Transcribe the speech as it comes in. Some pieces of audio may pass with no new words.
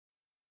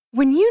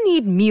When you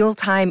need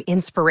mealtime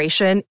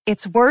inspiration,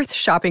 it's worth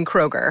shopping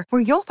Kroger,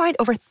 where you'll find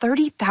over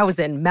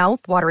 30,000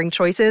 mouth-watering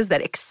choices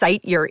that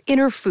excite your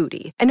inner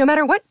foodie. And no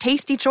matter what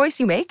tasty choice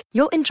you make,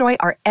 you'll enjoy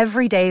our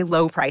everyday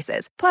low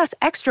prices, plus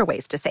extra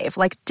ways to save,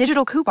 like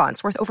digital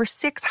coupons worth over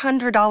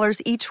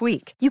 $600 each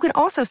week. You can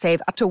also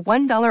save up to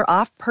 $1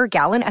 off per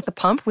gallon at the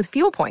pump with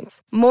fuel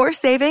points. More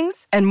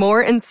savings and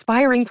more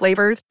inspiring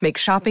flavors make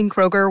shopping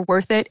Kroger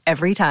worth it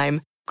every time.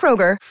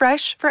 Kroger,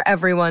 fresh for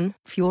everyone.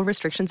 Fuel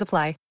restrictions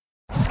apply.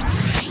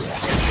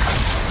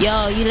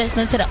 Yo, you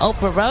listening to the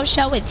Oprah Rose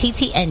Show with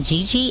TT and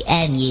Gigi,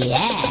 and yeah,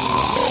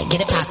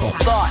 get it poppin'.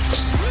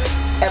 Thoughts.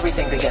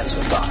 Everything begins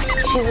with thoughts.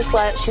 She's a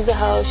slut, she's a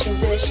hoe, she's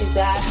this, she's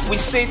that. We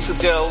say to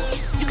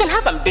girls, you can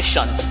have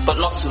ambition, but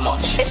not too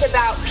much. It's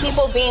about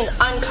people being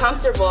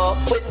uncomfortable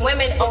with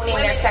women owning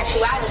their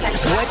sexuality.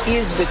 What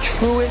is the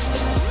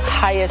truest,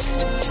 highest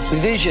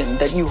vision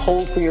that you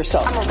hold for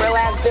yourself? I'm a real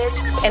ass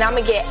bitch, and I'm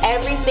gonna get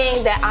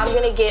everything that I'm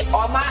gonna get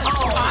on my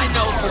own. I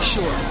know for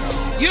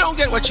sure. You don't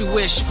get what you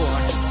wish for.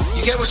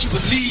 You get what you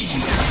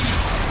believe.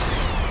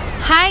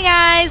 Hi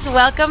guys,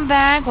 welcome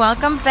back.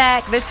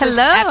 This is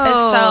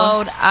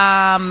episode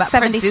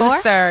 74?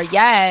 Producer.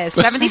 Yes,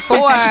 74.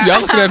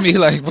 Y'all looking at me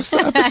like, what's the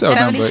episode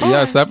number?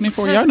 Yeah,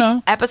 74. Y'all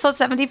know. Episode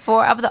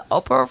 74 of the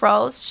Oprah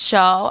Rose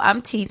Show.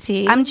 I'm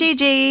TT. I'm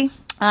Gigi.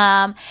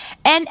 And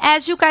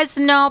as you guys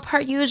know, per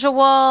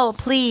usual,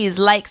 please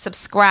like,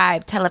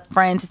 subscribe, tell a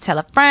friend to tell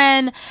a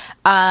friend.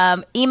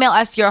 Email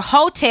us your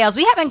hotels.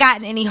 We haven't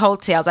gotten any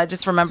hotels. I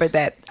just remembered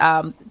that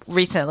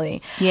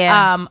recently.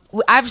 Yeah.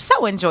 I've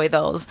so enjoyed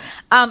those.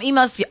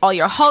 Email us all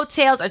your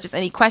hotels or just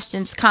any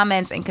questions,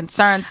 comments, and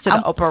concerns to the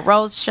Oprah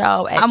Rose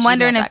Show at I'm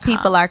wondering gmail.com. if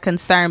people are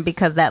concerned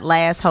because that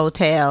last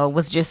hotel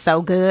was just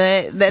so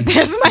good that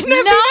this might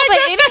not No, but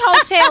any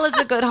hotel is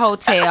a good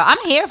hotel. I'm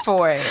here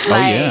for it.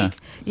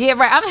 Yeah,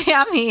 right.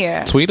 I'm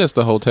here. Tweet us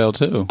the hotel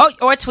too. Oh,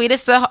 or tweet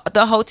us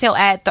the hotel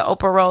at the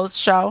Oprah Rose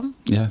Show.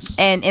 Yes.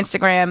 And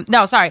Instagram.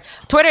 No, sorry.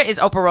 Twitter is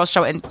Oprah Rose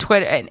Show, and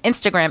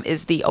Instagram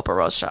is the Oprah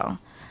Rose Show.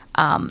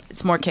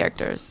 It's more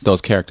characters. Those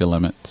character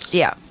limits.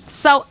 Yeah.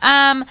 So,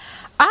 our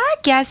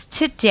guest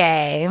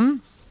today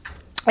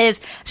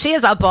she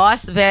is a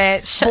boss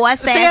bitch.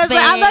 Boss ass bitch.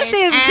 I know she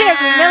is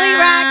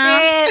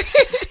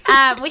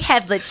really rocking. We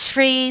have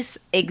Latrice,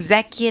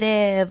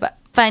 executive,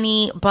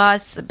 funny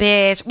boss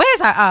bitch.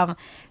 Where's our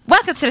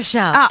welcome to the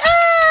show.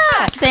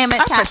 Damn it,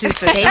 our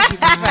producer. Thank you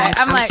guys.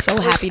 I'm so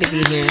happy to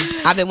be here.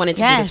 I've been wanting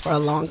to do this for a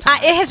long time.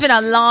 It has been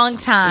a long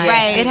time. Yeah.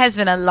 Right. It has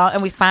been a long,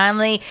 and we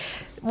finally.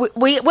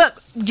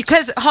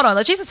 Because hold on,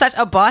 Latrice is such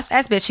a boss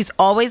ass bitch. She's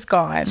always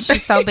gone.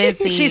 She's so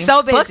busy. She's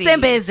so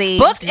busy.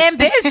 Booked and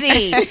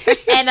busy.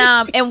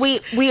 And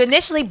we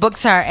initially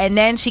booked her, and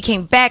then she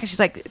came back, and she's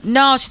like,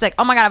 no. She's like,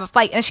 oh my god, I have a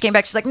flight. And she came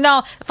back. She's like,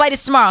 no, the flight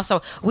is tomorrow.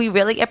 So we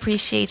really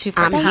appreciate you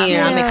for coming. I'm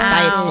here. I'm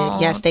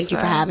excited. Yes, thank you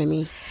for having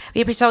me. We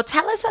appreciate. So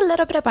tell us a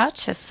little bit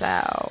about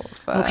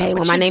yourself. Okay,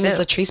 well, my name is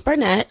Latrice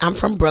Burnette. I'm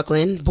from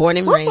Brooklyn, born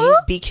and raised,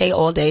 BK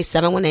all day,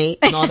 718,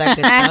 and all that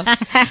good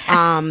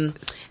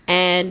stuff.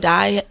 And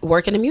I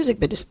work in the music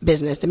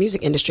business, the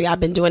music industry.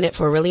 I've been doing it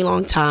for a really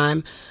long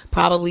time,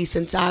 probably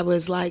since I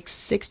was like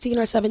 16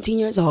 or 17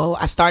 years old.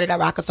 I started at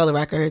Rockefeller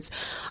Records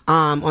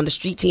on the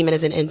street team and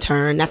as an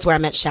intern. That's where I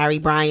met Shari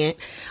Bryant,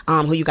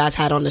 who you guys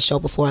had on the show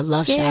before. I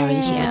love Shari.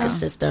 She's like a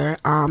sister.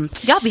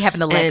 Y'all be having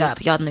the leg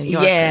up. Y'all New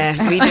Yorkers.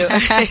 Yeah, we do.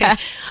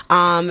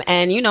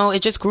 And, you know,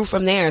 it just grew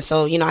from there.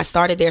 So, you know, I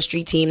started their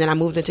street team. Then I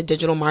moved into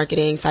digital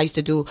marketing. So I used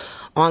to do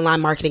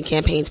online marketing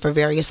campaigns for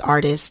various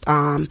artists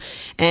and,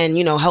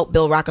 you know, help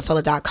build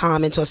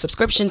Rockefeller.com into a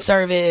subscription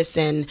service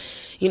and,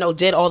 you know,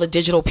 did all the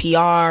digital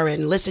PR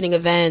and listening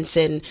events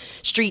and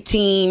street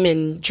team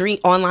and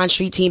online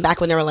street team back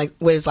when there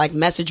was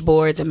message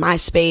boards and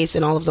MySpace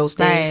and all of those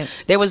things.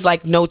 Right. There was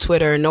like no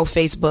Twitter, no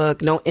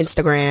Facebook, no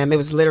Instagram. It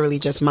was literally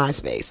just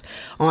MySpace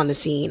on the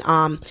scene.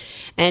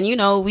 And, you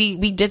know,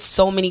 we did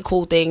so many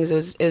cool things.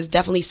 It was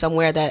definitely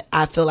somewhere that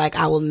I feel like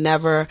I will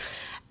never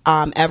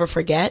ever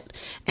forget,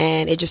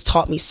 and it just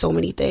taught me so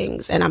many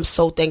things, and I'm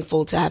so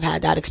thankful to have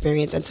had that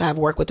experience and to have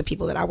worked with the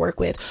people that I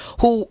work with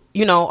who,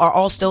 you know, are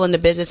all still in the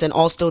business and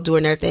all still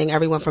doing their thing.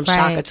 Everyone from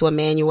Shaka to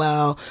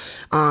Emmanuel.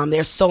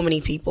 There's so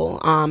many people.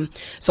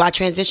 So I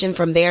transitioned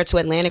from there to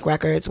Atlantic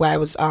Records, where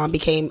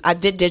I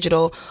did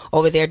digital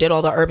over there, did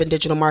all the urban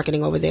digital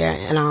marketing over there,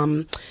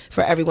 and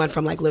for everyone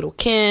from like Little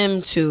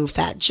Kim to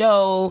Fat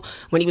Joe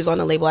when he was on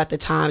the label at the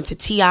time, to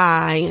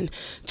T.I. and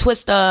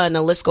Twista, and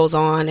the list goes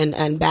on,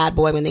 and Bad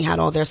Boy when they had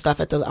all their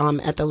stuff at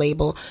the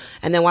label.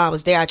 And then while I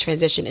was there, I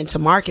transitioned into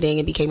marketing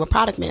and became a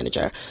product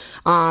manager,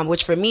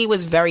 which for me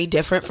was very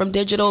different from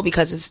digital,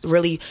 because it's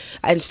really,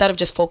 instead of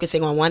just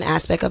focusing on one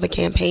aspect of a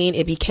campaign,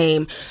 it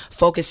became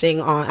focusing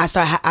on,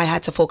 I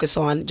had to focus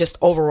on just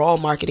overall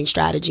marketing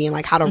strategy and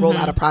like how to roll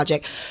out a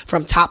project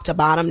from top to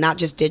bottom, not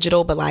just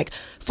digital, but like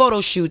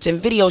photo shoots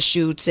and video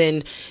shoots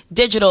and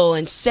digital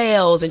and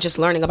sales, and just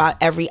learning about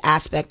every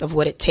aspect of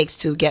what it takes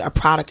to get a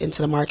product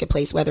into the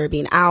marketplace, whether it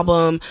be an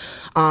album,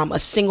 a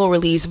single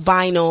release,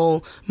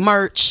 vinyl,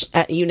 merch,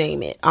 you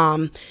name it.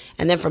 And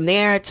And then from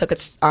there,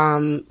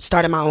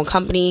 started my own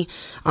company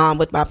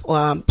with my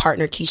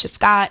partner Keisha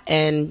Scott,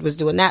 and was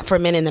doing that for a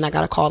minute. And then I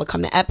got a call to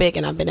come to Epic,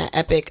 and I've been at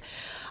Epic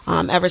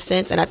ever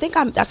since. And I think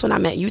that's when I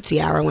met you,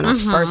 Tiara, when I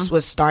first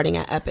was starting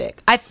at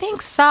Epic. I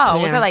think so. Yeah.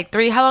 Was it like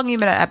 3? How long have you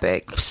been at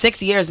Epic?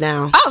 6 years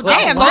now. Oh,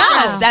 damn.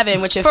 Closer to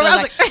 7, which it feels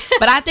like.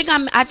 But I think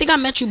I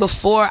met you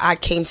before I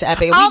came to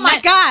Epic. Oh my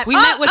God. We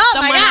met with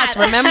someone else,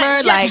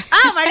 remember? Like,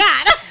 oh my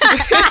God.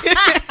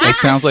 It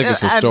sounds like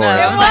it's a story.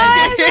 It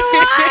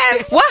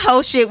was. What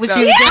whole shit was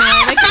you doing?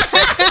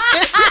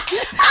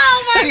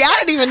 See, I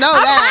didn't even know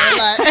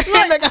that.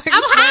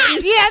 I'm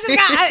hot.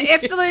 Yeah, I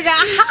instantly got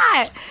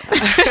hot.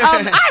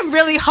 I'm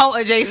really hoe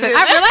adjacent.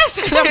 I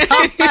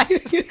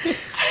realized.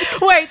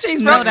 Wait,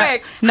 Trees, real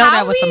quick.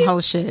 That was some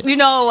hoe shit. You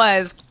know it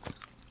was.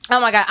 Oh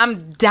my God,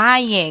 I'm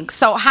dying.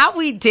 So how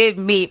we did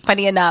meet,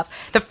 funny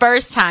enough, the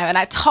first time, and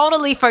I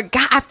totally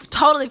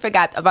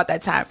forgot about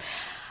that time.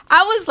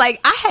 I was like,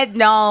 I had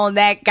known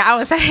that guy. I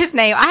was saying his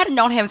name. I had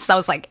known him since I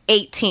was like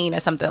 18 or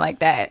something like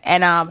that.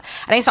 And I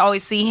used to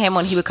always see him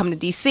when he would come to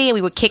DC, and we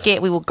would kick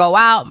it. We would go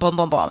out, boom,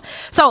 boom, boom.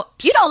 So,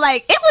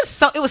 like,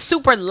 it was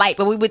super light,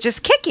 but we would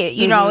just kick it,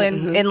 you know,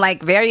 in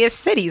like various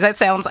cities. That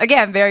sounds,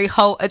 again, very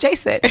hoe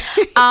adjacent.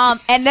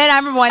 And then I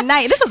remember one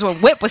night, this was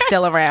when Whip was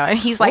still around, and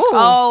he's like,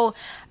 we're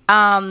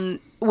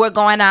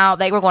going out,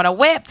 like, we're going to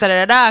Whip,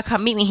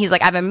 come meet me. He's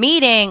like, I have a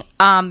meeting,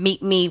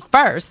 meet me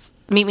first.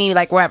 Meet me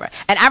like wherever.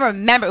 And I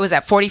remember it was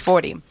at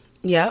 4040.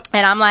 Yep.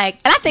 And I'm like,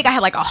 and I think I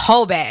had like a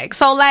whole bag.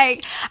 So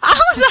like,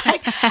 I was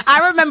like,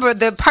 I remember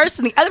the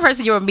other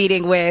person you were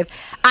meeting with,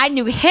 I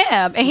knew him,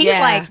 and he's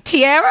like,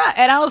 Tiara,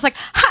 and I was like,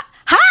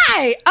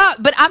 hi.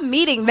 But I'm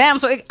meeting them,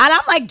 and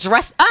I'm like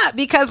dressed up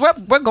because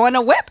we're going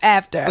to Whip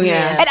after.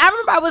 Yeah. And I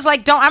remember I was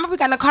like, I remember we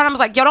got in the car and I was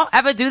like, yo, don't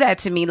ever do that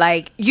to me.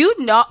 Like, we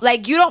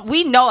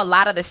know a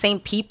lot of the same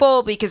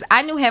people, because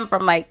I knew him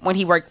from like when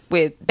he worked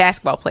with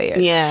basketball players.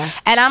 Yeah.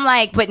 And I'm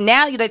like, but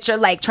now that you're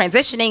like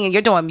transitioning and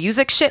you're doing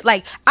music shit,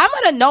 like, I'm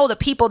gonna know the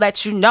people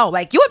that you know.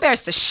 Like, you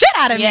embarrassed the shit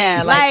out of me.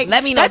 Yeah, like,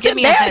 let me know. That's give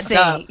me a heads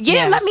up.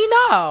 Yeah, let me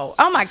know.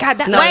 Oh my God.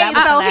 That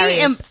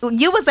was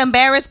you was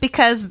embarrassed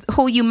because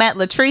who you met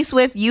Latrice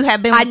with, you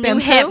had been with them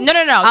too? No.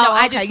 Oh,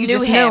 I just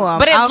knew him.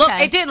 But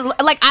it didn't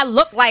like I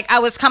looked like I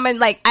was coming.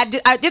 Like I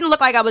didn't look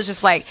like I was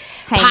just like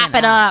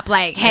popping up,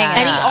 like hanging.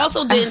 And he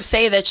also didn't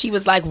say that she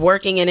was like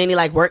working in any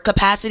like work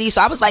capacity.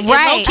 So I was like,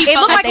 it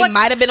looked like they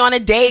might have been on a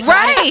date,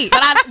 right?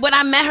 But when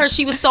I met her,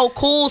 she was so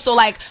cool. So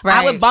like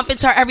I would bump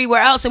into her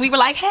everywhere else, and we were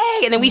like,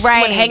 hey, and then we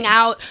would hang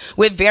out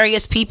with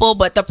various people.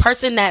 But the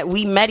person that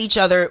we met each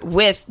other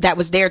with, that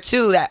was there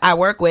too, that I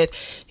work with,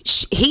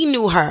 he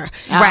knew her.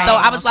 Right. So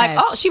I was like,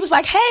 oh, she was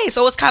like, hey.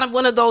 So it's kind of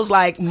one of those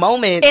like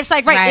moments. It's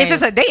like, is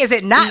this a date? Is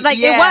it not? Like,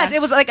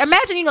 it was like,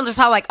 imagine, just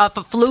how like a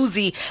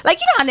floozy, like,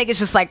 how niggas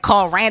just like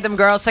call random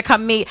girls to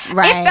come meet.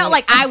 Right. It felt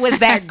like I was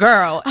that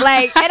girl.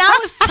 Like, and I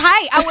was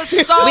tight. I was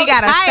so we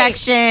got tight. A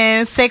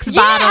section, 6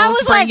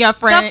 bottles, bring like, your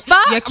friend,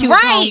 your cute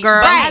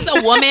homegirl. But as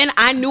a woman,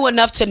 I knew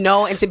enough to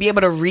know and to be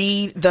able to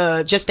read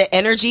the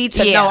energy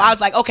to know. I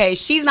was like, okay,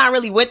 she's not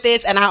really with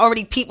this, and I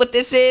already peeped what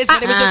this is.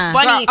 But it was just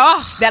funny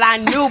that I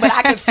knew, but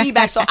I could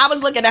feedback. So I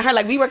was looking at her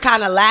like we were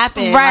kind of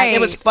laughing. Right. Like, it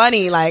was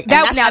funny. Like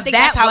I think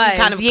that's how we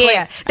kind of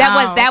clicked.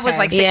 That was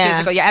like 6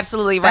 years ago. You're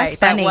absolutely right.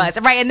 That was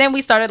right. And then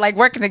we started like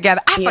working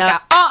together. I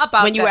forgot all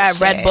about when you were at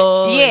Red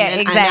Bull. Yeah,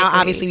 exactly. And now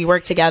obviously we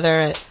work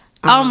together.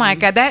 Oh my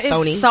God, that is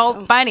Sony,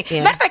 so funny.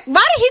 Yeah. Matter of fact,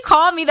 why did he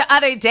call me the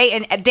other day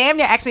and damn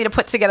near asked me to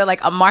put together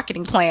like a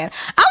marketing plan?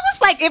 I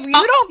was like, if you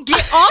don't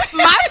get off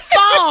my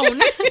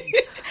phone,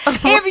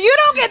 if you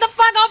don't get the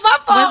fuck off my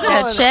phone.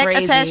 Was it a check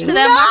attached to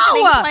that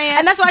marketing plan?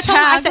 And that's what I told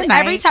him. I said,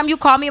 every time you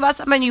call me about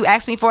something, you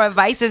ask me for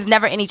advice, there's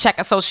never any check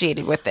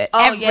associated with it.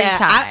 Every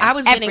time. I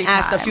was getting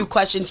asked a few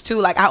questions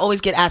too. Like, I always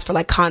get asked for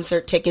like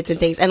concert tickets and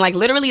things. And like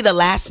literally the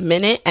last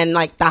minute and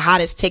like the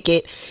hottest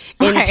ticket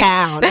in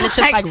town. And it's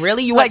just like,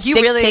 really? You want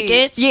 6 tickets?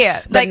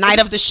 Yeah. The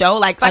night of the show,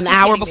 like an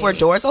hour before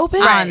doors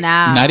open? Right. Oh,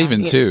 no. Not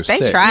even 2. They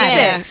 6.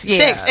 tried. 6.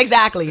 Yeah. 6,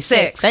 exactly.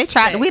 6. They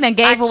tried. We done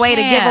gave away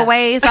the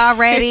giveaways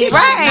already.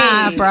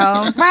 Right. Nah,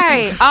 bro.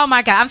 Right. Oh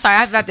my God. I'm sorry.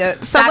 I have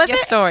to stop your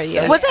story.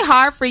 Was it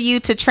hard for you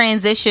to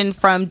transition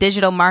from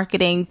digital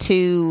marketing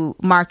to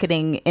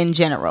marketing in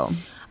general?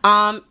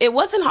 It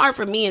wasn't hard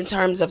for me in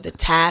terms of the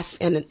tasks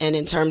and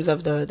in terms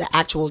of the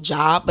actual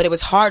job, but it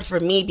was hard for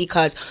me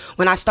because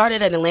when I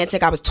started at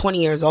Atlantic, I was 20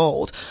 years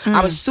old.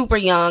 I was super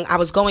young. I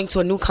was going to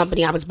a new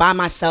company. I was by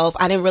myself.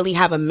 I didn't really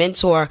have a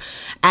mentor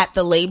at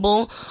the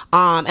label.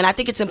 And I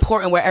think it's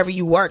important wherever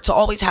you work to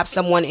always have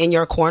someone in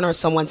your corner,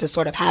 someone to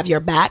sort of have your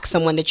back,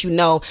 someone that you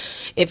know,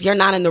 if you're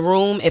not in the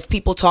room, if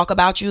people talk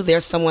about you,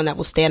 there's someone that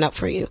will stand up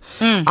for you.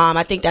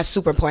 I think that's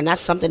super important.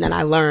 That's something that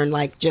I learned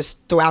like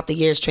just throughout the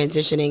years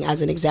transitioning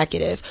as an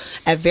executive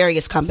at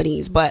various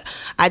companies. But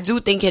I do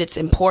think it's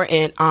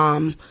important,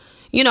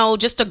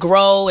 just to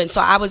grow. And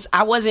so I was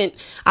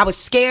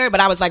scared,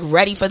 but I was like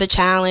ready for the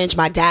challenge.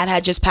 My dad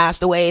had just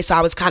passed away, so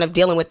I was kind of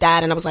dealing with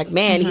that. And I was like,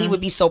 man, he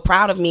would be so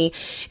proud of me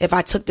if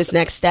I took this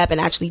next step and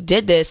actually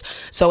did this.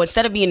 So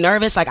instead of being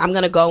nervous, like, I'm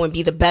going to go and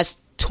be the best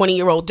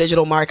 20-year-old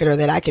digital marketer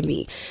that I can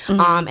be.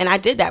 And I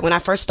did that when I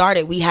first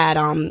started. We had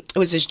it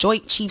was this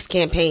Joint Chiefs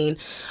campaign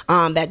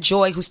that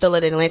Joy, who's still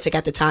at Atlantic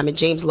at the time, and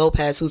James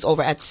Lopez, who's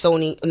over at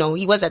Sony. No,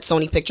 he was at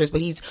Sony Pictures,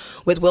 but he's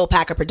with Will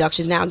Packer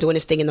Productions now, doing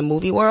his thing in the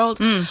movie world.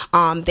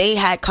 They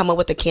had come up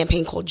with a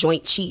campaign called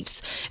Joint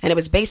Chiefs, and it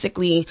was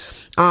basically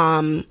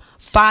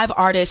 5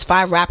 artists,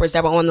 5 rappers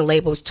that were on the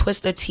labels: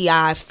 Twista,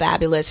 T.I.,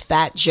 Fabulous,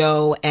 Fat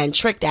Joe, and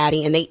Trick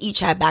Daddy, and they each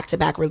had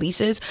back-to-back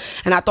releases.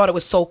 And I thought it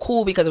was so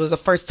cool because it was the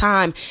first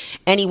time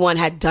anyone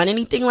had done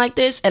anything like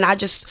this, and I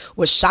just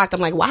was shocked. I'm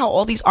like, wow,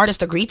 all these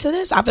artists agreed to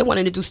this? I've been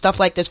wanting to do stuff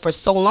like this for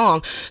so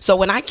long. So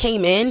when I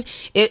came in,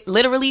 it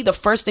literally, the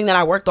first thing that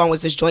I worked on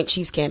was this Joint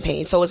Chiefs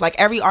campaign. So it was like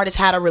every artist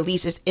had a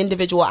release, its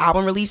individual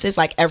album releases,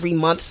 like every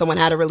month someone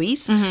had a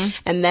release.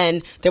 And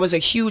then there was a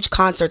huge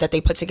concert that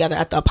they put together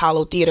at the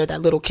Apollo Theater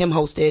that Little Kim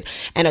hosted,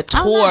 and a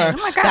tour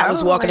that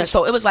was walking in.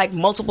 So it was like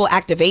multiple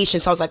activations.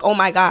 So I was like, oh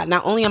my God,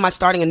 not only am I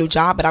starting a new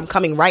job, but I'm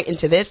coming right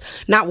into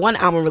this. Not 1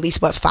 album release,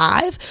 but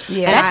 5. Yeah,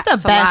 and that's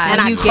the best.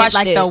 And you get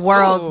like the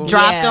world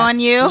dropped on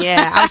you.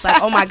 Yeah, I was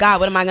like, oh my God,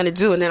 what am I going to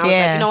do? And then I was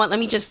like, you know what, let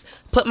me just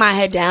put my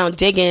head down,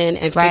 dig in,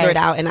 and figure it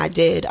out. And I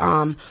did.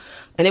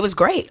 And it was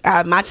great.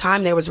 My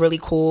time there was really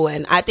cool,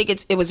 and I think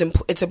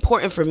it's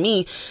important for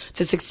me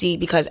to succeed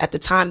because at the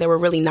time there were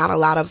really not a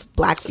lot of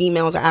Black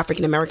females or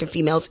African American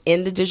females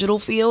in the digital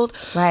field.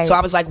 Right. So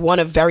I was like one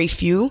of very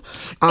few.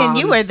 And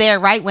you were there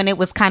right when it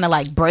was kind of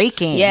like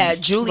breaking. Yeah,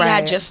 Julie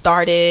had just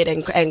started,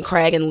 and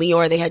Craig and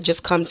Leor, they had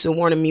just come to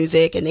Warner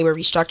Music, and they were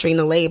restructuring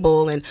the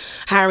label and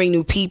hiring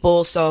new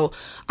people. So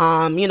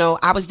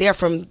I was there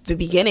from the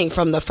beginning,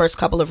 from the first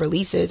couple of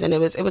releases, and it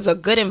was a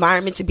good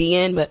environment to be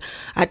in. But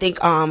I think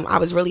I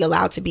was really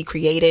allowed to be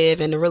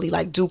creative and to really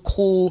like do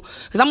cool,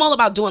 because I'm all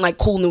about doing like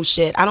cool new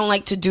shit. I don't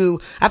like to do,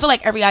 I feel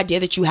like every idea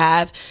that you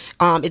have,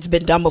 it's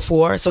been done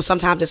before. So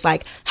sometimes it's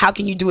like, how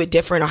can you do it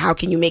different, or how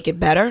can you make it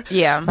better?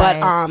 Yeah. But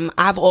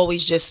I've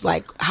always just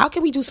like, how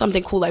can we do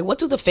something cool? Like, what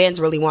do the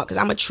fans really want? Because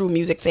I'm a true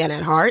music fan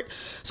at heart.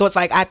 So it's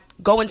like, I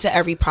go into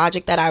every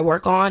project that I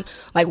work on,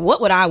 like,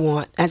 what would I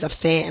want as a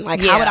fan?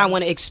 Like, how would I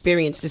want to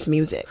experience this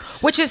music?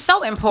 Which is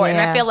so important.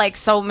 I feel like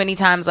so many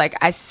times, like,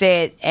 I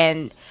sit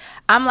and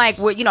I'm like,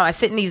 well, I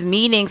sit in these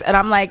meetings and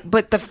I'm like,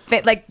 but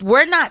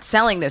we're not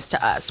selling this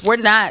to us. We're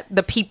not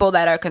the people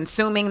that are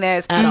consuming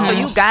this. So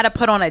you got to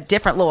put on a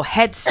different little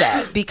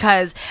headset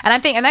because, and I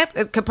think, and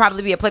that could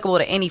probably be applicable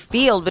to any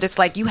field, but it's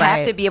like, you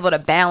have to be able to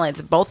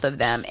balance both of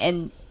them.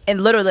 And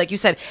literally, like you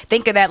said,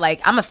 think of that, like,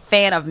 I'm a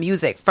fan of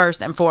music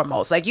first and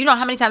foremost. Like,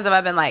 how many times have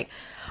I been like,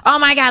 oh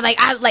my God,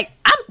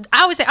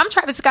 I always say I'm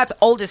Travis Scott's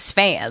oldest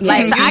fan.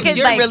 Like, so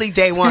you're really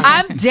day one.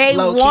 I'm day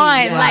one,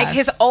 like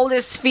his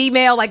oldest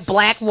female, like,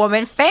 Black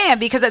woman fan,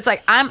 because it's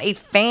like I'm a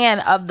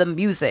fan of the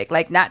music,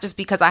 like, not just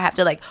because I have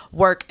to like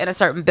work in a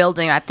certain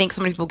building. I think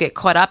so many people get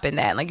caught up in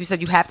that. And like you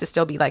said, you have to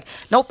still be like,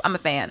 nope, I'm a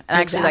fan,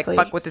 and actually like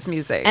fuck with this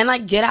music, and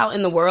like get out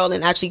in the world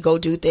and actually go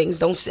do things.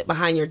 Don't sit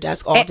behind your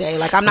desk all day.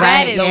 Like, I'm not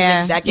one of those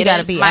executives. You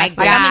gotta be like,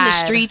 I'm in the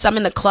streets, I'm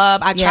in the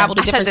club, I travel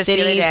to different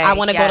cities. I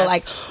want to go to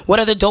like, what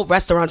are the dope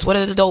restaurants? What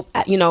are the dope,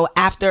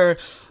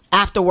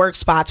 after work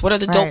spots? What are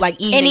the dope like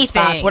evening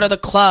spots? What are the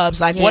clubs?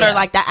 Like, what are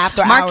like the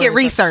after market hours?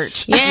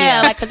 Research?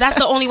 Like, because that's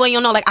the only way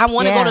you'll know. Like, I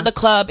want to go to the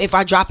club if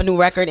I drop a new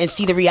record and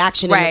see the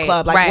reaction in the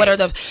club. Like, what are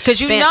the,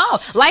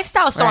 because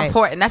lifestyle is so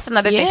important. That's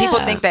another thing. People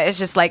think that it's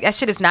just like, that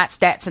shit is not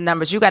stats and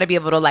numbers. You got to be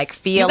able to like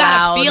feel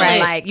out. Feel it.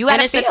 Like, you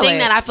got to feel it. And it's the thing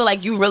that I feel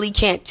like you really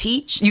can't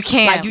teach. You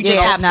can't. Like, you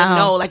just have to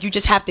know. Like, you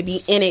just have to be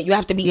in it. You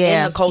have to be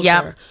in the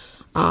culture.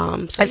 Oh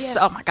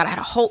my God, I had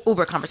a whole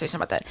Uber conversation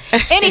about that.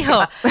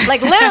 Anywho,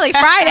 like literally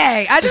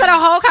Friday, I just had a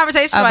whole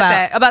conversation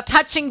about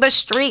touching the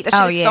street. That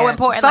shit is so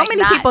important. So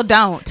many people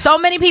don't. So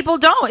many people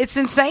don't. It's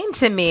insane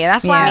to me. And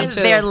that's why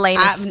they're lame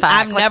as fuck.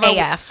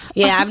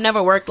 I've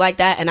never worked like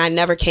that, and I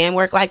never can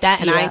work like that.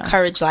 And I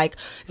encourage, like,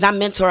 'cause I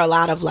mentor a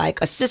lot of like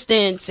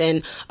assistants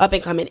and up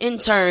and coming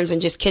interns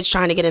and just kids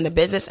trying to get in the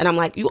business. And I'm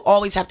like, you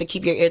always have to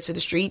keep your ear to the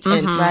streets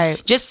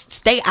and just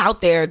stay out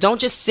there. Don't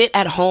just sit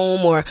at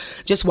home or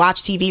just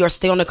watch TV or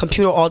stay on the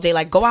computer all day.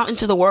 Like, go out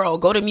into the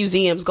world, go to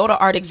museums, go to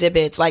art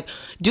exhibits, like,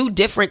 do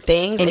different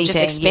things and just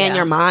expand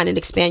your mind and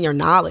expand your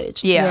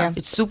knowledge.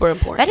 It's super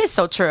important. That is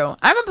so true.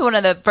 I remember one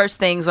of the first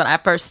things when I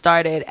first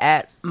started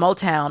at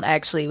Motown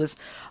actually was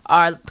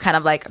our kind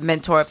of like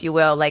mentor, if you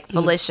will, like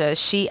Felicia.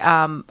 She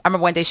I remember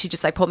one day she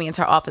just like pulled me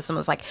into her office and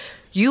was like,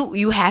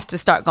 you have to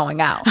start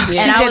going out. And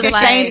she did the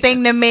same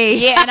thing to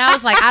me. And I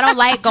was like, I don't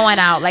like going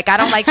out. Like, I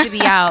don't like to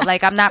be out.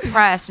 Like, I'm not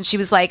pressed. And she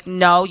was like,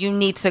 no, you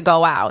need to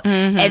go out.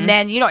 And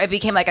then, it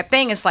became like a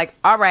thing. It's like,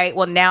 all right,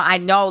 well, now I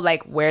know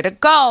like where to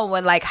go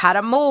and like how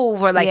to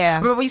move, or like,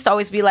 remember we used to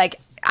always be like,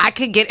 I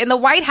could get in the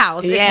White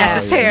House if Yeah.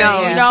 necessary.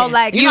 No, you know, can't.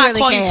 like you know, I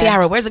call you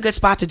Tiara. Where's a good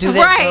spot to do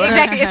this? Right,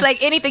 exactly. It's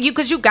like anything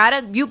because you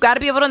gotta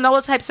be able to know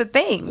those types of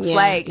things. Yeah,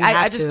 like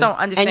I just don't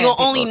understand. And you'll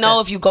only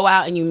know if you go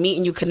out and you meet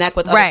and you connect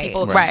with other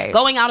people. Right.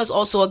 Going out is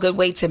also a good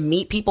way to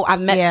meet people.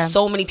 I've met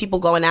so many people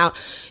going out.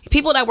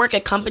 People that work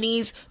at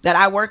companies that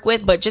I work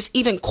with, but just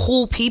even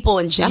cool people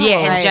in general.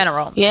 Yeah, in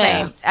general. Yeah.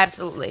 Same.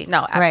 Absolutely.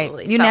 No,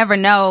 absolutely. Right. You never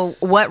know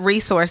what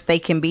resource they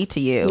can be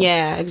to you.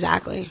 Yeah,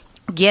 exactly.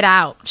 Get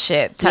out,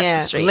 shit. Touch the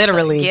streets.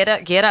 Literally. Get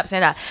up,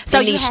 stand up. So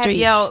you have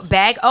your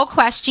bag of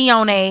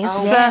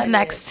questiones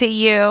next to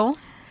you.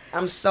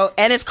 And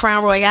it's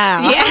Crown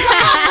Royale.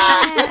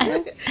 Yeah.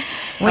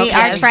 We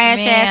our trash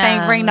ass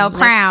ain't bring no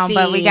crown,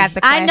 but we got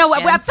the questions. I know. I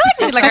feel like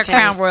it's like a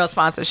Crown Royal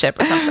sponsorship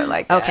or something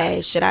like that.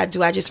 Okay.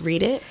 Do I just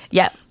read it?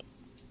 Yep.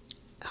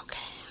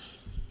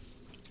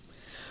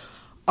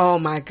 Oh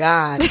my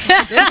God.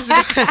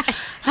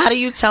 How do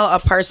you tell a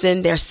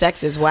person their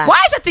sex is whack?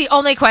 Why is that the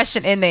only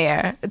question in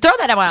there? Throw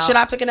that out. Should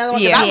I pick another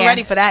one? Yeah. I'm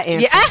ready for that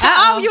answer. Yeah.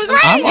 Oh, you was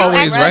ready. I'm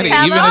always ready.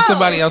 Even Hello. if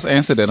somebody else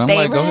answered it, I'm Stay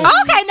like, go ready. ahead.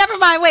 Okay, never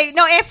mind. Wait,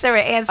 no, answer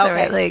it.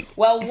 Okay.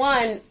 Well,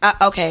 one,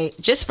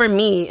 just for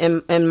me,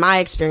 in my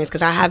experience,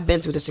 because I have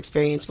been through this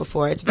experience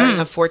before, it's very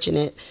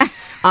unfortunate.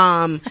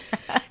 And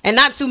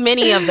not too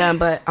many of them,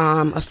 but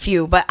a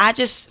few. But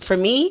for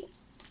me,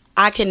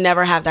 I can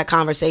never have that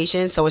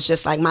conversation. So it's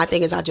just like, my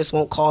thing is I just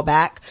won't call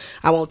back.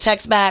 I won't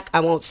text back.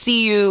 I won't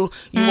see you.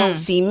 You won't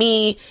see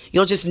me.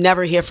 You'll just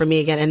never hear from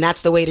me again. And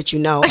that's the way that you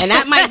know. And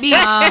that might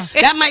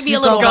be a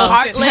little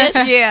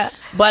heartless. Yeah.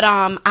 But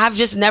I've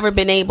just never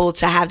been able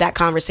to have that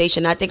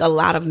conversation. I think a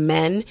lot of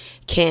men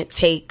can't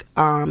take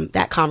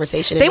that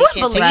conversation. They wouldn't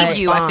can't believe take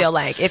you, I feel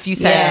like, if you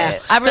said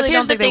it. I really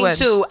don't think they would.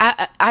 Too,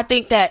 I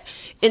think that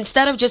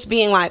instead of just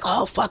being like,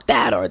 oh, fuck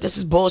that, or this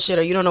is bullshit,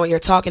 or you don't know what you're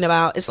talking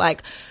about, it's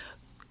like,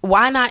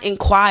 why not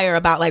inquire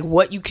about like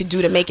what you could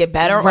do to make it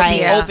better, or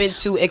be open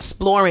to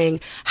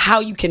exploring how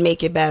you can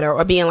make it better,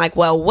 or being like,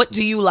 well, what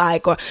do you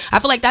like? Or I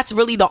feel like that's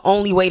really the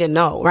only way to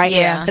know, right?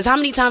 Yeah. Because how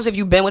many times have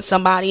you been with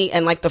somebody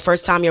and like the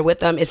first time you're with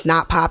them, it's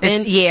not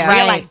popping? Yeah.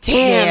 You're like,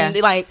 damn,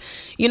 like,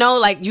 you know,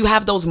 like you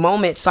have those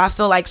moments. So I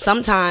feel like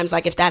sometimes,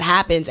 like if that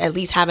happens, at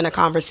least having a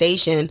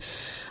conversation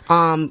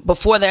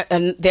before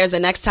there's a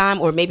next time,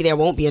 or maybe there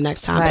won't be a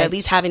next time, but at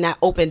least having that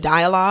open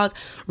dialogue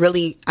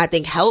really, I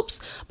think,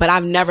 helps. But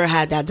I've never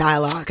had that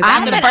dialogue, because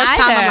after the first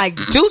time I'm like,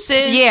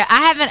 deuces. Yeah,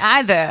 I haven't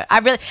either.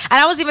 And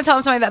I was even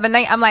telling somebody the other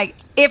night, I'm like,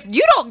 if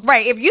you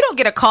don't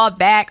get a call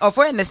back, or if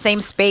we're in the same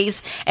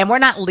space and we're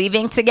not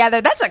leaving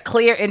together, that's a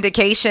clear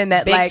indication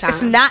that Big like time.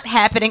 it's not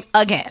happening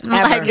again.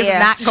 Ever. Like it's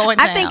not going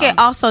down. I think it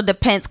also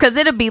depends, because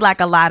it'll be like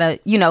a lot of,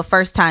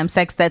 first time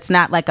sex that's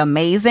not like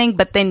amazing,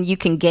 but then you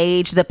can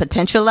gauge the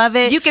potential of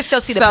it. You can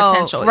still see the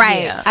potential.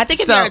 Right. Yeah. I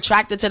think if you're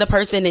attracted to the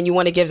person, then you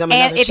want to give them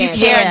another if you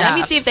chance. care Let me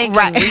enough. see if they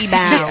can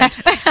rebound.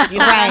 You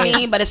know what I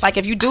mean? But it's like,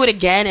 if you do it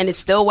again and it's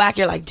still whack,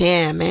 you're like,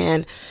 damn,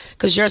 man,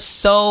 because you're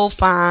so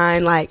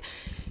fine. Like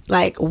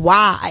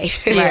why?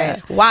 Yeah.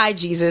 Why,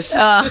 Jesus?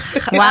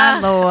 Why,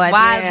 Lord?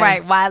 Why,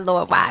 right? Why,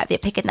 Lord? Why? They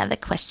pick another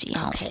question.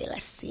 Okay,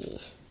 let's see.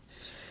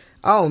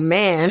 Oh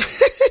man.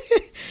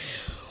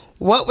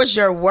 What was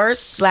your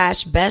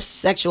worst/best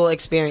sexual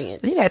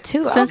experience? You got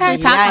two. Since we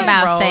talking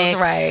about sex,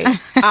 right?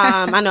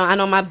 I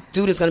know my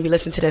dude is gonna be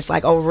listening to this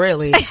like, oh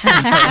really?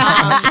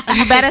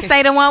 You better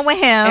say the one with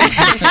him.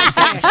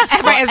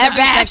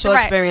 Every sexual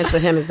experience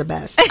with him is the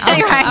best.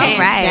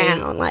 Hands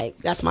down, like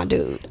that's my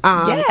dude.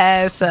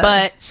 Yes,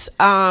 but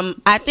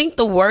I think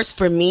the worst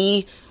for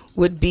me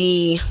would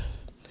be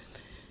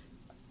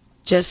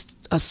just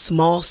a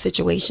small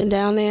situation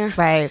down there.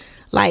 Right.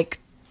 Like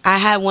I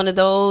had one of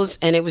those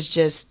and it was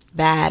just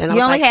bad. And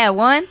You I was only had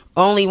one?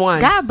 Only one.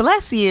 God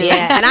bless you. Yeah,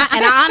 and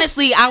I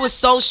honestly, I was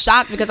so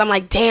shocked, because I'm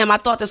like, damn, I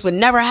thought this would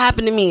never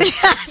happen to me. You really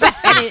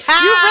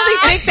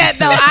think that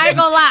though? I ain't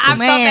gonna lie. I felt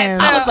that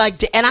too. I was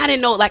like, and I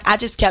didn't know, like, I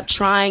just kept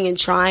trying, and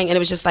it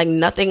was just like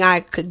nothing I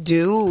could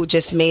do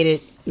just made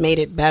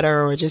it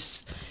better, or it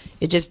just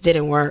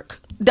didn't work.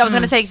 I was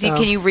gonna say,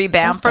 can you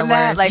rebound from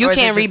that? Like, you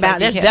can't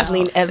rebound. There's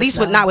definitely, at least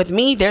not with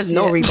me. There's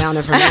no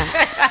rebounding from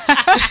that.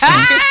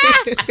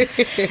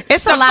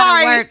 It's a lot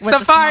of work.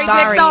 Safaree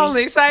dicks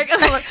only. It's like,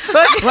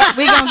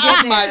 we gonna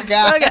get Oh my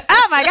god.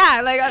 Oh my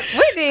god! Like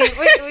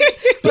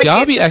we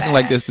Y'all be acting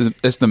like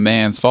it's the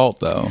man's fault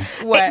though.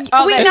 What?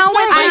 We know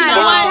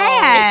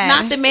it's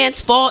not the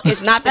man's fault.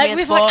 It's not the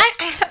man's fault.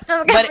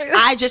 But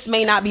I just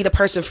may not be the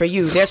person for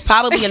you. There's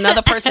probably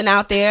another person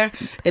out there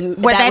that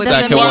would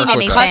doesn't be mean more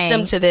anything.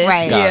 accustomed to this.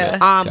 Right.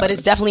 Got But it.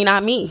 it's definitely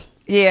not me.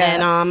 Yeah.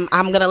 And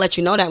I'm gonna let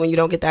you know that when you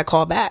don't get that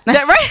call back. That's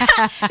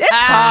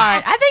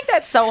hard. I think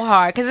that's so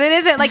hard, because it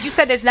isn't, like you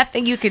said, there's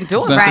nothing you can do.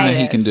 There's nothing that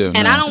he can do.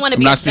 And I don't want to I'm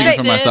be not speaking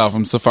for offensive. myself.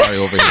 I'm Safaree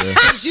over here.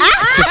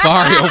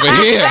 Safaree over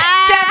here.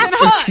 Captain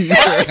Hook.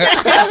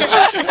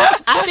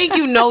 I think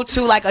you know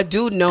too, like a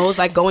dude knows,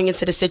 like going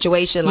into the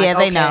situation, like, Yeah,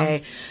 they okay. know.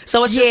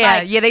 So it's just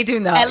like, yeah, they do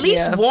know. at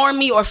least warn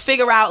me or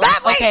figure out,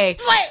 like, okay,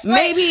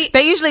 maybe.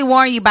 They usually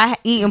warn you by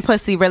eating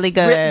pussy really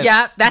good.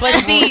 Yeah, that's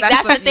But see,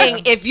 that's the thing.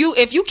 If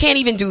you can't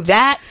even do that,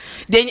 that,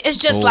 then it's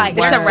just like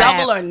it's a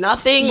double or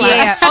nothing.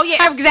 Yeah.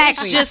 Like,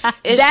 Exactly.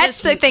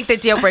 That's the thing, the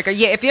deal breaker.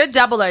 Yeah, if you're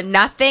double or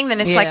nothing,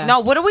 then it's like, no,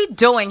 what are we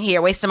doing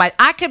here? Wasting my.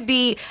 I could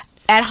be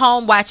at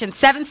home watching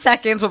 7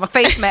 seconds with my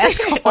face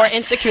mask or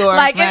Insecure,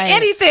 like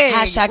anything.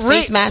 Hashtag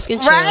face mask and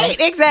chill, right?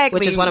 Exactly,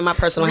 which is one of my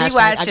personal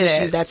hashtags. I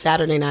just used that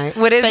Saturday night.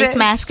 What is face it?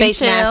 Mask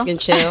face and mask and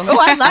chill. Oh,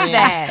 I love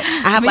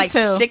that. I have like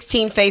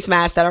 16 face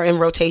masks that are in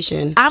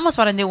rotation. I almost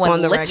bought a new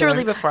one literally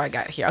regular. before I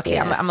got here. Okay,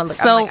 I'm gonna look.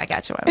 So I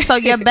got you. So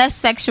your best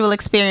sexual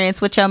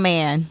experience with your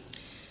man?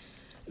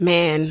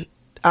 Man,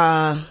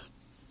 I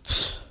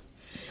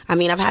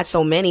mean, I've had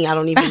so many. I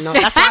don't even know.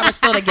 That's why we're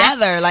still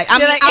together. Like, I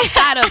mean,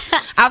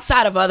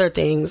 outside of other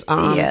things.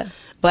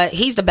 But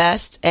he's the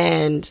best,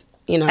 and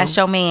you know, that's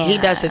your man. He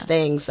does his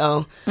thing.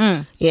 So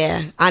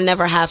yeah, I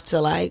never have to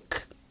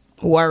like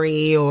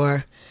worry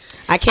or.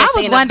 I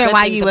was wondering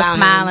why you were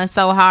smiling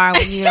so hard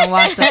when you done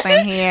walked up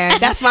in here.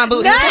 That's my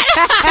boo.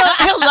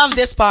 He'll love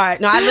this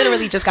part. No, I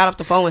literally just got off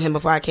the phone with him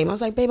before I came. I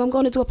was like, babe, I'm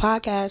going to do a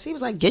podcast. He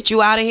was like, get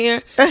you out of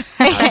here. I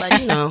was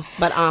like, you know.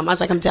 But I was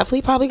like, I'm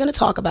definitely probably going to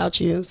talk about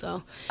you.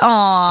 So,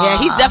 yeah,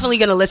 he's definitely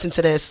going to listen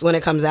to this when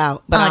it comes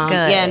out. But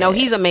yeah, no,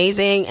 he's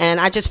amazing. And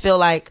I just feel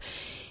like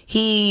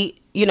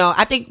you know,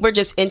 I think we're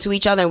just into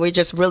each other, and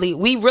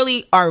we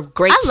really are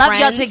great friends. I love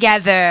y'all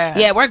together.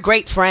 Yeah, we're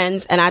great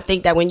friends, and I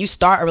think that when you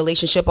start a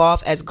relationship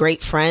off as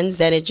great friends,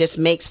 then it just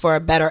makes for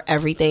a better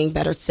everything,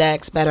 better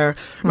sex, better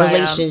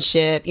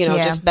relationship, you know,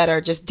 just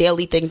better, just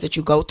daily things that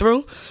you go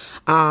through.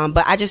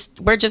 But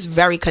we're just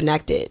very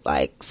connected.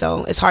 Like,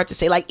 so it's hard to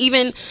say, like,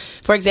 even,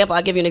 for example,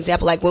 I'll give you an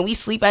example. Like, when we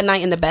sleep at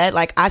night in the bed,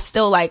 like,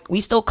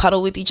 we still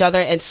cuddle with each other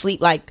and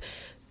sleep, like,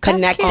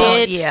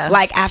 connected,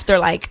 like, after,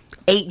 like,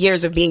 8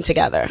 years of being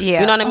together.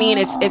 You know what I mean?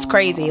 It's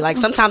crazy. Like,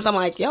 sometimes I'm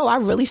like, yo, I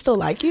really still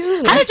like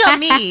you. How did y'all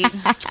meet?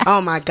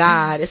 Oh my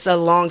God, it's a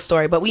long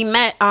story. But we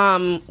met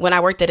when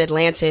I worked at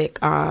Atlantic.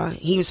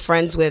 He was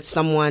friends with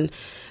someone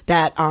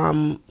that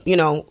you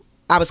know,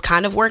 I was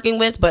kind of working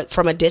with, but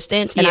from a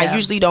distance. And I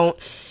usually don't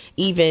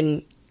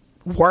even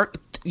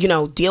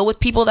deal with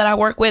people that I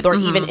work with, or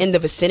even in the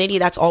vicinity.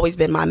 That's always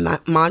been my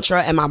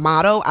mantra and my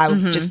motto. I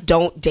just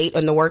don't date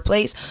in the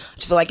workplace. I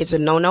just feel like it's a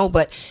no-no.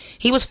 But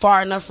he was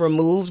far enough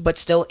removed, but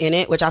still in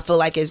it, which I feel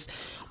like is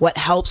what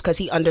helps, because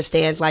he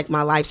understands like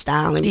my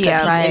lifestyle, and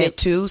because he's in it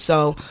too.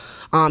 So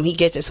he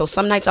gets it. So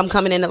some nights I'm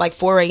coming in at like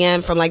 4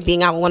 a.m. from like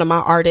being out with one of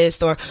my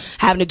artists or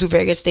having to do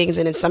various things,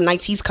 and then some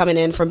nights he's coming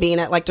in from being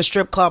at like the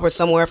strip club or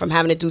somewhere from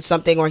having to do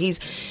something, or he's,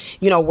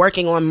 you know,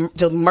 working on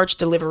the merch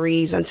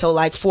deliveries until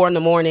like 4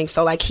 a.m.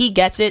 So like he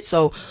gets it.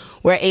 So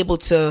we're able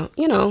to,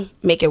 you know,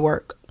 make it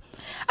work.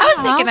 I was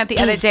thinking that the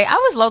other day. I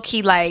was low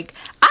key like,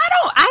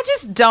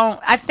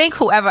 I think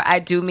whoever I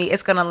do meet,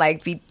 it's gonna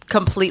like be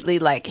completely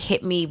like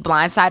hit me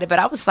blindsided. But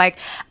I was like,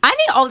 I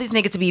need all these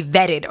niggas to be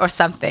vetted or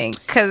something,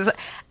 because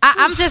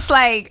I'm just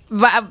like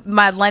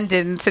my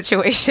London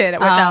situation,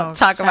 which I'll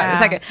talk about in a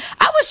second.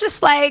 I was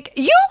just like,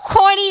 you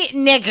corny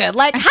nigga,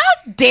 like how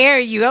dare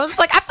you? I was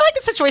like, I feel like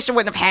the situation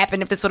wouldn't have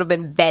happened if this would have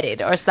been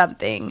vetted or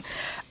something.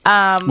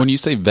 When you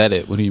say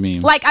vetted, what do you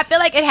mean? Like, I feel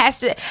like it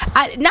has to.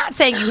 Not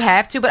saying you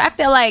have to, but I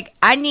feel like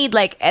I need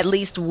like at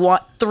least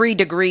 3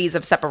 degrees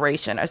of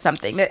separation or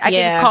something. That I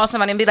can call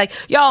someone and be like,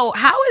 "Yo,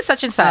 how is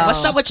such and such?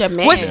 What's up with your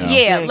man? What's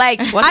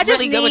I just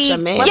really good with your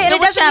man? Yeah,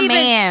 it doesn't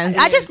even.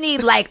 I just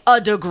need like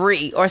a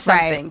degree or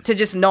something to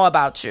just know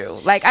about you.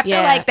 Like, I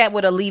feel like that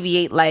would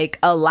alleviate like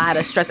a lot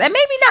of stress, and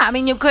maybe not. I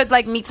mean, you could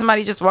like meet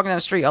somebody just walking down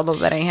the street, although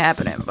that ain't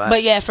happening.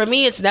 But yeah, for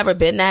me, it's never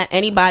been that.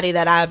 Anybody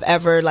that I've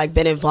ever like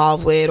been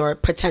involved with or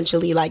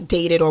potentially like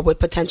dated or would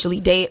potentially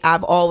date,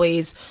 I've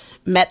always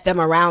met them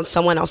around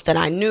someone else that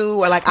I knew,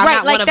 or like I'm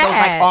not like one of those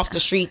like off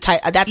the street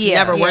type. That's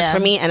never worked for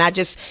me, and I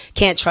just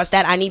can't trust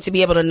that. I need to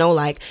be able to know,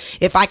 like,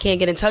 if I can't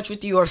get in touch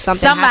with you or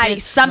something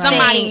happens,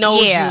 somebody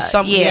knows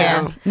you. You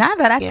know. Now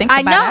that I think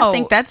about it, I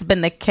think that's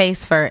been the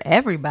case for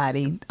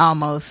everybody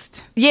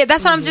almost. Yeah,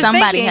 that's what I'm just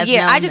thinking.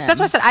 Yeah, that's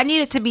why I said I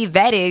needed to be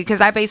vetted, because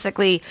I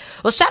basically,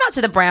 well, shout out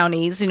to the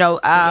Brownies, you know,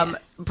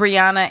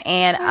 Brianna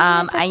and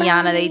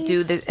Ayana, they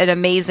do an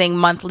amazing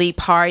monthly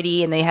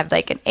party, and they have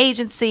like an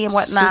agency and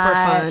whatnot. Super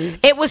fun.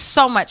 It was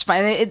so much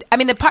fun. I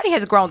mean, the party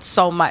has grown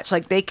so much.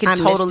 Like, they could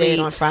totally. Missed it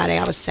on Friday.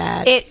 I was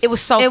sad. It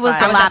was so. It was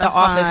fun. a lot at the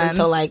office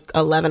until like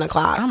 11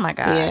 o'clock. Oh my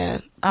God. Yeah.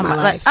 Oh my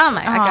life. Oh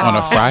my God. On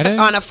a Friday?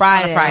 On a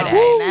Friday.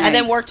 Nice. And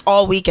then worked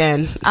all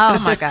weekend. Oh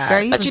my God.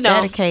 Girl, you but you know,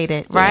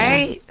 dedicated.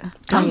 Right?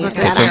 I'm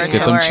looking at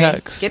Get them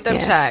checks. Get them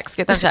checks.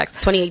 Get them checks.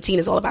 2018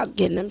 is all about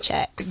getting them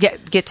checks.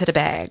 Get to the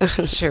bag.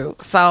 True.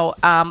 So,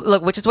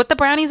 look, which is what the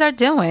Brownies are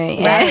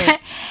doing. Right.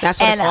 That's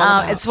what it's all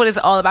about. It's what it's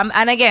all about.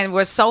 And again,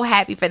 we're so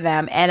happy for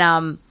them.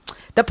 And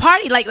the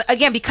party, like,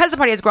 again, because the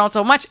party has grown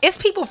so much, it's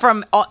people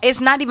from, it's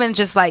not even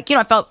just like, you know,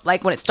 I felt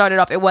like when it started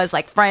off, it was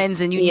like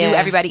friends and you knew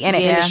everybody in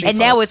it. And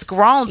now it's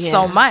grown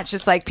so much.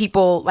 It's like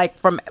people, like,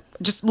 from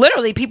just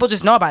literally people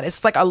just know about it.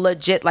 It's like a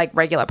legit, like,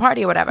 regular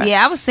party or whatever.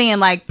 Yeah, I was seeing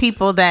like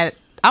people that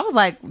I was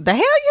like, the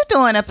hell you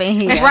doing up in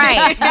here?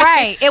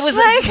 Right. It was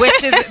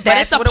which is but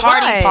it's a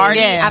party.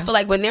 Yeah. I feel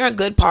like when there are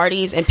good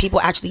parties and people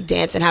actually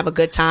dance and have a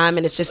good time,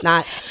 and it's just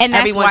not and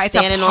that's everyone why it's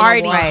standing a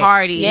party, on the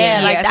party.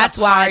 Yeah, like that's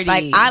why it's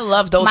like I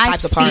love those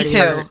types of parties.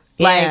 Me too.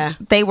 Like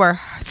they were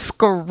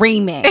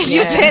screaming.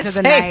 You did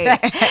say that.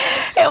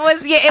 It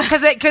was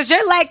because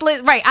you're like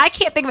right. I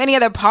can't think of any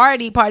other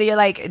party you're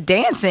like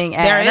dancing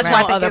at. There is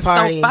no other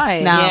party. So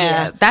fun. No.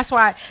 Yeah, that's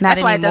why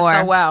it does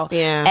so well.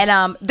 Yeah,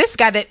 and this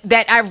guy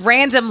that I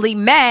randomly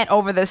met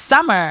over the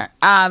summer,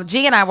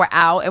 G and I were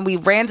out and we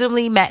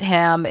randomly met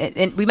him,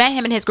 and we met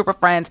him and his group of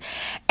friends,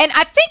 and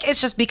I think it's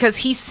just because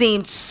he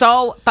seemed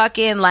so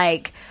fucking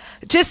like.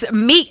 Just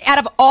me, out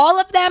of all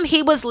of them,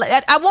 he was. I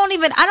don't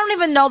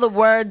even know the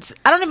words.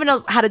 I don't even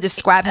know how to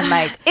describe him.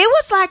 Like it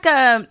was like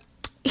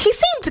he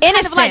seemed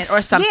innocent kind of like,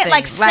 or something. Yeah,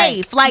 like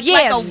safe,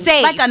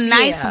 safe, like a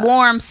nice,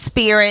 warm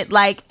spirit.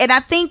 Like, and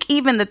I think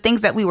even the things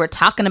that we were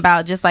talking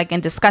about, just like in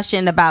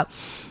discussion about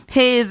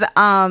his,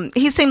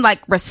 he seemed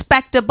like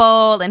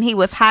respectable, and he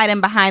was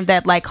hiding behind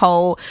that like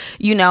whole,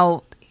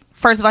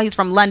 first of all, he's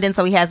from London,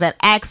 so he has that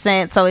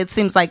accent. So it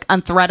seems like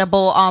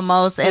unthreadable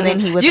almost. And then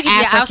he was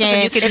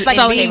African. It's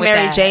like being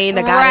Mary Jane,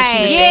 the guy that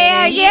she was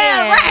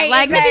dating. Right.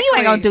 Like, nigga, you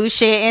ain't gonna do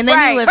shit. And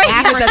then he was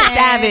African. He was a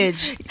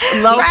savage.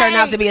 He turned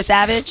out to be a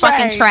savage.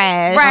 Fucking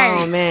trash. Right.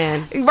 Oh,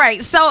 man.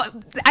 Right. So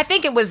I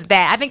think it was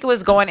that. I think it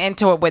was going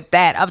into it with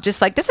that of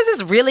just like, this is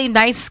this really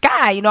nice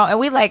guy, and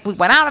we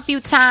went out a few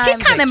times. He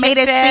kind of made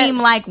it seem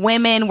like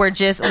women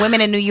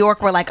in New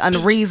York were like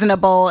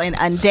unreasonable and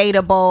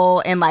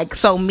undateable and like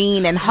so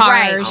mean and hard.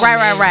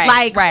 Right.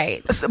 Like,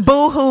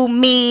 boo-hoo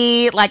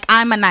me. Like,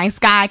 I'm a nice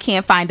guy. I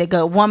can't find a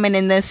good woman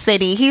in this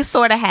city. He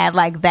sort of had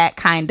like that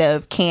kind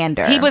of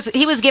candor. He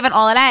was given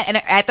all of that, and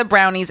at the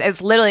Brownies,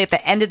 it's literally at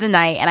the end of the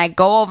night, and I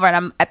go over and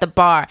I'm at the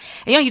bar,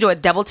 and you do a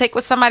double take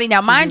with somebody.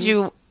 Now, mind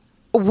you,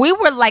 we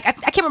were like, I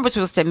can't remember if it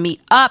was to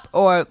meet up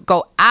or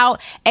go out,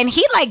 and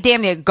he like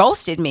damn near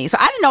ghosted me. So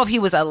I didn't know if he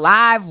was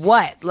alive.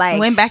 What, like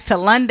went back to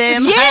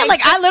London? Yeah, like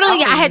I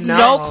literally I had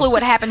no clue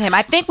what happened to him.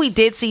 I think we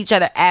did see each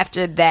other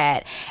after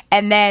that,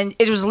 and then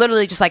it was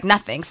literally just like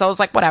nothing. So I was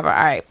like, whatever,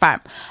 all right, fine.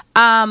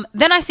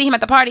 Then I see him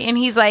at the party, and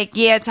he's like,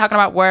 yeah, talking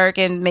about work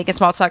and making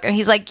small talk, and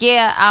he's like,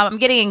 yeah, I'm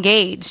getting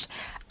engaged.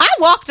 I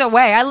walked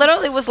away. I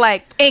literally was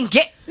like,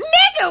 nigga,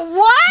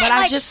 what? But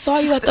I just saw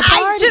you at the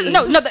party.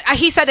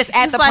 He said this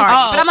at the party.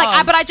 But I'm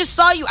like, but I just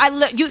saw you.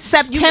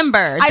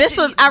 September.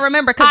 I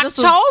remember because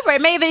October.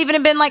 It may have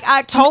even been like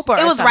October.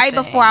 It was right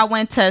before I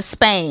went to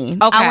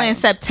Spain. Okay. I went in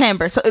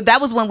September, so that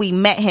was when we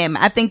met him.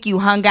 I think you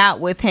hung out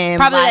with him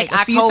probably like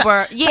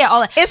October. Yeah,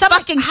 all that. It's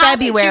fucking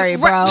February,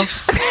 bro. How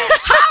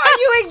are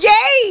you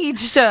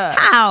engaged?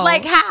 How?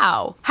 Like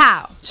how?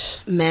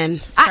 Men.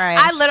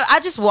 I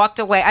just walked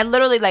away. I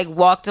literally like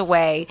walked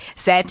away,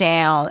 sat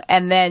down,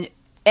 and then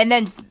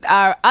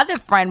our other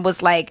friend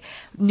was like,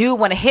 knew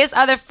one of his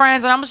other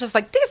friends, and I was just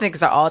like, these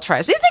niggas are all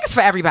trash. These niggas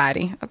for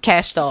everybody.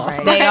 Cash doll.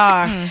 Right. They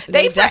are.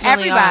 They for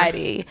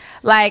everybody.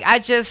 Like, I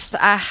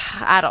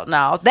don't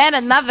know. Then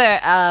another,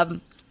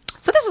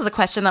 so this was a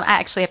question that I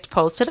actually have to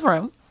pose to the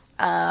room.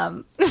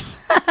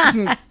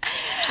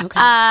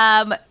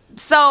 Okay.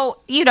 So,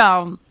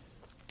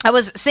 I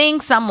was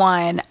seeing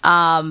someone,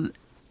 and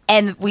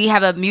we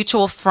have a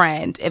mutual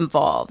friend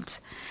involved.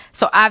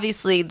 So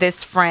obviously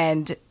this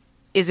friend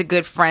is a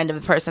good friend of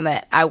the person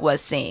that I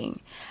was seeing.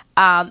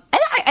 And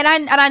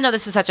I know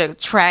this is such a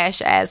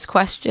trash ass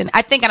question.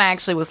 I think, and I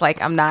actually was like,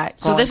 I'm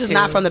not. So this is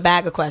not from the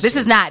bag of questions.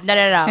 This is not. No.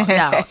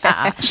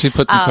 She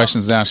put the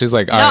questions down. She's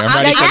like, all right,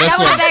 I'm ready for this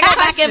one. Go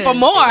back in for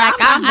more.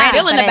 I'm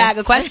feeling the bag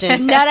of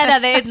questions. No.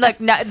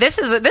 This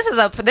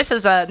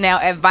is a now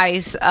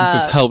advice. This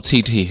is help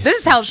TT. This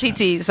is help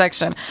TT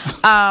section.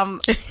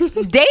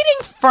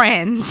 Dating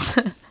friends,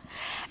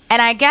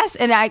 and I guess,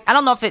 and I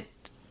don't know if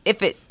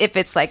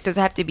it's like, does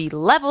it have to be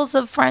levels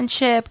of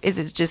friendship? Is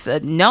it just a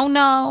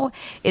no?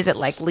 Is it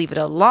like leave it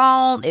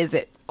alone? Is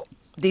it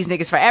these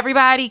niggas for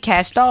everybody?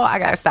 Cash doll? I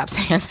gotta stop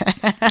saying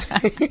that.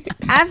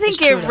 I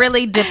think it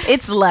really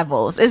it's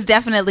levels. It's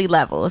definitely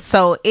levels.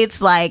 So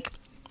it's like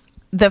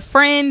the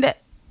friend.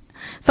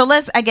 So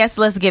let's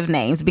give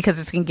names because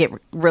it's gonna get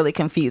really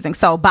confusing.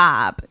 So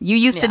Bob, you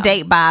used to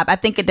date Bob. I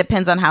think it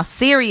depends on how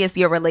serious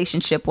your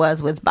relationship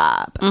was with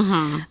Bob.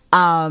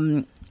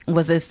 Mm-hmm.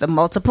 Was this a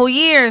multiple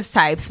years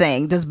type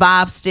thing? Does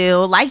Bob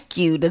still like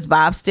you? Does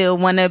Bob still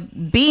want to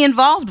be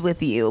involved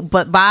with you?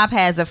 But Bob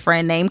has a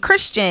friend named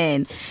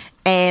Christian.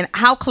 And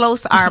how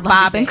close are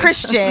Bob and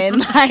Christian?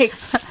 Like,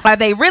 are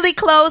they really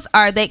close?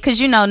 Are they? Because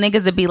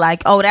niggas would be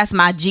like, "Oh, that's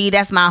my G,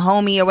 that's my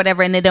homie," or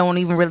whatever, and they don't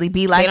even really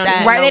be like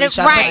that. Right?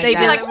 They'd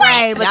be like,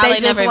 "Right," but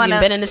they just want to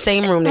been in the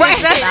same room.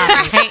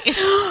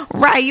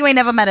 Right. You ain't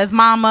never met his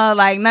mama,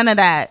 like none of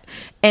that.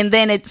 And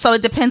then it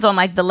depends on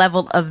like the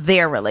level of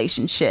their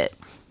relationship.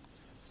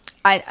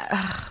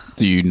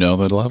 Do you know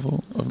the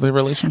level of their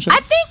relationship? I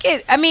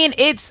think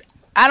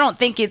I don't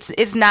think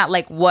it's not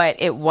like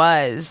what it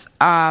was.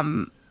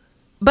 But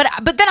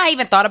then I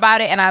even thought about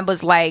it, and I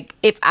was like,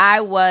 if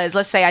I was,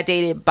 let's say I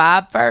dated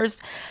Bob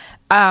first,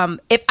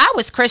 if I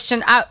was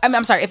Christian,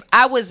 I'm sorry, if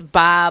I was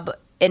Bob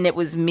and it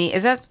was me.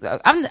 I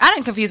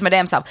didn't confuse my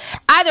damn self.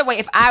 Either way,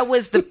 if I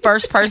was the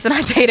first person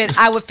I dated,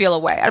 I would feel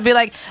away. I'd be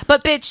like,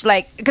 but bitch,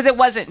 like, because it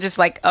wasn't just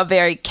like a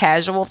very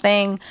casual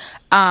thing.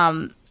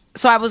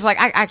 So I was like,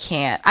 I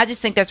can't. I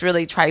just think that's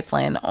really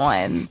trifling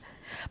on.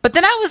 But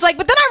then I was like,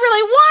 but then I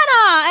really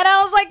wanna, and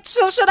I was like,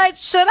 so should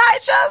I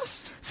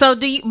just? So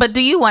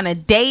do you want to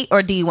date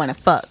or do you want to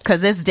fuck?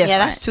 Because it's different.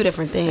 Yeah, that's two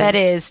different things. That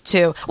is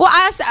too. Well,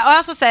 I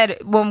also said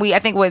when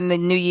the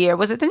new year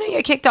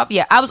kicked off?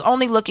 Yeah, I was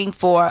only looking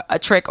for a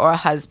trick or a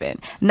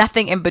husband,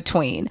 nothing in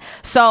between.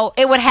 So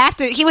he would have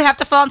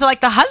to fall into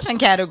like the husband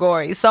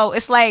category. So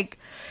it's like,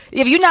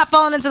 if you're not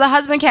falling into the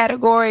husband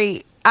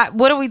category,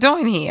 what are we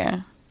doing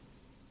here?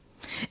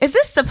 Is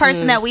this the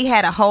person that we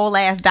had a whole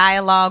ass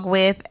dialogue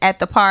with at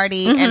the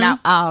party? Mm-hmm. And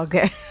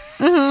okay.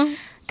 Mm-hmm.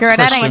 Girl,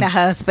 that ain't a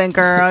husband,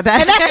 girl. And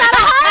that's not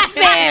a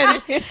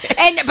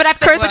husband. But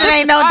Christian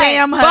ain't no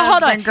damn husband, but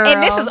hold on. girl.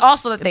 And this is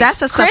also the thing.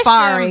 That's a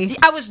Safaree.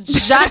 I was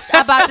just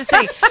about to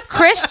say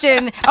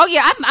Christian. Oh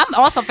yeah, I'm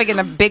also thinking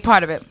a big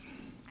part of it.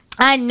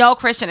 I know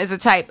Christian is the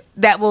type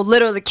that will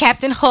literally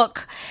Captain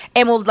Hook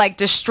and will like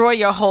destroy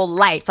your whole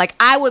life. Like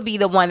I would be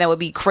the one that would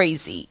be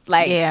crazy.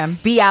 Like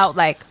be out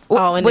like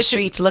in the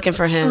streets looking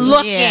for him.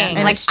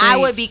 Like I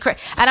would be crazy.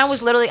 And I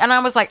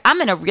was like,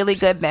 I'm in a really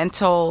good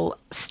mental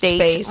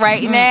state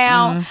right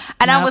now.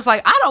 And I was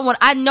like,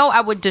 I know I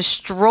would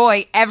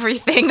destroy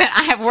everything that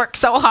I have worked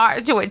so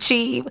hard to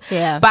achieve.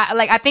 Yeah. But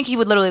like I think he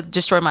would literally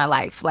destroy my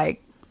life.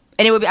 Like,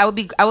 and I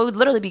would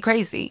literally be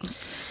crazy.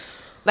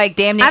 Like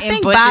damn near. I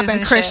think Bob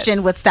and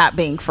Christian would stop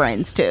being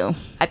friends too.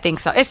 I think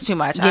so. It's too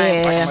much.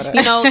 Yeah.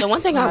 You know, the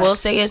one thing I will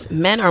say is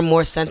men are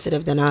more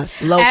sensitive than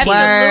us. Low key.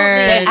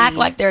 Absolutely. They act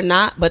like they're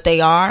not, but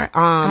they are.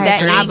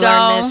 And I've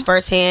learned this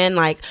firsthand.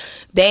 Like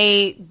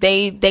they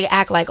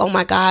act like, oh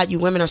my God, you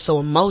women are so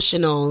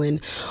emotional, and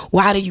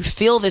why do you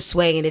feel this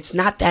way? And it's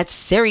not that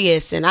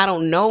serious, and I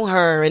don't know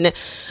her.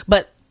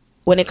 But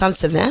when it comes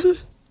to them,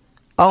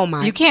 oh my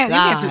God, you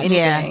can't do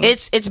anything.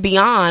 It's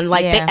beyond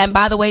like. And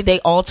by the way, they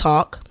all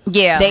talk.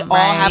 Yeah, they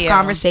all have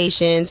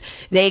conversations.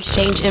 They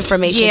exchange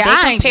information.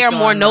 Yeah, they compare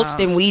more notes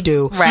than we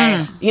do.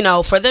 Right. You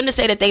know, for them to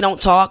say that they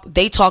don't talk,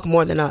 they talk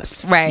more than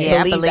us. Right.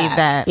 Yeah, I believe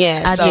that.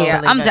 Yeah.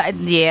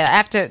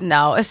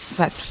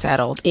 It's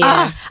settled.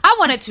 Yeah. I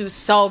wanted to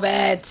so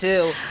bad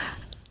too.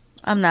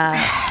 I'm not.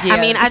 Yeah,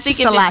 I mean, I think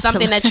if it's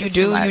something that you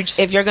do,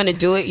 if you're going to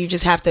do it, you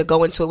just have to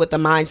go into it with the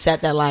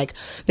mindset that like,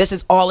 this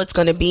is all it's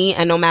going to be.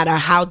 And no matter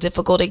how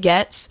difficult it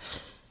gets,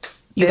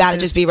 you got to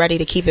just be ready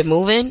to keep it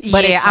moving.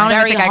 But it's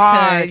very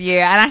hard.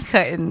 Yeah, and I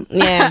couldn't.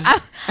 Yeah.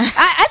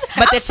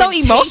 But I'm so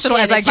emotional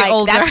as I get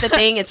older. That's the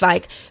thing. It's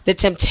like the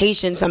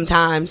temptation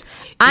sometimes.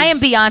 I am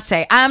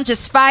Beyonce. I'm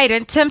just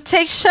fighting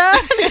temptation.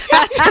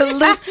 Got to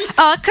lose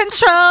all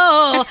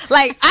control.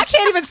 Like, I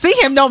can't even see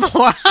him no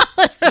more.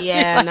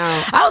 Yeah,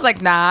 no. I was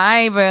like,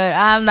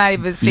 I'm not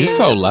even seeing him. You're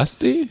so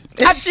lusty?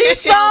 I'm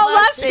just so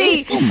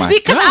lusty. Oh my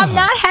because God. I'm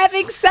not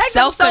having sex.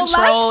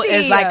 Self-control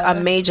is like a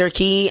major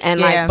key. And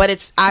like, but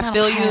it's, I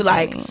feel you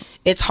like,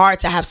 it's hard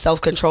to have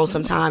self-control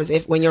sometimes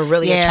when you're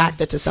really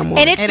attracted to someone.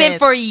 And it's been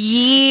for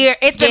years.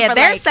 It's been for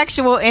their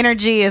sexual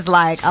energy is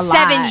like a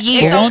 7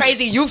 years. It's so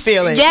crazy you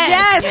feel it.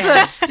 Yes.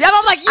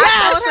 I'm like, yes.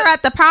 I told her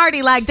at the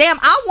party, like, damn,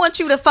 I want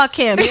you to fuck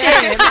him. Like,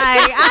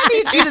 I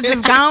need you to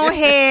just go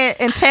ahead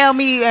and tell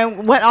me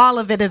what all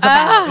of it is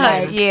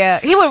about.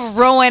 He would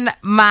ruin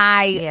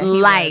my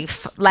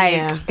life. Like,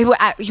 he would.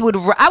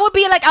 I would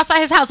be like outside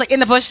his house, like in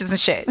the bushes and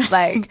shit.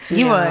 Like,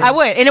 you would. I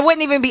would, and it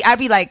wouldn't even be. I'd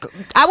be like,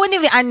 I wouldn't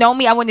even. I know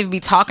me. I wouldn't even be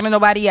talking to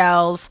nobody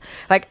else.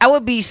 Like, I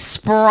would be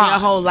sprung. Your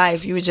whole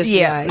life, you would just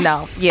be like,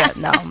 no.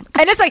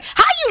 And it's like,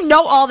 how you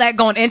know all that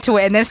going into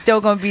it, and then still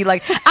gonna be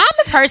like, I'm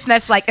the person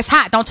that's like, it's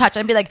hot, don't touch it.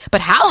 And be like,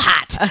 but how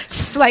hot?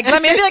 Like,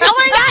 let me be like, oh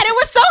my God, it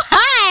was so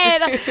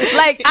hot.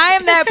 Like, I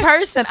am that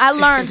person. I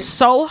learned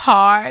so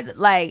hard.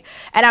 Like,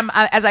 and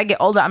as I get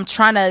older, I'm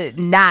trying to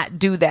not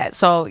do that.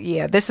 So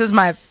yeah, this is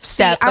my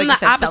step. I'm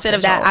the opposite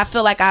of that. I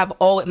feel like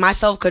my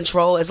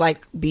self-control is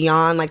like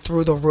beyond like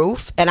through the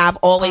roof, and I've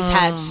always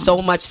had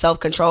so much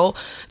self-control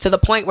to the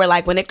point where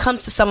like when it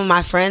comes to some of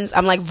my friends,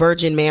 I'm like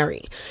Virgin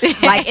Mary.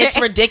 Like, it's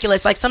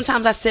ridiculous. Like,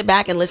 sometimes I sit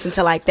back and listen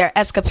to like their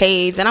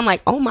escapades, and I'm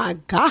like, oh my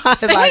God,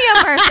 like,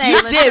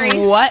 you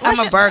did what?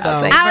 I'm a Virgo. I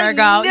was like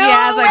Virgo. Yeah,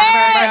 I was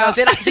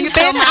like Virgo. Do you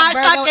feel my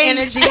Virgo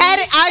energy?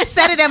 I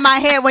said it in my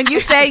head when you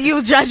said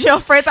you judge your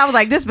friends. I was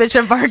like, this bitch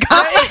a Virgo.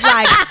 It's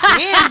like,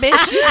 damn,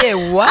 bitch, you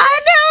did what? I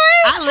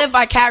knew it. I live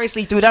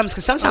vicariously through them,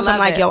 because sometimes I'm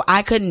like, yo,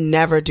 I could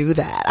never do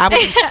that. I would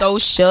be so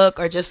shook,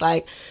 or just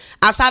like,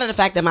 outside of the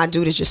fact that my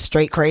dude is just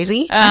straight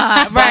crazy.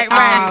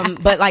 Right.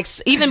 But like,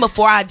 even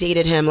before I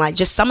dated him, like,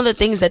 just some of the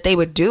things that they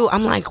would do,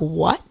 I'm like,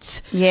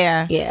 what?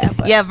 Yeah. Yeah.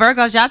 Yeah,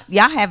 Virgos,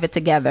 y'all have it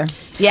together.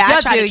 Yeah, I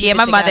y'all try do. to keep Yeah, it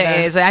my mother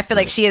together. is. I feel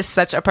like she is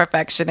such a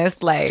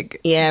perfectionist. Like,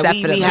 yeah,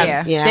 definitely. we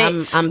have.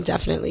 Yeah, I'm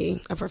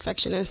definitely a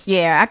perfectionist.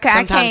 Yeah,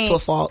 sometimes I can't, to a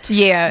fault.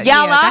 Yeah, y'all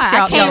yeah, are. that's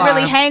I can't y'all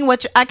really are. hang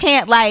with you. I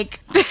can't like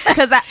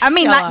because I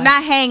mean Y'all like are.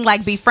 not hang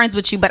like be friends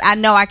with you, but I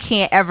know I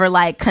can't ever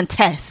like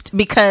contest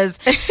because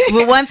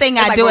the one thing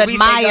I like do when we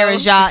say admire go,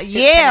 is y'all.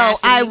 Yeah,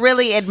 tenacity. I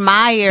really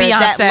admire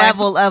that Beyonce.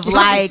 level of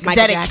like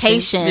Michael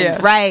dedication. Jackson.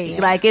 Yeah. Right,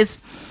 Yeah. like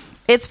it's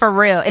for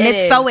real, and It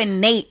it's so is.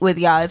 innate with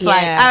y'all. It's Yeah.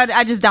 like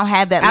I just don't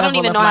have that. I don't level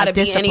even of, know how like, to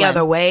be discipline. any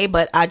other way,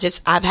 but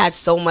I've had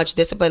so much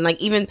discipline, like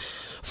even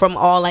from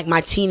all like my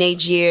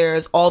teenage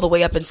years all the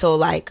way up until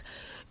like,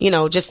 you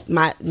know, just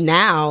my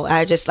now.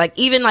 I just like,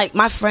 even like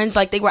my friends,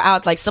 like they were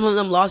out, like some of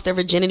them lost their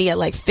virginity at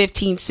like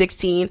 15,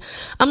 16.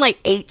 I'm like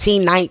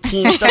 18,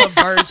 19, still a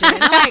virgin.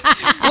 And I'm like,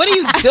 what are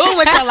you doing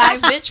with your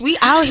life, bitch? We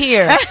out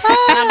here.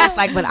 And I'm just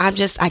like, but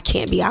I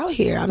can't be out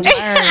here. I'm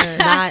just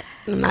not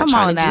Come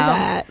trying on to do now.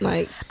 that.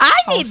 Like, I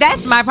need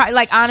that's my problem.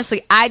 Like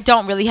honestly, I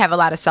don't really have a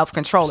lot of self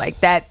control. Like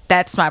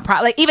that's my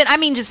problem. Like even I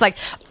mean, just like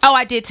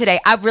I did today.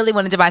 I really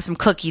wanted to buy some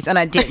cookies and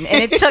I didn't.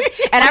 And it took.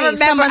 And I remember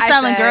someone I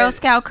selling said, Girl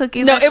Scout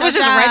cookies. No, at it was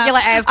your just job? regular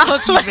ass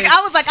cookies.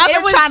 I was like, I've It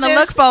been was trying to just-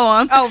 look for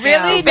them. Oh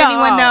really? If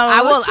anyone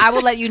knows. I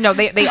will let you know.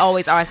 They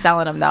always are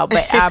selling them though.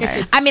 But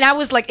I mean, I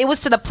was like, it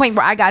was to the point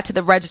where I got to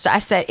the register. I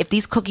said, if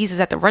these cookies is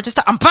at the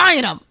register, I'm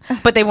buying them.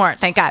 But they weren't.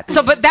 Thank God.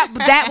 So, but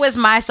that was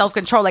my self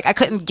control. Like I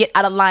couldn't get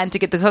out of line to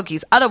get the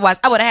cookies. Otherwise,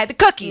 I would have had the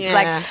cookies. Yeah.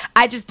 Like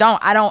I just don't.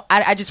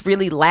 I just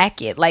really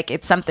lack it. Like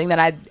it's something that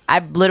I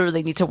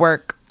literally need to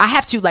work. I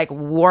have to like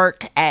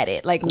work at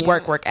it. Like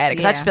work at it.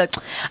 Because I just feel like,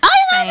 oh,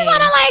 I just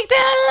want to like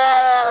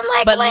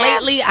that. but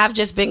lately I've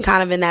just been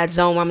kind of in that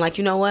zone where I'm like,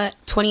 you know what?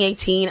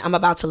 2018, I'm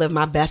about to live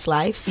my best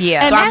life.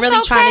 Yeah. So And I'm that's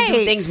really trying to do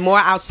okay. things more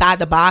outside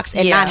the box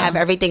and not have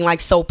everything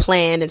like so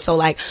planned and so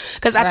like,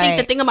 because I think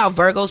the thing about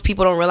Virgos,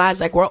 people don't realize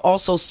like we're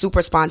also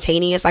super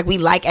spontaneous. Like we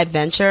like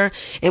adventure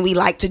and we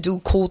like to do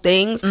cool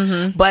things,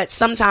 but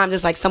sometimes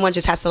it's like someone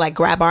just has to like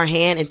grab our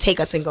hand and take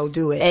us and go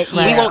do it.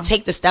 We won't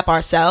take the step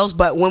ourselves,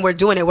 but when we're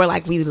doing it, we're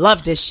like, we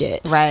love this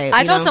shit. Right.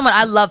 I told someone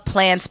I love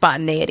planned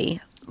spontaneity.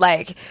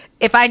 Like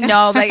if I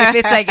know, like if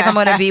it's like if I'm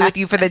gonna be with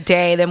you for the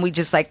day, then we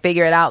just like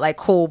figure it out. Like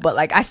cool, but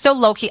like I still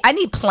low key. I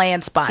need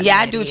planned spontaneity. Yeah,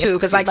 I do too.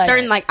 Because like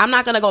certain like I'm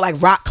not gonna go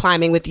like rock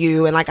climbing with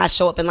you and like I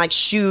show up in like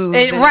shoes.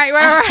 And, Right.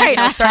 You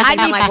know, certain things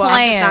I'm like, well,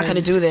 I'm just not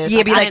gonna do this. Yeah,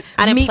 Like, be like,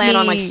 I didn't meet plan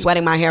on me. like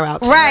sweating my hair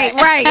out. Tonight.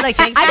 Right. Like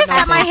I just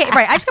got my nothing. hair.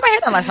 Right. I just got my hair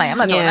done last night. I'm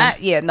not doing that.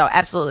 Yeah. No.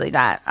 Absolutely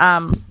not.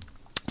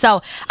 So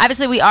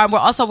obviously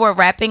we're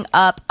wrapping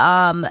up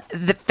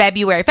the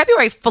February.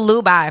 February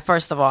flew by.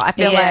 First of all, I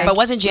feel like, but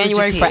wasn't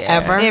January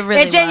forever? It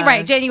really was.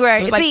 January.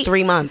 It was like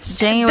 3 months.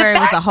 January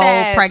was a whole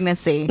that-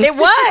 pregnancy. It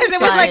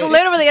was like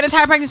literally an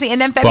entire pregnancy, and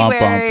then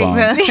February, Bum.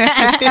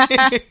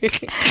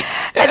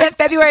 and then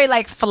February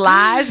like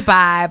flies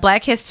by.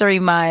 Black History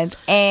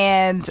Month,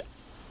 and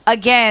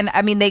again,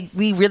 I mean,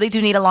 we really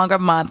do need a longer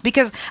month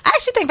because I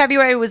actually think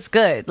February was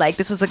good. Like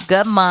this was a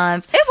good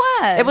month.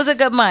 It was a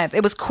good month.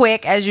 It was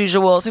quick as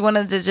usual. So we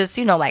wanted to just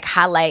like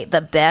highlight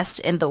the best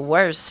and the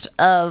worst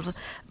of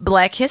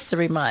Black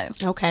History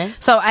Month. Okay.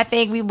 So I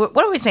think what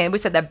are we saying? We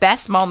said the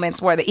best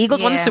moments were the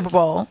Eagles won the Super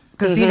Bowl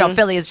because you know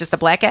Philly is just a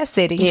black ass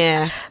city.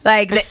 Yeah.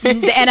 Like the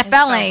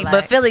NFL ain't,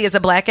 but Philly is a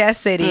black ass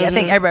city. I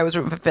think everybody was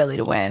rooting for Philly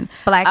to win.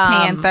 Black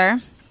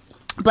Panther.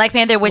 Black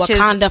Panther, which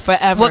Wakanda is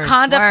forever.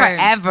 Wakanda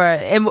forever.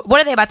 And what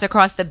are they about to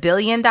cross the $1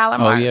 billion mark?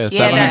 Oh yeah,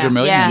 700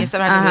 million. Yeah,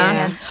 700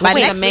 million. Which is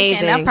next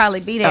amazing. weekend, I'll probably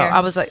be Oh, there. I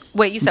was like,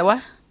 wait, you said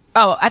what?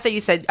 Oh, I thought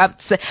you said.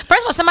 First of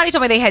all, somebody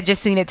told me they had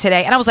just seen it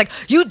today, and I was like,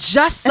 "You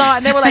just saw it?"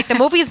 And they were like, "The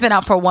movie's been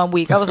out for 1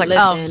 week." I was like,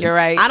 "Oh, you're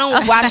right." I don't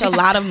watch a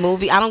lot of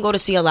movies. I don't go to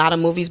see a lot of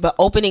movies, but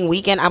opening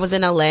weekend, I was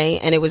in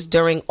LA, and it was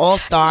during All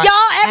Star. Y'all,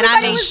 and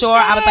I everybody made was sure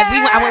I was like,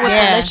 I went with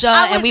Felicia,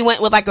 and we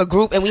went with like a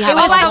group, and we had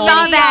like was a whole so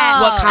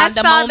that.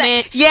 Wakanda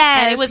moment.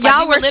 Yes, and it was like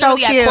y'all we were were so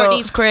literally at cute.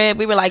 Courtney's crib.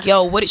 We were like,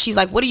 "Yo, what?" She's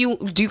like, "What do you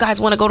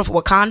guys want to go to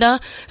Wakanda?"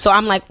 So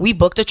I'm like, "We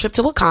booked a trip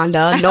to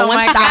Wakanda. No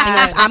one's stopping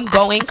us. I'm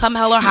going. Come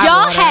hell or high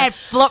Y'all water." had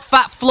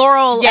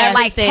floral like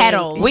Everything.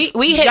 petals. We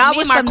hit Y'all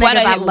me and was some Marquetta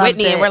niggas, I hit loved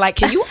Whitney, it. and we're like,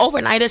 "Can you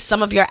overnight us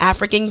some of your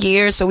African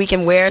gear so we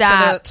can wear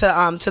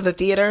to the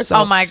theater?" So,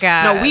 Oh my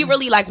God. No, we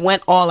really like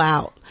went all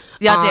out.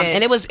 Y'all did.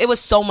 And it was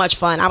so much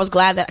fun. I was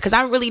glad that, because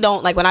I really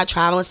don't like when I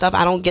travel and stuff,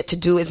 I don't get to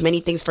do as many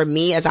things for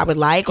me as I would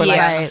like, or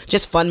like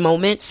just fun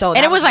moments. So And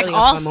that it was like really a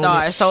fun All-Star,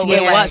 moment. so it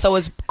was like- so it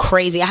was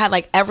crazy. I had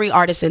like every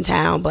artist in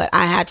town, but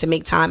I had to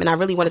make time, and I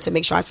really wanted to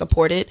make sure I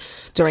supported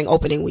during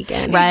opening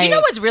weekend. You know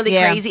what's really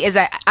crazy is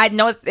that I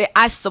know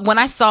when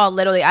I saw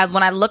literally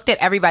when I looked at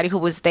everybody who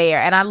was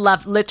there, and I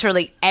loved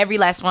literally every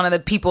last one of the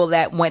people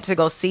that went to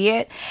go see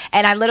it,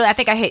 and I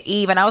think I hit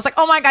Eve, and I was like,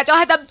 oh my God, y'all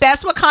had the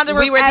best Wakanda room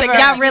We were ever. together.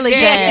 Y'all really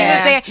Yeah, did. she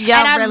was there, Y'all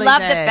and I really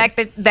love did. the fact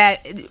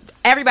that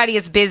everybody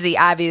is busy,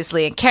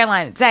 obviously, and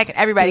Caroline and Zach and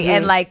everybody,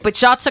 and like,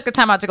 but y'all took the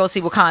time out to go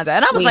see Wakanda,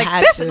 and I was like,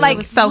 this is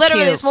like so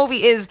literally cute. this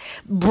movie is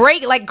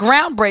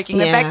groundbreaking.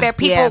 The fact that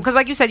people, because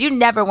like you said, you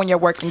never when you're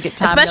working get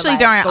time, especially to,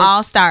 during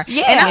All Star.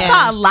 Yeah, and I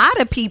saw a lot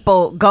of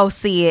people go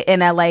see it in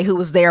LA who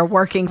was there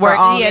working for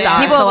All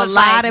Star. People So a was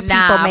lot like, of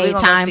people made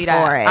time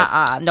for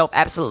it. Nope,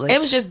 absolutely. It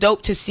was just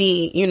dope to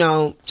see, you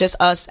know,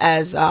 just us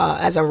as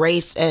a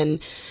race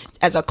and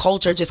as a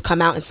culture just come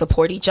out and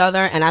support each other.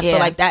 And I feel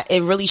like that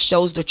it really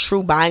shows the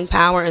true buying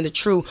power and the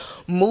true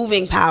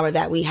moving power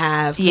that we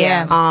have.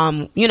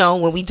 You know,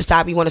 when we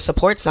decide we want to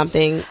support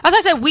something. As I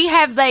said, we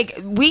have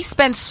we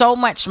spend so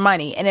much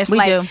money, and it's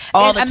we do.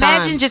 All the time.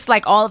 Imagine just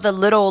like all the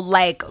little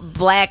like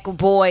black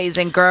boys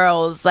and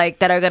girls like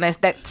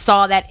that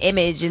saw that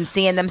image and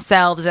seeing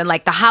themselves and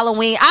like the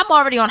Halloween. I'm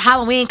already on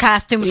Halloween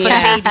costumes for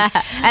the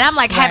babies, and I'm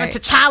like having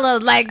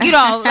T'Challa, like, you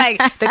know, like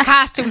the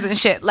costumes and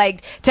shit.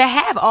 Like to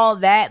have all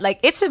that, like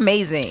it's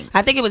amazing.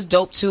 I think it was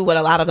dope too what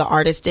a lot of the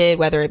artists did,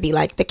 whether it be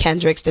like the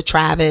Kendricks, the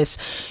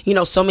Travis, you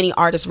know, so many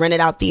artists rented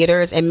out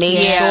theaters and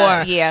made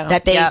sure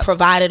that they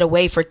provided a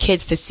way for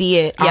kids to see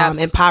it,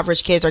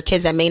 impoverished kids or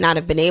kids that may not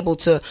have been able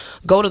to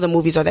go to the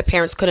movies or their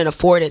parents couldn't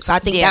afford it. So I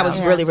think that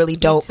was really, really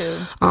dope.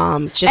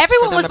 Just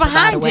everyone was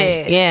behind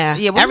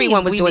it.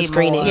 Everyone was doing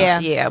screenings.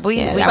 That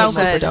was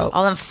super dope.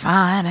 All them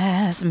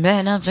finest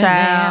men of the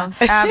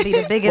I'll be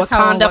the biggest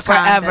Wakanda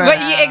forever. But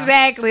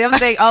exactly. I'm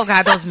thinking, oh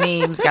god, those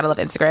memes. Gotta love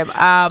Instagram.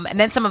 And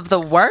then some of the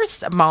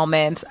worst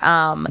moments.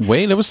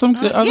 Wait, there was some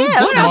good, other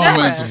good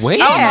moments.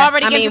 Wait, I'm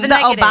already getting to the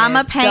negative.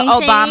 Obama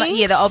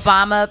paintings. The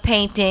Obama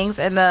paintings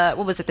and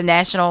the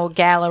National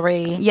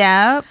Gallery.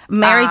 Yeah,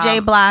 Mary J.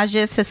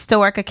 Blige's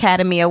Historic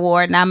Academy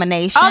Award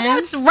nomination. Oh,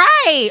 that's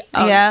right.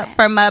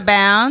 For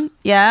Mudbound.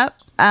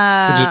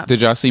 Yep.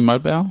 Did y'all see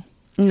Mudbound?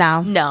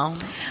 No.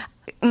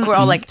 We're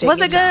all like,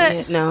 was it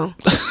good? No.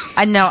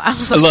 I know. I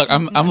was like, look,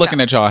 I'm looking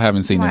at y'all. I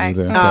haven't seen it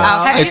either.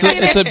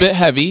 It's a bit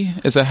heavy.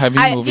 It's a heavy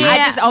movie. I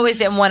just always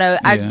didn't want to.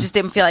 I just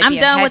didn't feel like I'm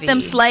being done heavy. with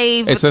them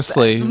slave. It's a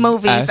slave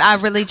movies. I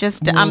really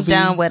just I'm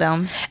done with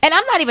them. And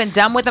I'm not even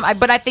done with them.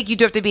 But I think you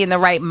do have to be in the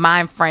right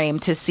mind frame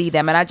to see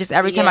them. And I just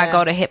every time I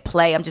go to hit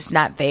play, I'm just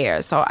not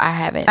there. So I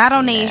haven't. I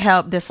don't need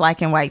help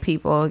disliking white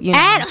people. You know,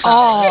 at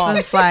all.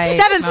 It's like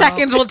 7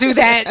 seconds will do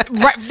that.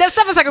 That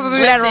 7 seconds will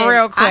do that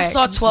real quick. I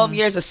saw 12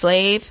 Years a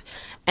Slave.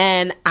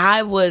 And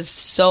I was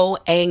so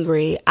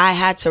angry. I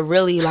had to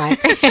really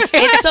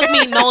it took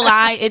me, no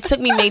lie, it took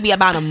me maybe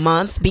about a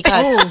month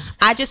because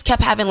I just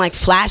kept having like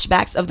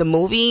flashbacks of the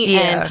movie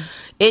and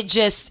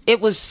it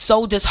was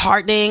so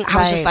disheartening. I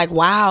was just like,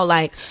 wow,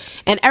 like,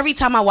 and every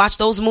time I watch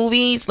those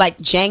movies, like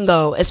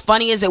Django, as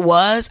funny as it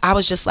was, I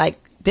was just like,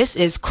 this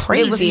is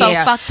crazy. It was so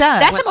fucked up.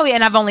 That's a movie,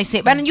 and I've only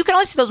seen, but you can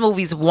only see those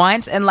movies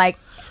once, and like,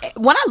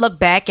 when I look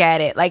back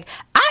at it, like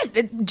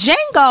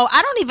Django,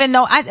 I don't even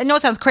know. I know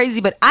it sounds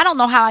crazy, but I don't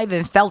know how I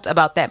even felt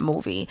about that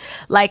movie.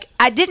 Like,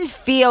 I didn't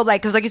feel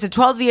like, because like you said,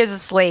 12 Years a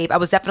Slave, I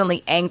was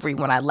definitely angry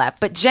when I left.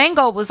 But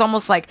Django was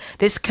almost like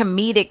this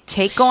comedic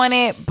take on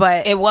it.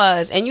 But it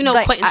was, and you know,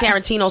 like, Quentin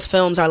Tarantino's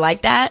films are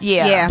like that.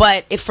 Yeah.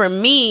 But for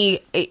me,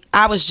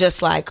 I was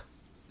just like,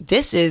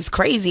 this is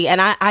crazy.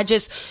 And I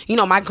just, you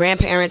know, my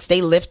grandparents,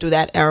 they lived through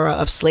that era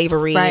of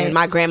slavery, and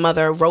my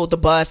grandmother rode the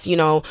bus, you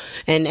know,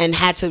 and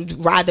had to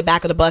ride the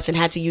back of the bus and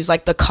had to use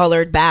like the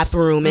colored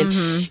bathroom, and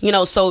you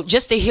know, so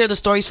just to hear the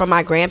stories from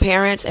my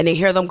grandparents and to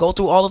hear them go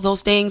through all of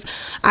those things,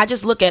 I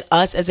just look at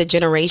us as a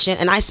generation,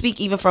 and I speak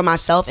even for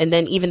myself and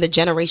then even the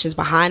generations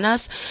behind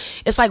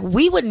us. It's like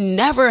we would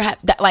never have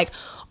that, like,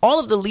 all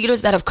of the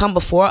leaders that have come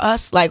before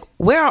us, like,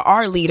 where are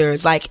our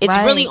leaders? Like, it's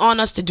really on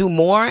us to do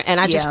more. And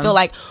I just feel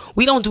like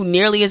we don't do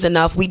nearly as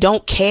enough. We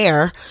don't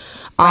care.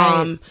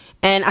 And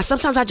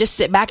sometimes I just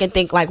sit back and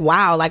think like,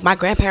 wow, like my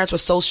grandparents were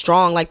so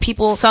strong. Like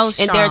people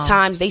in their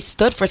times, they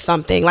stood for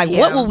something. Like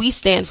what will we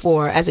stand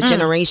for as a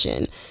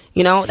generation?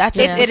 You know, that's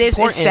it.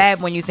 It's sad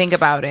when you think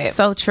about it.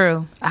 So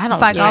true.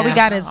 It's like all we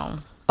got is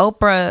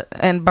Oprah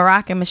and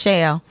Barack and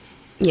Michelle.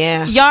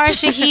 Yeah. Yara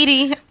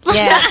Shahidi.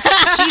 Yeah.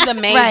 She's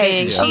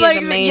amazing. She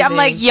is amazing. I'm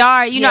like,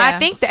 Yara, you know, I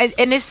think that,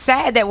 and it's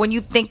sad that when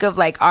you think of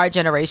like our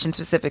generation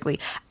specifically,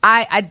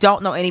 I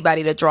don't know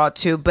anybody to draw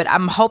to, but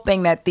I'm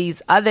hoping that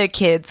these other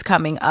kids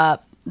coming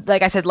up,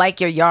 like I said,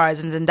 like your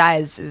Yaras and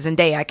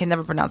Zendaya, I can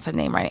never pronounce her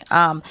name right,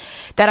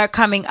 that are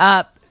coming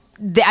up,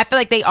 I feel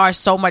like they are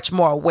so much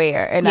more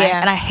aware, and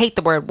I hate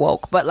the word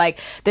woke, but like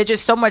they're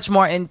just so much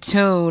more in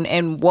tune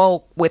and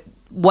woke with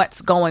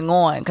what's going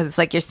on, because it's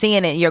like you're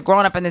seeing it, you're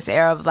growing up in this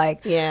era of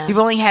like, you've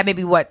only had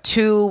maybe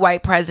 2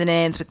 white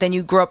presidents, but then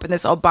you grew up in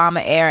this Obama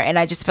era, and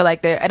I just feel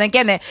like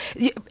and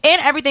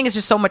everything is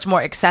just so much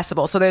more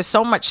accessible, so they're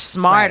so much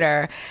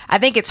smarter. I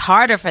think it's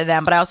harder for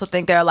them, but I also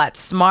think they're a lot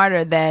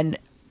smarter than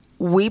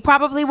we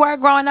probably were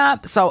growing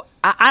up, so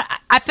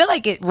I feel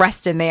like it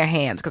rests in their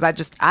hands,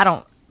 because I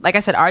don't, like I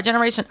said, our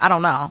generation, I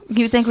don't know.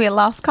 You think we had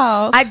lost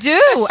cause? I do.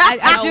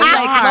 I do.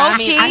 Like, low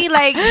key,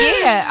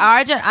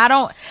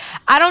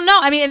 I don't know.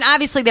 I mean, and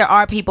obviously there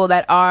are people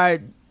that are,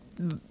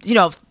 you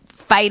know,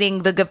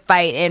 fighting the good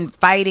fight and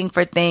fighting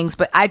for things,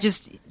 but I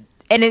just,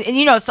 and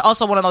it's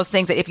also one of those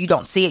things that if you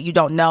don't see it, you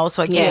don't know.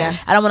 So again,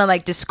 I don't want to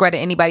like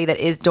discredit anybody that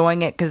is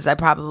doing it because I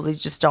probably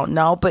just don't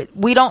know. But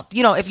we don't,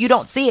 if you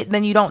don't see it,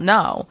 then you don't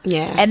know.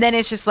 Yeah. And then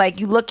it's just like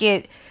you look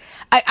at.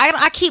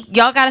 I keep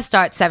y'all got to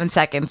start 7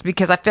 seconds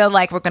because I feel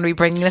like we're going to be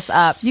bringing this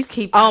up. You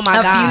keep oh my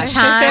gosh,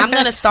 I'm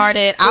going to start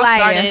it. I'll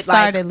start it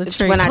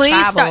like when I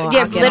travel.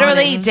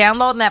 Literally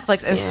download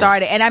Netflix and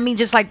start it. And I mean,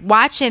 just like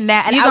watching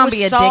that, and you're going to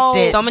be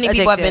addicted. So many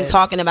people have been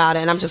talking about it,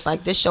 and I'm just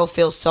like, this show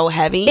feels so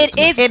heavy. It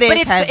is, but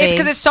it's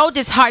because it's so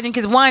disheartening.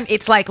 Because one,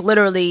 it's like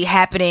literally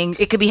happening.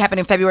 It could be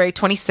happening February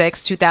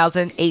 26,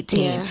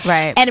 2018,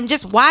 right? And I'm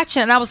just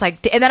watching, and I was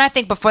like, and then I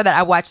think before that,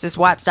 I watched this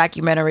Watts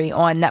documentary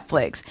on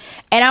Netflix,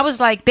 and I was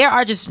like, there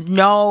are just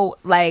no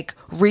like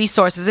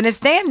resources, and it's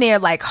damn near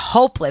like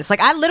hopeless. Like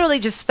I literally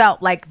just felt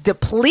like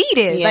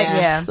depleted,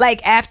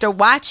 like after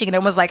watching it,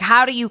 and was like,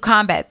 how do you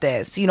combat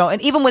this?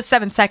 And even with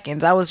 7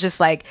 seconds, I was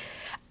just like,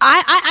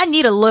 I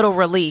need a little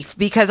relief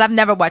because I've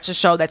never watched a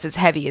show that's as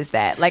heavy as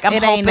that. Like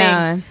I'm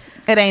hoping.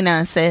 It ain't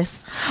none,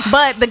 sis.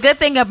 But the good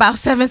thing about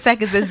 7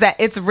 seconds is that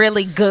it's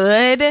really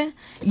good.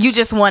 You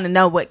just want to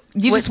know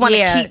just want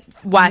to keep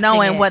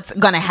knowing what's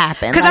going to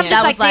happen. Because I'm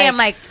just like, damn,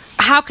 like,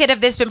 how could have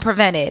this been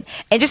prevented?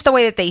 And just the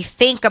way that they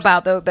think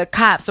about the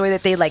cops, the way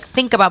that they like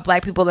think about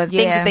black people and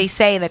things that they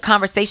say and the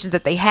conversations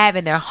that they have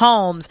in their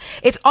homes,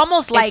 it's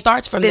almost like it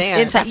starts from this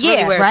there. Insight. That's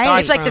really where it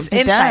starts it's like from. this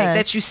insight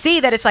that you see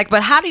that it's like,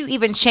 but how do you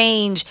even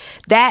change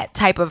that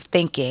type of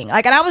thinking?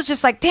 Like, and I was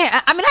just like, damn.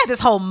 I mean, I had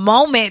this whole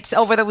moment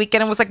over the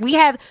weekend and was like, we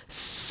have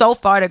so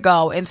far to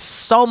go and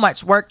so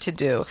much work to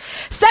do.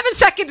 7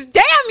 seconds,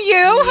 damn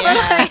you.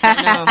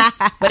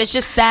 But it's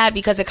just sad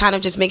because it kind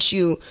of just makes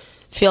you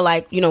feel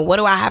like, what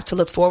do I have to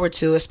look forward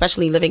to,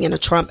 especially living in a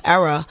Trump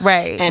era,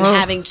 right? And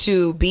having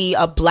to be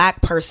a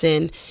black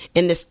person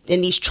in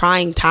these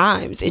trying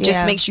times. It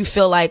just makes you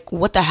feel like,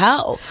 what the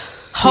hell?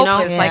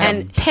 Hopeless,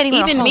 and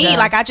even me,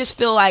 like I just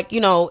feel like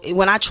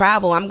when I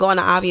travel, I'm going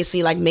to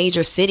obviously like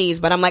major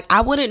cities, but I'm like,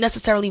 I wouldn't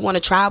necessarily want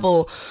to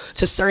travel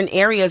to certain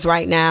areas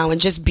right now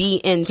and just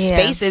be in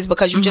spaces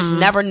because you just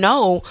never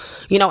know,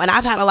 and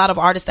I've had a lot of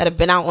artists that have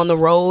been out on the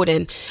road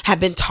and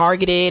have been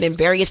targeted and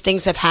various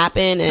things have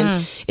happened,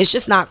 and it's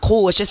just not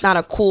cool. It's just not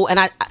a cool, and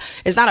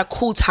it's not a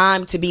cool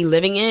time to be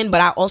living in. But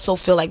I also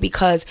feel like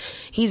because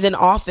he's in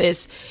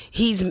office,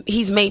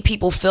 he's made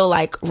people feel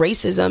like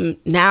racism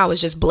now is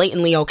just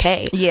blatantly okay.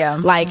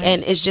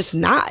 And it's just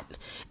not.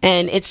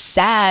 And it's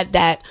sad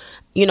that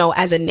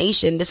as a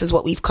nation, this is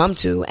what we've come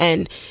to.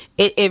 And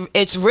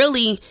it's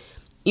really,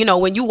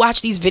 when you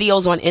watch these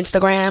videos on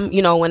Instagram,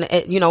 when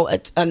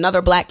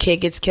another black kid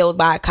gets killed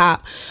by a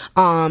cop,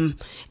 and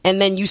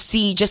then you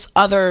see just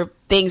other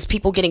things,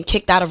 people getting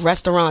kicked out of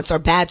restaurants or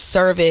bad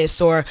service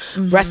or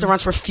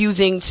restaurants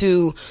refusing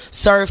to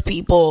serve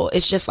people.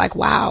 It's just like,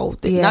 wow,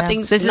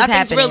 nothing's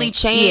really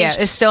changed.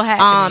 Yeah, it's still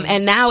happening.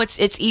 And now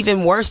it's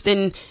even worse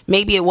than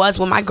maybe it was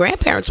when my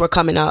grandparents were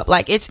coming up.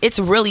 Like it's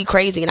really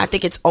crazy, and I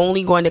think it's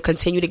only going to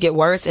continue to get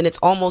worse. And it's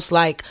almost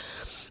like,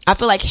 I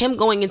feel like him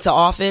going into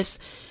office,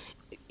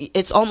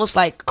 it's almost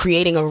like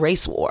creating a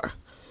race war,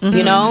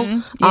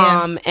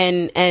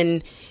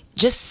 and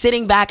just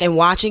sitting back and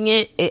watching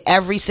it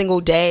every single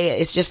day.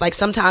 It's just like,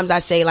 sometimes I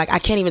say, like, I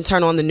can't even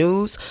turn on the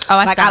news.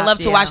 I love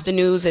to watch the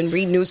news and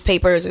read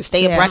newspapers and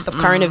stay abreast of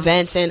current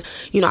events. And,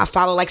 I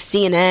follow like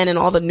CNN and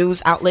all the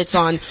news outlets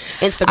on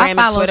Instagram and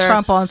Twitter. I follow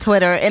Trump on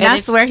Twitter, and I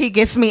swear he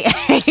gets me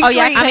angry. Oh,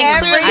 yeah. I mean,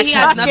 clearly he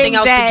has nothing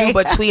else to do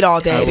but tweet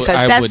all day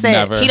because that's it.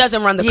 Never. He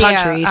doesn't run the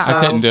country. So.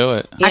 I couldn't do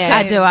it.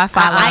 I do. I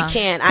follow. I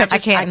can't. I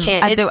can't.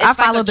 I do. I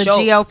follow like the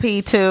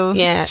GOP too.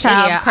 Yeah.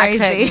 Child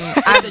crazy.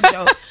 It's a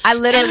joke. I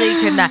literally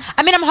could not.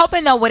 I mean, I'm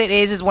hoping though what it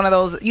is one of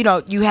those,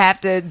 you have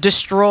to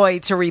destroy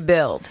to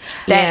rebuild.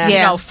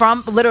 That,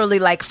 from literally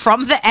like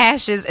from the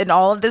ashes and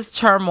all of this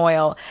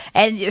turmoil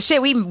and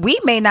shit, we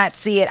may not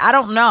see it. I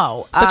don't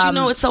know. But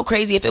it's so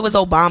crazy. If it was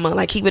Obama,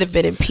 like he would have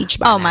been impeached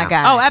by now. My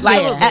God. Oh,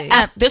 absolutely.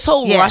 Like, this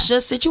whole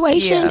Russia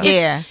situation,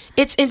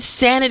 it's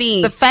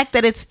insanity. The fact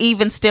that it's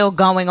even still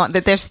going on,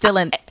 that they're still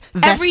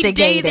investigating. Every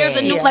day there's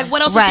a new, like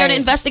what else is there to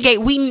investigate?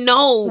 We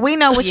know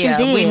what you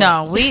did. We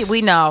know.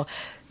 We know.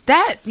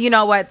 That, Donnie.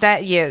 We'll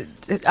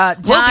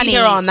be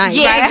here all night.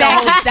 Yeah,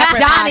 right? exactly.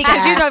 Donnie,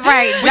 because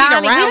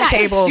Donnie,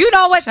 you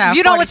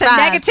know what's a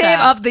negative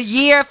of the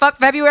year, fuck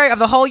February, of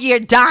the whole year?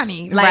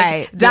 Donnie.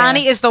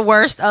 Donnie is the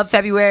worst of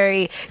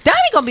February. Donnie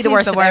gonna be the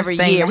worst of every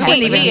year. We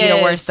wouldn't even need the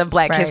worst of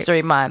Black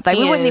History Month. Like,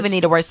 we wouldn't even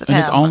need the worst of him. And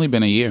it's only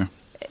been a year.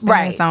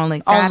 Right. It's only,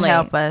 God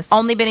help us.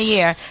 Only been a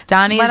year.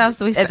 Donnie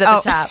is at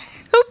the top.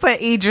 Who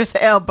put Idris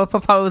Elba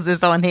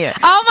proposes on here?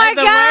 Oh my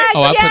God!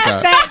 Oh,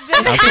 yes,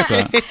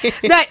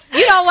 that.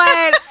 You know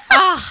what?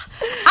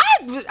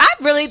 I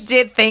really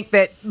did think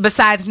that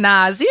besides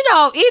Nas,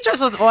 Idris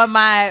was on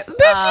my.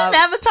 Bitch, you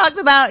never talked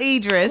about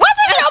Idris.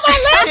 Wasn't he on my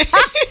list?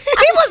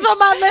 He was on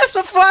my list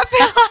before. I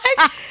feel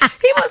like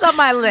he was on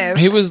my list.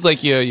 He was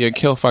like your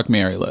kill fuck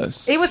marry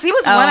list. He was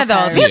one of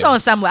those. He was on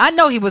somewhere. I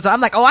know he was.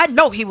 I'm like, I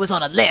know he was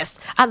on a list.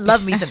 I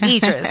love me some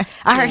Idris.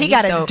 I heard he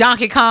got a dope.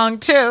 Donkey Kong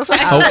too. So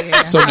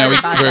now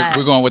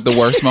we're going with the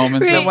worst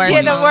moments.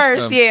 The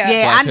worst.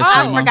 Yeah,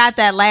 I forgot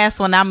that last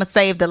one. I'm gonna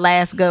save the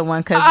last good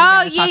one because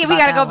we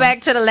gotta go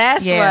back to the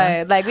last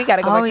one. Like we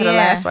gotta go back to the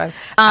last one.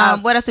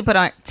 What else we put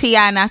on?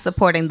 T.I. not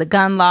supporting the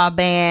gun law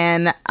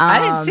ban. I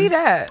didn't see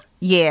that.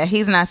 Yeah,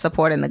 he's not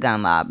supporting the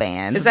gun law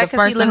ban. Is that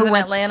because he lives in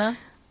Atlanta?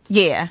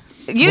 Yeah.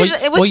 Usually,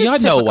 y'all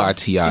know why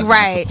T.I.'s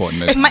not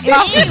supporting it.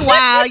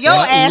 Meanwhile, your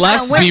ass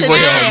let's went be to real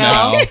jail.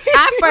 now.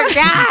 I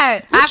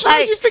forgot.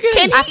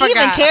 Can he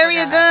even carry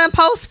a gun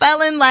post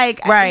felon?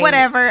 Like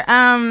whatever.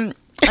 And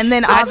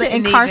then all the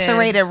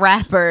incarcerated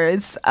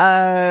rappers.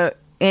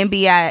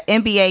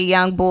 NBA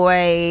young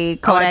boy,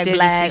 Kodak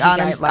Black,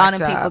 all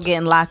them people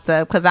getting locked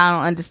up because I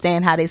don't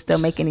understand how they still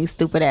making these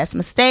stupid ass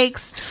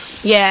mistakes.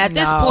 Yeah, at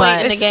this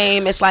point in the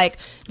game, it's like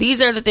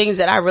these are the things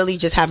that I really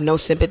just have no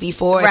sympathy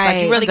for. It's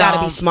like you really got to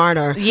be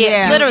smarter.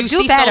 Yeah, literally, you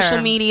see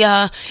social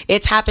media.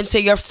 It's happened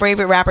to your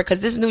favorite rapper because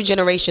this new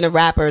generation of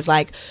rappers,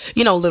 like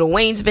Lil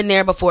Wayne's been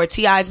there before,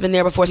 T.I.'s been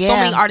there before. So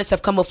many artists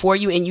have come before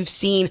you, and you've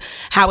seen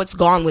how it's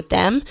gone with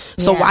them.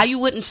 So why you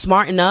wouldn't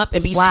smarten up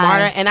and be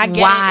smarter? And I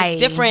get it.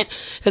 It's different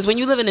because when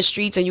you live in the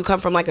streets and you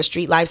come from like a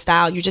street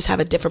lifestyle, you just have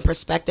a different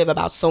perspective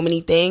about so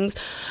many things.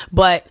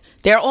 But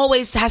there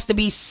always has to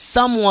be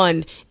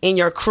someone in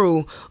your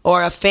crew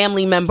or a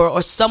family member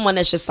or someone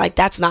that's just like,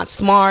 that's not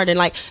smart, and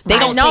like they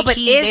don't take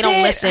heed, they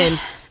don't listen.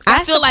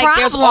 I feel like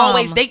there's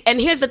always and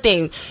here's the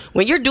thing,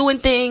 when you're doing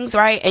things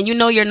right and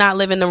you're not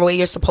living the way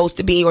you're supposed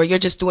to be, or you're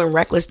just doing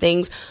reckless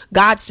things,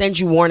 God sends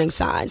you warning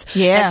signs.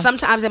 And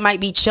sometimes it might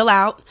be chill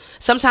out,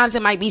 sometimes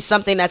it might be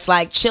something that's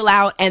like chill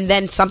out and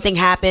then something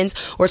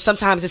happens, or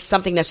sometimes it's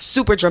something that's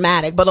super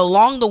dramatic, but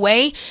along the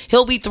way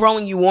he'll be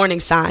throwing you warning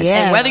signs,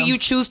 and whether you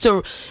choose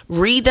to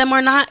read them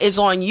or not is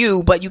on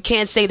you, but you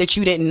can't say that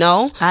you didn't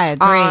know. I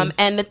agree.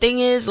 And the thing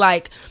is,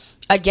 like,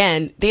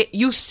 again,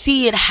 you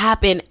see it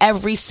happen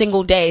every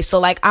single day. So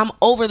like, I'm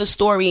over the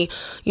story,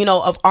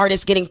 of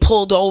artists getting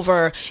pulled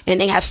over and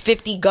they have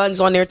 50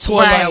 guns on their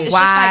tour bus. It's just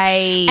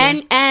like,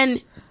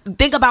 and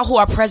think about who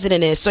our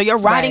president is. So you're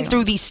riding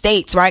through these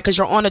states, right? Because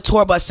you're on a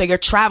tour bus, so you're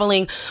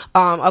traveling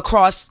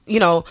across,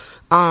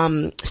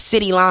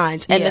 city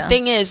lines. And the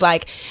thing is,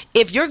 like,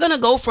 if you're gonna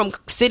go from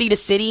city to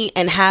city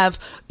and have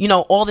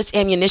all this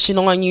ammunition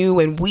on you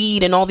and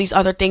weed and all these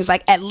other things,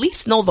 like, at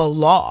least know the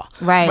law,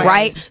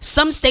 right?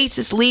 Some states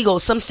it's legal,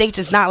 some states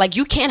it's not. Like,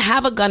 you can't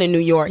have a gun in New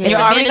York. It's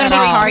a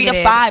mandatory 3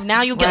 to 5.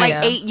 Now you get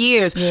like 8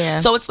 years.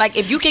 So it's like,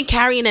 if you can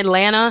carry in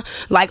Atlanta,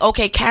 like,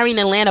 okay, carry in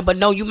Atlanta, but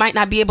no, you might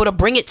not be able to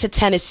bring it to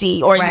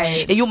Tennessee, or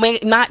you may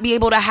not be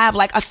able to have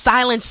like a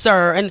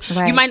silencer, and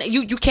you might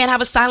you can't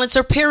have a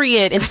silencer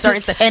period in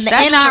certain states. And the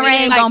NRA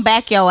ain't gonna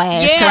back your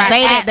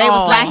ass. They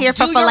was not here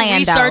for do your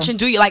research and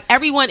do you, like,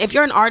 everyone, if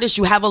you're an artist,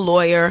 you have a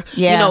lawyer.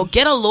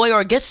 Get a lawyer,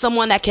 or get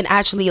someone that can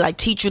actually like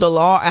teach you the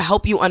law and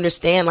help you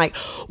understand like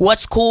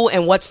what's cool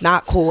and what's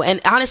not cool. And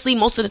honestly,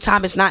 most of the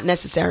time it's not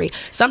necessary.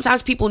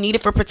 Sometimes people need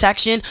it for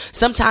protection,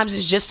 sometimes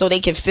it's just so they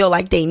can feel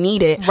like they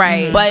need it,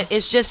 but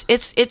it's just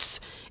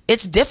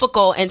it's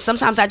difficult, and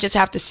sometimes I just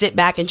have to sit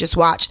back and just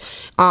watch.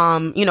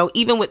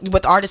 Even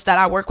with artists that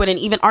I work with, and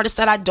even artists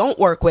that I don't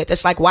work with,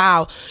 it's like,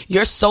 wow,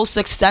 you're so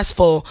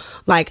successful.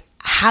 Like,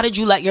 how did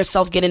you let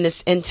yourself get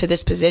into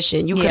this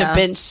position? You could have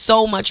been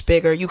so much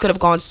bigger. You could have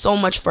gone so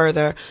much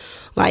further.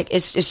 Like,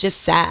 it's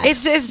just sad.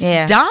 It's just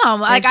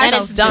dumb. Like, I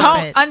just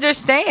don't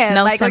understand.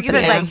 Like you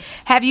said, like,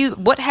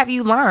 what have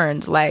you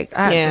learned? Like,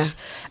 it's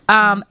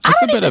a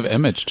bit of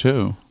image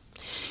too.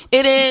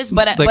 It is,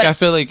 but I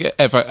feel like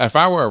if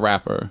I were a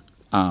rapper,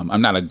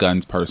 I'm not a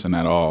guns person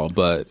at all,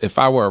 but if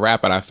I were a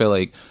rapper, I feel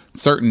like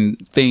certain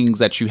things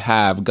that you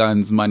have,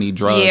 guns, money,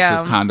 drugs,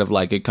 is kind of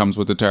like, it comes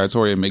with the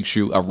territory and makes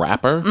you a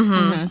rapper.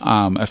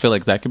 I feel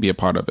like that could be a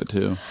part of it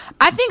too.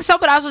 I think so,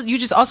 but also you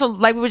just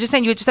like we were just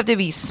saying, you just have to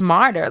be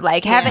smarter.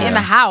 Like, have it in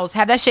the house,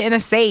 have that shit in a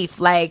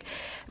safe. Like,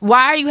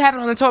 why are you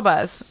having it on the tour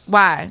bus?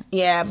 Why?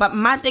 Yeah, but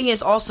my thing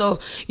is also,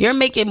 you're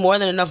making more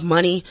than enough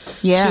money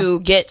to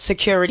get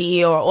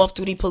security or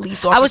off-duty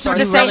police officers. I was going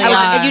to say,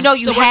 and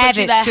you have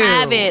it too.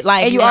 Have it,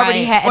 like, and you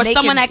already have, or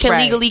someone that can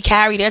legally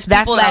carry. There's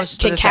people that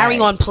can carry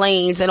on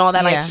planes and all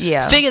that. Like,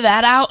 figure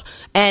that out,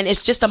 and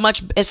it's just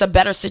it's a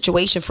better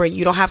situation for you.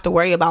 You don't have to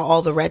worry about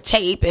all the red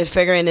tape and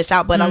figuring this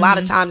out. But a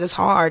lot of times it's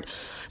hard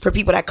for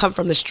people that come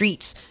from the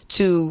streets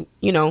to,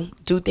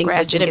 do things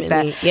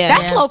legitimately.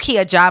 That's low key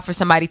a job for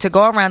somebody to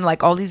go around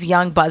like all these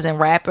young buzzing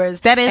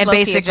rappers. That is and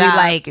basically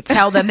like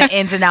tell them the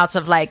ins and outs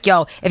of like,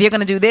 yo, if you're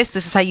gonna do this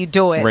is how you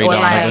do it. Ray or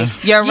Donovan.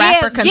 like your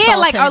rapper consultant.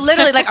 like, or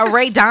literally like a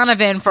Ray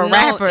Donovan for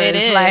rappers. It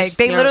is. Like,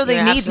 they literally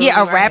need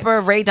a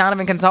rapper, Ray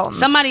Donovan consultant,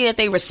 somebody that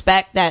they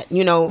respect. That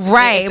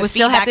right. It would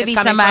still have to be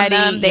somebody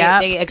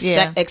they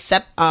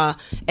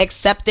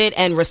accept it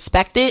and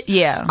respect it.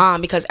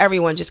 Because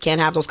everyone just can't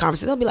have those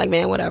conversations. They'll be like,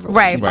 man, whatever.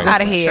 Right.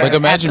 Out of here. Like,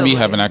 imagine me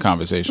having that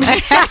conversation.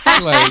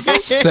 Like,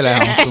 sit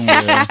down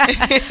somewhere.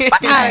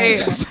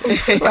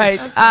 Right.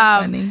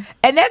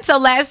 And then, so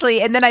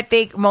lastly, and then I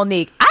think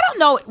Monique, I don't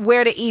know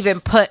where to even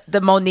put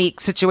the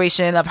Monique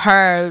situation of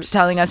her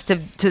telling us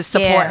to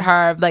support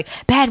her, like,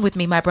 band with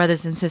me, my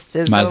brothers and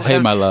sisters. Hey,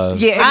 my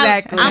love. Yeah,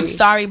 exactly. I'm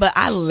sorry, but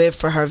I live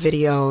for her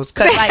videos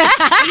because, like,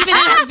 even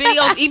in her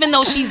videos, even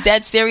though she's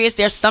dead serious,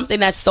 there's something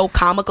that's so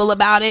comical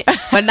about it,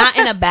 but not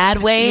in a bad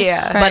way.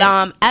 Yeah. But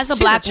as a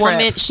black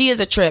woman, she is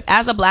a trip.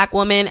 As a black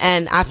woman,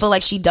 and I feel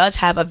like she does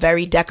have a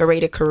very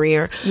decorated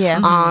career.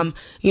 Yeah.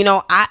 You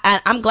know,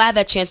 I'm glad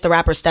that Chance the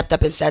Rapper stepped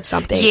up and said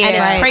something. Yeah, and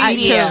it's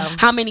crazy Yeah.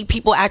 how many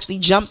people actually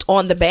jumped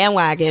on the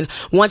bandwagon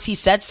once he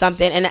said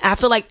something. And I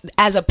feel like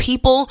as a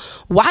people,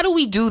 why do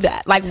we do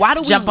that? Like, why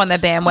do we jump on the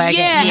bandwagon?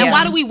 Yeah, and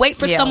why do we wait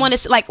for someone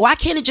to, like, why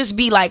can't it just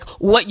be like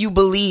what you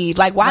believe?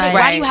 Like,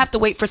 why do you have to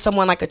wait for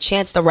someone like a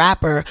Chance the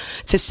Rapper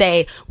to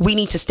say we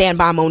need to stand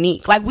by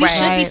Monique? Like, we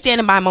should be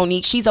standing by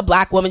Monique. She's a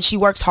black woman. She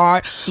works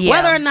hard.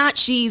 Whether or not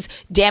she's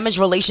damaged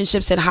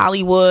relationships in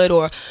Hollywood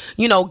or,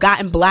 you know,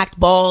 gotten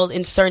blackballed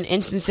in certain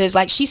instances,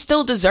 like, she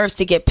still deserves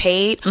to get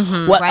paid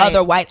what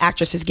other white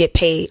actresses get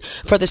paid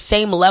for the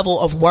same level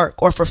of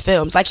work or for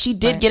films. Like, she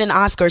did get an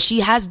Oscar. She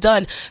has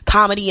done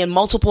comedy and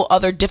multiple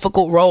other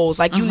difficult roles.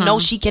 Like, you know,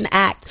 she can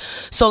act.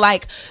 So,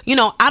 like, you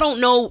know, I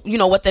don't know, you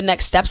know, what the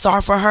next steps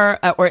are for her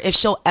or if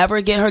she'll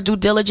ever get her due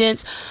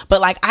diligence, but,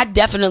 like, I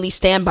definitely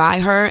stand by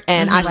her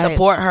and I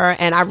support her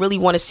and I really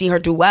want to see her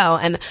do well.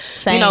 And,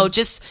 you know,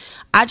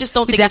 I just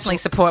don't think definitely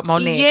support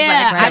Monique.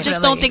 Yeah, I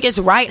just don't think it's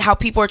right how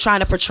people are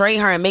trying to portray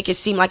her and make it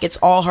seem like it's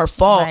all her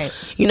fault.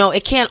 You know,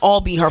 it can't all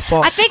be her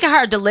fault. I think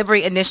her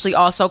delivery initially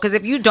also, because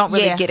if you don't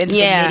really get into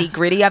the nitty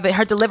gritty of it,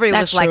 her delivery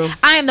was like,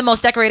 "I am the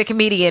most decorated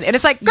comedian," and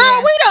it's like,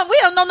 girl, we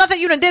don't know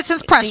nothing you done did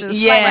since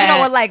Precious. Yeah, like, you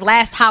know, or like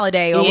Last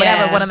Holiday or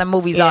whatever one of the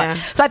movies are.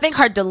 So I think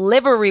her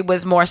delivery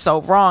was more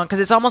so wrong because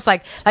it's almost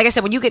like I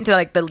said, when you get into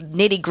like the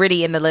nitty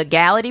gritty and the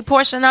legality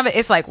portion of it,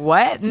 it's like,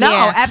 what?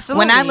 No,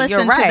 absolutely. When I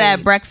listened to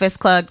that Breakfast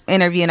Club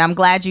interview, and I'm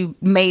glad you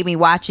made me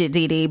watch it,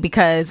 Dee,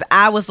 because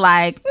I was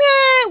like,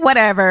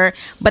 whatever.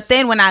 But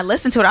then when I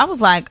listened to it, I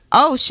was like,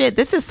 oh shit,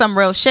 this is some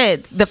real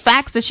shit. The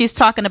facts that she's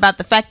talking about,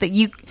 the fact that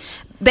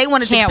they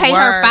wanted to pay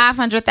her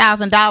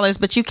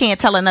 $500,000, but you can't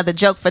tell another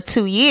joke for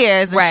 2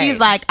 years. And she's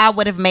like, I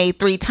would have made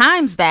 3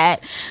 times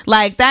that.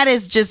 Like, that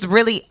is just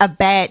really a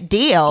bad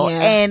deal.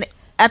 And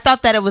I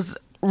thought that it was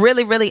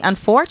really, really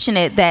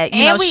unfortunate that,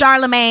 you know,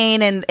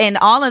 Charlemagne and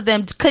all of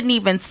them couldn't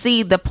even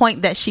see the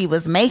point that she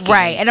was making.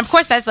 Right. And of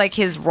course that's like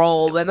his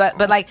role.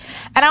 But like,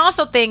 and I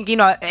also think, you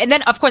know, and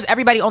then of course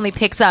everybody only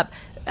picks up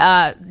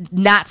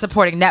not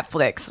supporting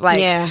Netflix.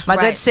 Like my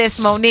good sis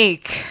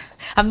Monique.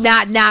 I'm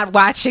not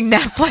watching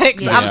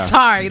Netflix. I'm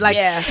sorry. Like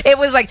it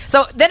was like,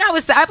 so then I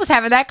was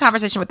having that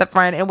conversation with a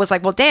friend and was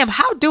like, well, damn,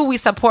 how do we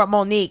support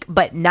Monique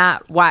but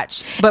not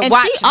watch? But and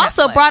watch she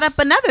also Netflix? Brought up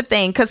another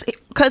thing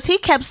because he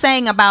kept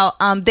saying about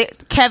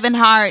Kevin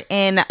Hart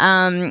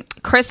and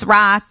Chris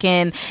Rock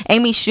and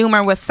Amy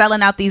Schumer was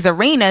selling out these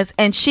arenas,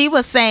 and she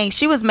was saying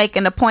she was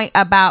making a point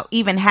about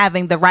even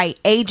having the right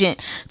agent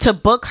to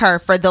book her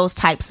for those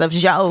types of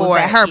shows.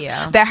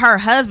 That her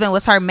husband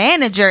was her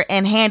manager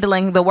and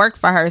handling the work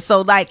for her.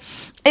 So like,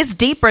 it's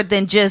deeper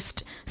than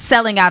just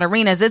selling out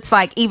arenas. It's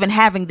like even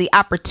having the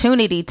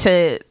opportunity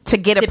to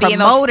get a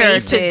promoter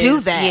to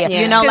do that.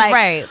 You know,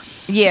 like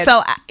Yeah.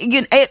 So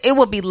it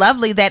would be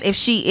lovely that if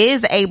she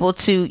is able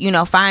to, you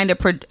know, find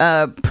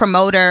a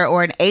promoter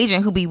or an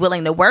agent who be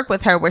willing to work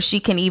with her, where she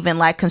can even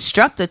like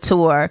construct a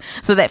tour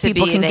so that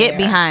people can get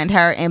behind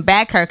her and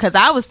back her. Because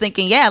I was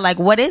thinking, like,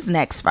 what is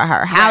next for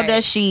her? How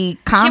does she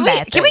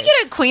combat? Can we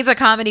get a Queens of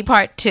Comedy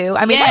Part 2?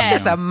 I mean, that's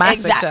just a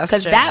massive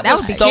because that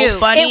was so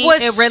funny.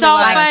 It really so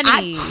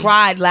funny. I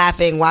cried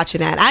laughing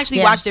watching that. I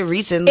actually watched it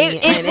recently, and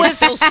it's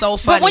still so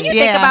funny. But when you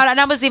think about it,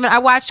 and I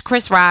watched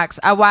Chris Rock's,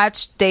 I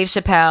watched Dave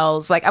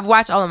Chappelle's. Like, I've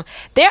watched all of them.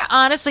 They're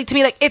honestly, to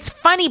me, like, it's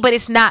funny, but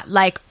it's not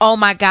like, oh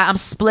my God, I'm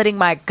splitting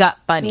my gut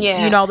funny.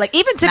 You know, like,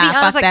 even to be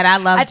honest, like, I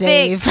love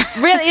Dave.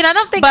 Really, and I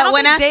don't think. But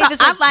when Dave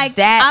is like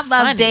that. I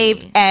love funny.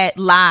 Dave at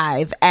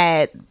live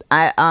at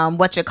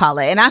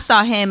and I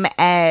saw him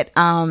at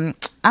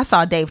I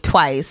saw Dave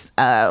twice.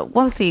 What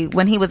was he?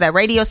 When he was at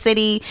Radio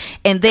City,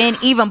 and then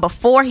even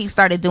before he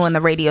started doing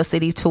the Radio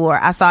City tour,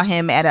 I saw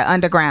him at an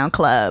underground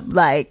club.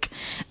 Like,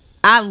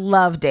 I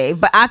love Dave,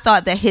 but I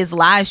thought that his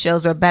live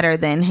shows were better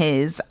than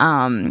his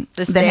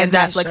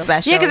Netflix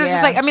special. Yeah, because it's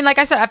just like, I mean, like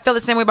I said, I feel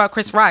the same way about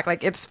Chris Rock.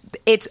 Like, it's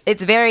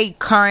very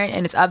current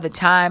and it's of the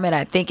time, and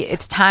I think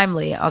it's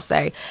timely, I'll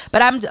say.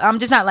 But I'm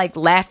just not like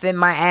laughing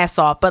my ass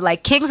off. But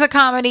like Kings of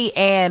Comedy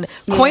and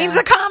Queens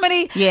of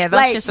Comedy,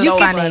 like you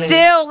can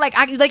still like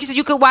you said,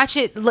 you could watch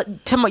it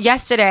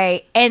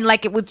yesterday and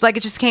like it was like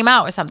it just came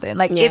out or something.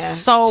 Like it's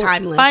so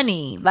timeless.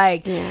 Funny.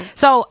 Like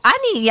so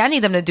I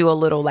need them to do a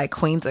little like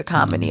Queens of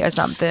Comedy or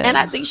something. And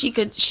I think she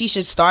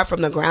should start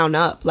from the ground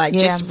up, like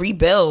just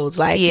rebuilds,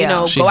 like you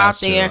know, go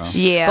out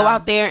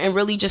there and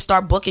really just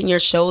start booking your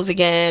shows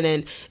again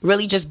and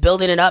really just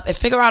building it up and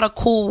figure out a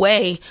cool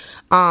way,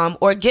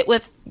 or get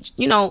with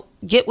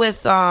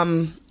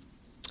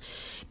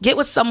get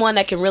with someone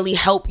that can really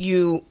help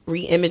you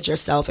re-image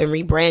yourself and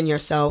rebrand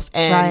yourself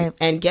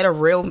and get a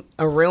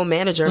real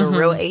manager and a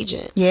real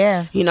agent.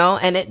 Yeah. You know,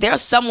 and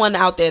there's someone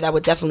out there that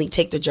would definitely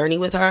take the journey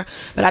with her,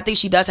 but I think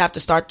she does have to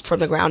start from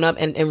the ground up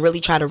and really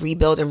try to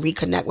rebuild and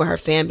reconnect with her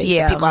fan base,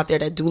 the people out there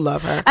that do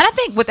love her. And I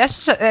think with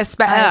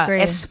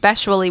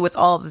especially with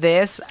all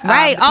this,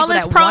 all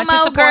this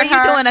promo, girl,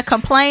 you doing a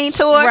complain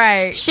tour,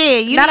 right?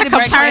 Shit, you need to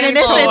be turning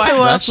this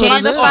into a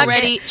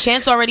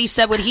Chance already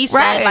said what he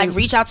said. Like,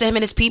 reach out to him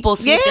and his people,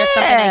 see if there's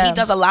something that he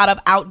does a lot of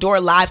outdoor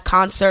live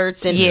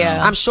concerts, and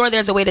I'm sure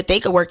there's a way that they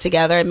could work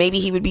together, and maybe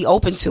he would be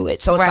open to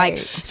it. So it's like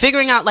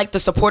figuring out like the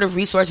supportive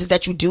resources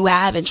that you do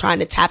have and trying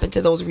to tap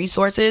into those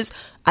resources,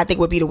 I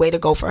think would be the way to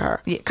go for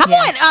her. Yeah. Come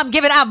on,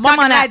 giving out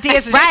marketing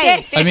ideas.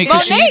 Right. I mean,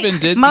 because she even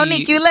did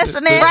Monique, you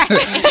listening?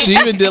 She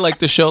even did like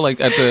the show like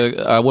at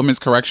the women's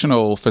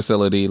correctional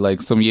facility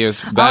like some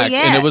years back,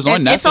 and it was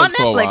on Netflix. It's on Netflix,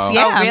 for a while.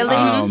 Yeah. Oh, really?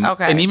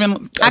 Okay. And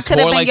even I could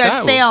have been your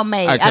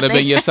cellmate. I could have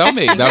been your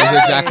cellmate. That was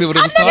exactly what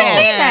it was called.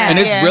 And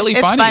it's really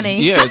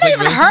funny. Yeah, it's like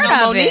never heard of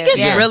Monique it.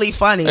 is really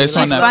funny. It's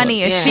on Netflix.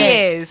 Funny as She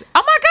shit. is.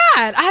 Oh my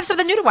God, I have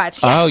something new to watch.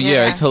 Oh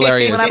yeah, it's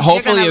hilarious.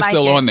 Hopefully it's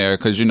still on there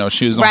because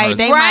she was on her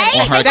campaign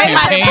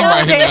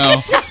right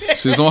now.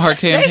 She's on her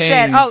campaign. They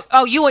said,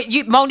 "Oh, you,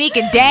 Monique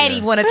and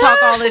Daddy want to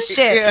talk all this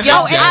shit." Yeah.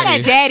 Yo, and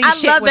that Daddy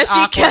shit love was that she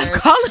awkward. kept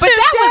calling But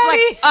that Daddy. was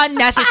like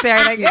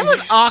unnecessary. Like it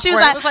was awkward. She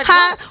was like,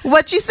 "Huh?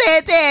 What you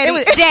said, Daddy?" It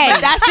was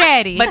Daddy. That's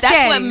Daddy. But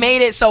that's what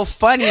made it so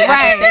funny.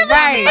 Right.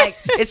 It's like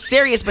it's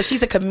serious, but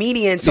she's a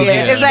comedian, so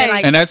it's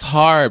like, and that's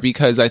hard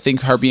because I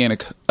think her being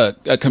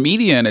a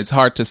comedian, it's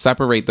hard to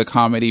separate the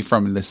comedy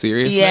from the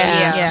seriousness.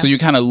 Yeah. So you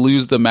kind of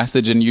lose the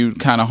message, and you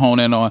kind of hone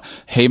in on,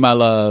 "Hey, my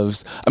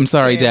loves, I'm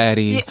sorry,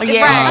 Daddy.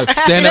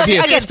 Stand up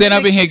here, stand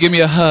up in here, give me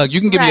a hug. You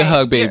can give me a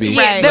hug, baby.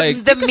 Right.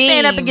 Like, the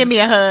stand up and give me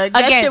a hug.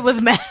 That shit was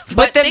mad.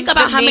 But think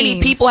about how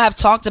many people have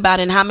talked about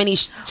it and how many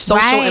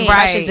social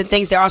impressions and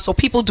things there are. So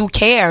people do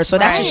care. So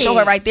that should show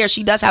her right there.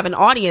 She does have an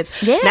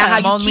audience. Yeah. Now,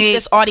 how you keep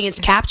this audience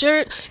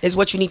captured is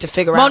what you need to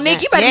figure out.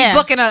 Monique, you better be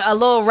booking a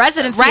little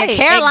residency at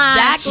Caroline.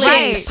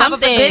 Exactly.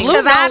 Something.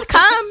 Because I'd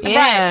come.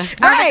 Yeah.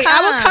 Right.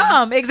 I would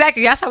come.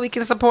 Exactly. That's how we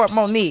can support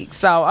Monique.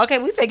 So, okay,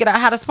 we figured out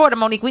how to support her.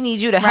 Monique, we need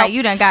you to help.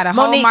 You done got a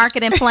whole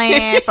marketing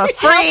plan for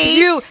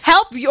free.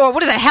 Help you, or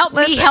what is it? Help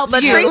me help you.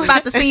 Latrice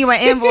about to send you an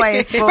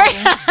invoice.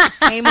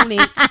 Hey,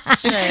 Monique.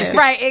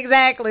 Right,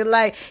 exactly.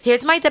 Like,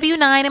 here's my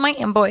W-9 and my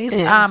invoice.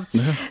 Yeah.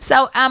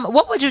 So,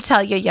 what would you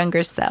tell your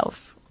younger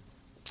self?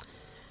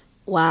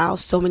 Wow,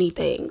 so many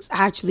things.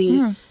 I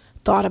actually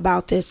thought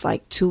about this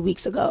like 2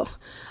 weeks ago.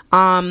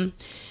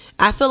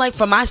 I feel like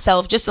for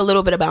myself, just a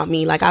little bit about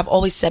me, like I've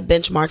always set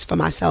benchmarks for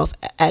myself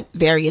at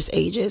various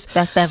ages.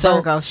 That's that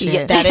Virgo shit.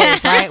 Yeah, that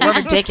is, right?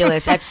 We're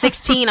ridiculous. At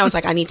 16, I was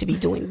like, I need to be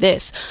doing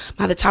this.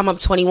 By the time I'm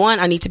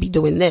 21, I need to be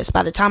doing this.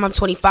 By the time I'm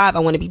 25, I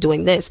want to be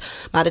doing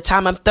this. By the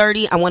time I'm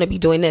 30, I want to be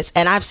doing this.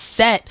 And I've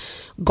set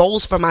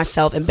goals for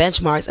myself and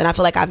benchmarks, and I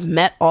feel like I've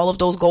met all of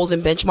those goals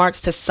and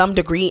benchmarks to some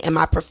degree in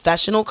my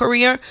professional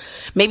career.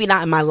 Maybe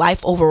not in my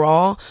life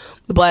overall,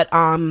 but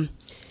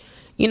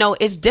you know,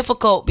 it's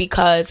difficult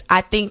because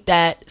I think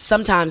that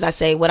sometimes I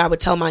say what I would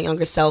tell my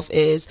younger self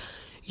is,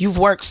 you've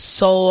worked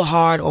so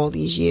hard all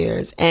these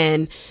years,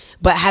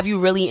 but have you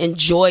really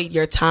enjoyed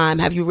your time?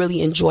 Have you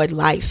really enjoyed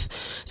life?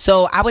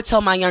 So I would tell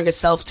my younger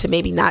self to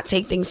maybe not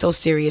take things so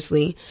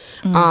seriously.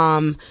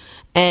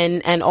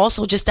 And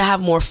also just to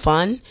have more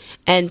fun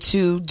and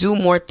to do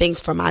more things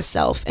for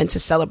myself and to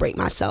celebrate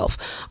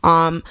myself.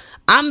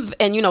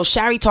 And you know,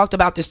 Shari talked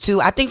about this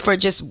too. I think for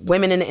just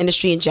women in the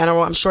industry in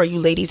general, I'm sure you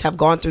ladies have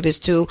gone through this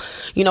too.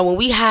 You know, when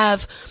we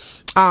have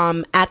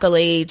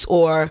accolades,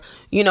 or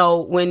you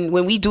know, when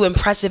we do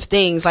impressive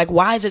things, like,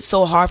 why is it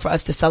so hard for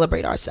us to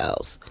celebrate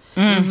ourselves?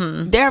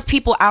 There are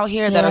people out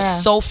here that are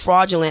so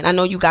fraudulent. I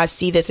know you guys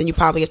see this, and you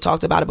probably have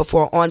talked about it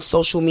before on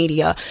social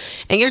media,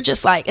 and you're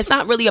just like, it's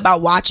not really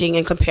about watching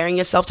and comparing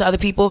yourself to other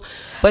people,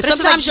 but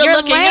sometimes like, you're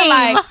looking, lame. you're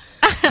like,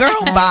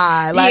 girl,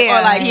 bye. Like,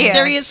 or like,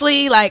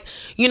 seriously, like,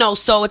 you know,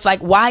 so it's like,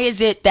 why is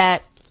it that,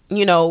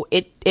 you know,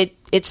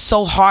 it's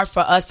so hard for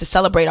us to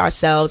celebrate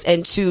ourselves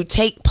and to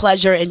take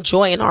pleasure and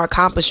joy in our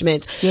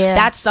accomplishments?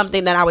 That's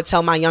something that I would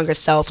tell my younger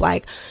self,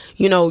 like,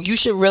 you know, you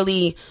should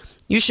really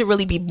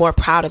be more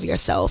proud of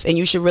yourself, and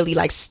you should really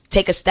like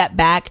take a step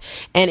back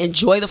and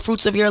enjoy the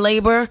fruits of your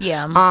labor.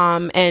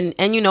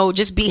 And you know,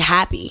 just be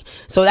happy.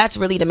 So that's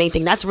really the main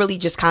thing. That's really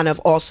just kind of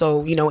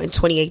also, you know, in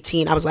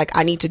 2018, I was like,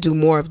 I need to do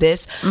more of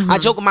this. I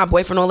joke with my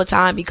boyfriend all the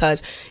time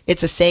because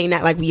it's a saying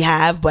that like we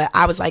have, but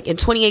I was like, in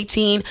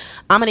 2018,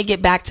 I'm going to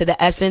get back to the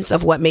essence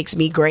of what makes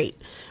me great.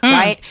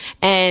 Right.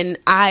 And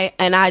I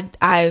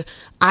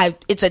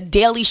it's a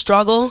daily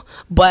struggle,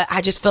 but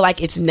I just feel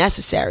like it's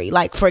necessary.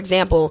 Like, for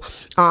example,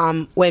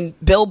 when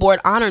Billboard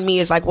honored me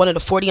as like one of the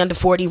 40 under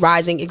 40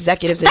 rising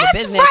executives in the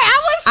business. Right. I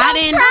was so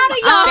proud of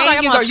y'all.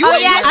 Thank you, girl.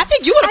 I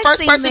think you were the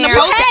first person to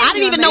post it. I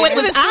didn't even know it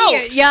was out.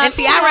 And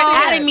Tiara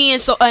added me in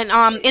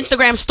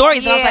Instagram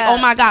stories, and I was like, oh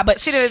my God.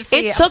 But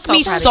it took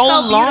me so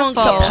long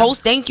to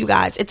post. Thank you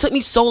guys. It took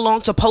me so long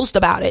to post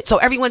about it. So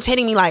everyone's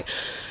hitting me like,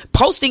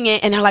 posting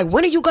it, and they're like,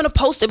 when are you gonna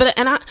post it? But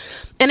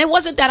and it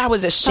wasn't that I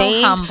was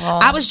ashamed. So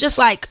I was just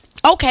like,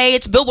 okay,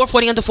 it's Billboard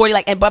 40 under 40.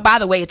 Like, but by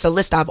the way, it's a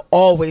list I've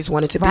always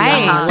wanted to be on.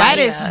 That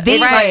is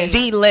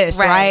the list,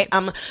 right?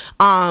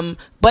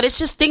 But it's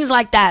just things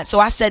like that. So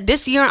I said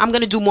this year I'm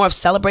gonna do more of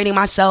celebrating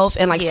myself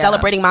and like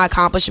celebrating my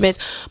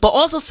accomplishments, but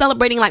also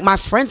celebrating like my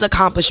friends'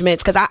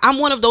 accomplishments. Because I'm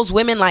one of those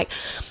women, like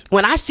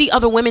when I see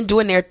other women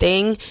doing their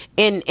thing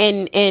in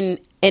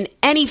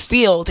any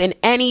field, in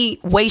any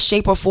way,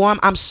 shape, or form,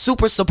 I'm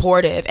super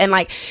supportive. And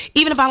like,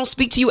 even if I don't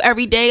speak to you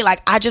every day, like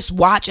I just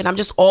watch and I'm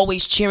just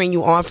always cheering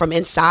you on from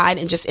inside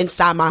and just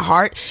inside my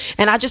heart.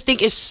 And I just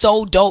think it's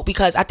so dope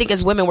because I think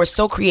as women, we're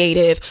so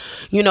creative,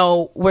 you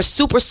know, we're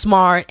super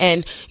smart.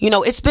 And, you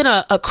know, it's been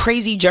a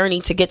crazy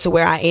journey to get to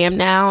where I am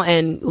now,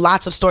 and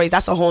lots of stories.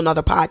 That's a whole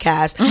nother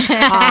podcast.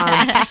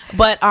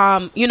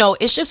 But you know,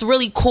 it's just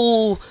really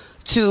cool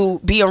to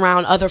be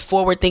around other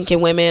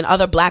forward-thinking women,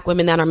 other Black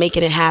women that are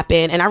making it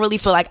happen. And I really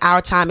feel like our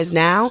time is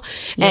now.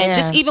 And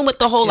just even with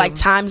the whole like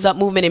Time's Up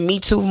movement and Me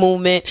Too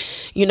movement,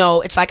 you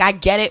know, it's like I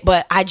get it,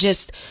 but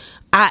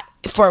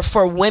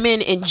for women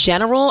in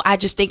general, I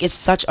just think it's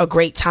such a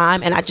great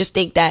time. And I just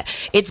think that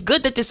it's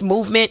good that this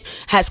movement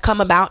has come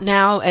about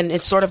now, and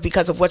it's sort of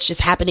because of what's just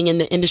happening in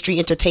the industry,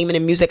 entertainment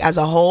and music as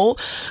a whole.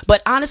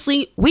 But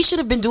honestly, we should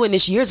have been doing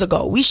this years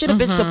ago. We should have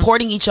been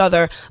supporting each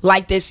other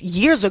like this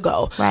years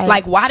ago.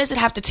 Like, why does it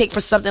have to take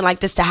for something like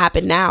this to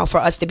happen now for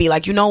us to be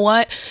like, you know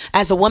what,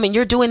 as a woman,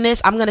 you're doing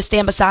this, I'm going to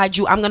stand beside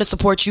you, I'm going to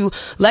support you,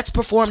 let's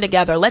perform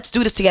together, let's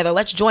do this together,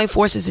 let's join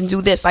forces and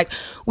do this. Like,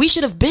 we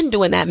should have been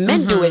doing that.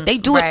 Men do it. They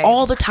do it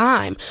all the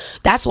time.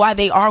 That's why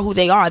they are who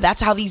they are. That's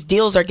how these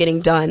deals are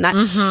getting done.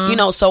 You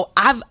know, so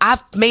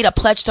I've made a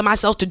pledge to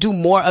myself to do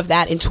more of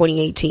that in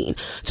 2018,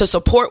 to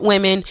support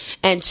women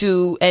and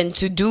to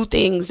do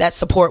things that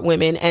support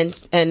women and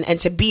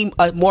to be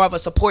more of a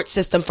support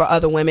system for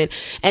other women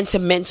and to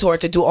mentor,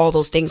 to do all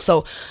those things.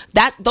 So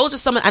those are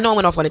some. I know I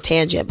went off on a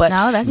tangent, but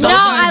I love it. You were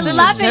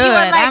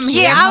like,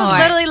 I was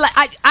literally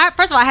like, I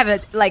first of all, I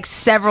have like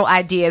several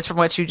ideas from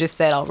what you just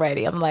said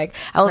already. I'm like,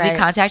 I will be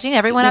contacting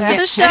everyone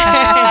after the show.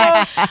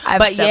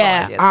 But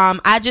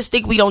I just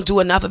think we don't do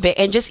enough of it.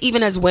 And just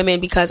even as women,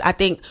 because I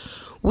think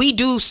we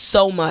do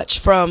so much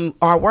from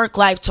our work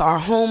life to our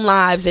home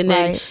lives, and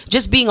then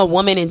just being a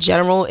woman in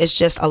general is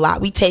just a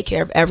lot. We take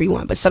care of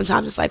everyone, but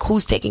sometimes it's like,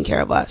 who's taking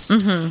care of us?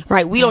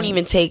 Right? We don't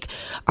even take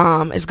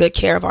as good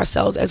care of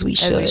ourselves as we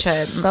should.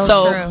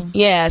 So true.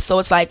 Yeah, so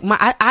it's like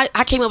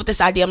I came up with this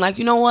idea. I'm like,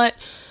 you know what?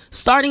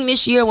 Starting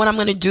this year, what I'm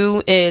going to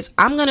do is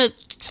I'm going to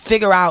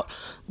figure out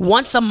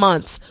once a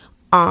month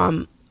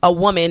a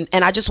woman,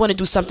 and I just want to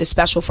do something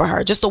special for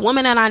her. Just a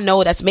woman that I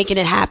know that's making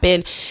it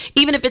happen,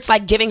 even if it's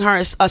like giving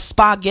her a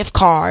spa gift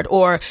card,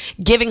 or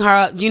giving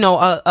her, you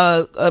know,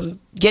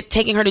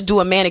 taking her to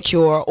do a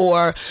manicure,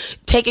 or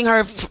taking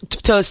her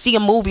to see a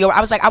movie. Or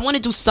I was like, I want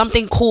to do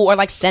something cool, or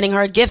like sending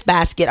her a gift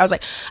basket. I was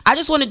like, I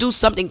just want to do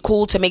something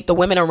cool to make the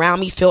women around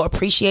me feel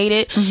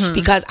appreciated,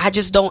 because I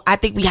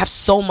think we have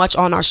so much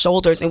on our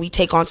shoulders and we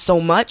take on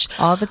so much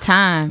all the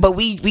time, but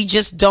we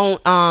just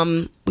don't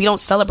we don't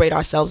celebrate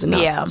ourselves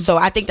enough. So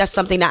I think that's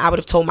something that I would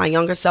have told my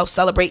younger self: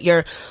 celebrate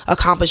your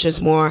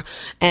accomplishments more,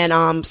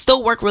 and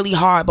still work really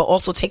hard, but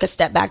also take a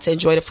step back to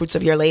enjoy the fruits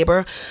of your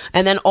labor.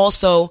 And then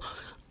also,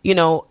 you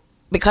know,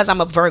 because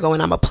I'm a Virgo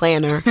and I'm a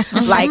planner,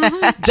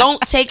 like,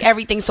 don't take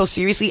everything so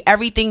seriously.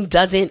 Everything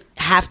doesn't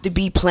have to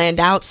be planned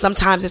out.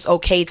 Sometimes it's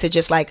okay to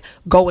just like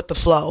go with the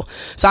flow.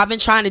 So I've been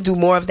trying to do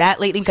more of that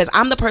lately, because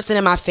I'm the person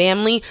in my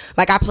family,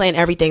 like, I plan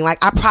everything. Like,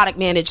 I product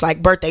manage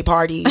like birthday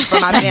parties for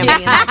my family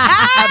and like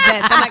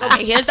events. I'm like,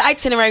 okay, here's the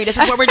itinerary. This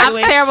is what we're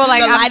doing. I'm terrible.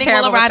 Like, the lighting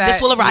will arrive.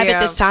 This will arrive at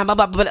this time. Blah,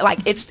 blah, blah. But like,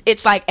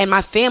 it's like, and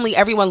my family,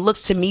 everyone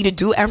looks to me to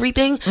do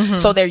everything,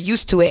 so they're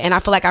used to it. And I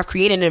feel like I've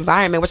created an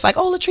environment where it's like,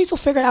 oh, Latrice will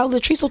figure it out.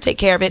 Latrice will take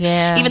care of it.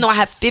 Even though I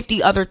have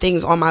 50 other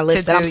things on my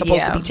list that I'm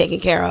supposed to be taking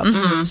care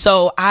of.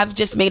 So I've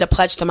just made a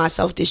pledge to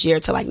myself this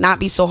year to like not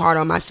be so hard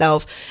on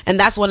myself. And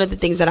that's one of the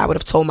things that I would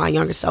have told my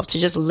younger self, to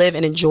just live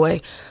and enjoy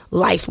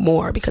life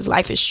more, because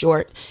life is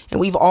short and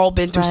we've all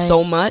been through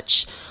so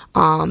much.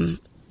 And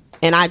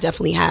I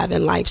definitely have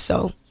in life.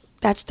 So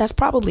that's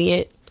probably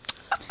it.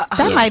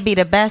 That might be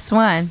the best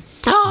one.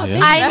 Oh, yeah.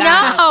 I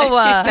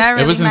know.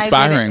 Really, it was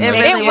inspiring. It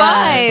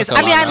was.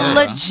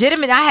 I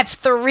mean, I have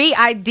 3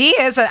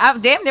 ideas that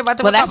I'm damn near about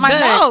to put up my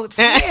notes.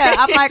 Yeah,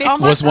 I'm like, oh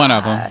my What's God. One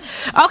of them?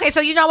 Okay,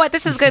 so you know what?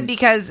 This is good,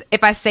 because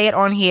if I say it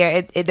on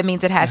here, it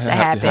means it has to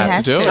happen. It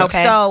has to.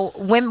 Okay. So,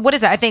 what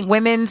is it? I think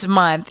Women's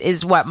Month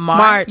is what?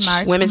 March.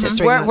 Women's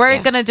History Month.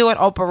 We're going to do an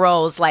Oprah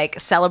Rose, like,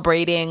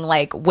 celebrating,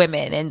 like,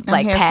 women and,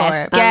 like,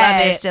 past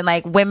guests and,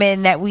 like,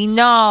 women that we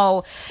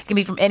know. It can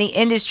be from any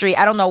industry.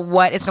 I don't know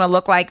what it's going to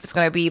look like. It's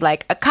going to be, like,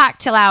 like a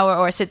cocktail hour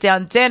or a sit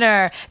down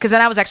dinner, because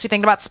then I was actually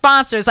thinking about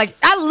sponsors. Like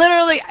I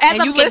literally, as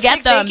and I'm you can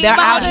get them. They're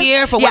out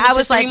here for I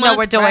was like, no,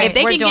 we're doing it. If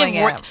they can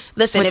give,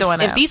 listen,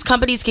 if these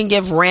companies can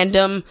give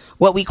random,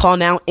 what we call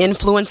now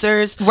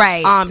influencers,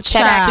 right,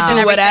 checks to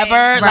do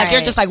whatever, like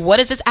you're just like, what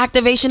is this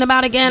activation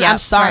about again? I'm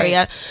sorry.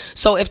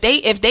 So if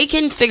they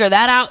can figure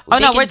that out,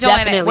 we're doing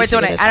it. We're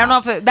doing it. I don't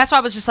know if that's why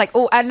I was just like,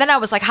 oh, and then I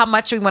was like, how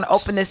much do we want to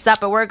open this up?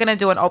 But we're gonna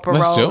do an Oprah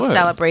roll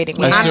celebrating.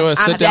 Let's do a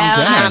sit down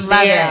dinner. I'm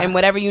there, and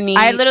whatever you need.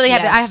 I literally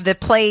have I have the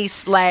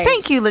place. Like,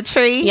 thank you,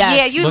 Latrice. Yes.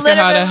 Yeah, you Look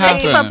literally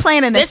thank you for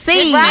planting the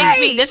scene.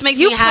 This makes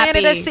me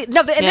happy.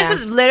 This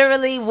is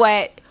literally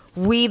what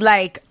we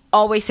like.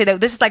 Always say that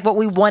this is like what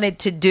we wanted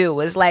to do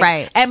is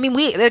like, I mean,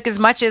 we like, as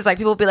much as like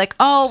people be like,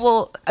 oh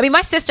well, I mean,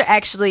 my sister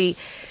actually,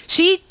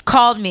 she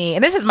called me,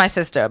 and this is my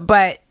sister,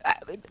 but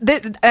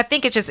I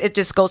think it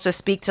just goes to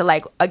speak to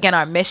like, again,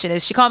 our mission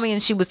is, she called me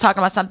and she was talking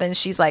about something, and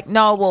she's like,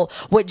 no, well,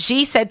 what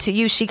G said to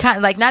you, she kind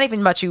of like, not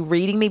even about you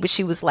reading me, but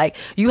she was like,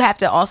 you have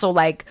to also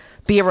like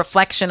be a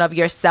reflection of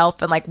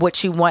yourself and like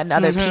what you want in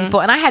other people.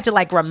 And I had to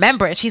like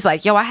remember, and she's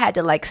like, yo, I had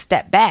to like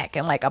step back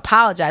and like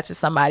apologize to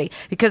somebody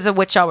because of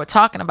what y'all were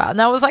talking about. And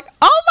I was like,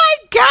 oh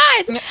my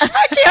God,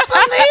 I can't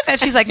believe that.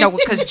 She's like, no,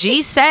 because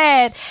G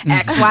said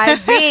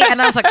XYZ. And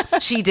I was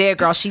like, she did,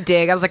 girl, she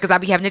did. I was like, because I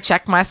be having to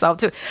check myself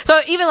too. So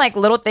even like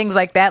little things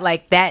like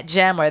that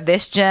gem or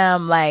this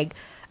gem, like,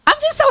 I'm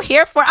just so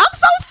here for it. I'm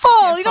so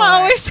full. You know,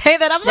 I always say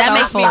that. That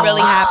makes me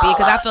really happy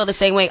because I feel the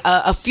same way.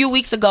 A few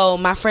weeks ago,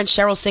 my friend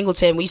Cheryl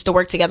Singleton, we used to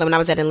work together when I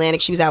was at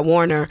Atlantic. She was at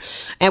Warner,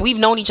 and we've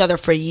known each other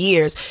for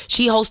years.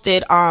 She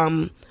hosted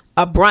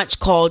a brunch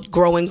called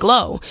Grow and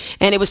Glow,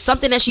 and it was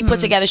something that she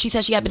put together. She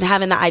said she had been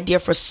having the idea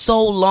for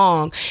so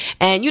long,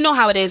 and you know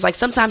how it is, like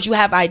sometimes you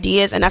have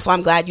ideas, and that's why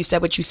I'm glad you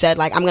said what you said,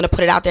 like I'm gonna put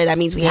it out there, that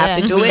means we have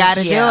to do it.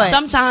 Gotta do it.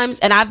 Sometimes,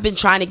 and I've been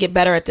trying to get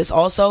better at this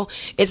also,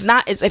 it's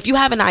if you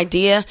have an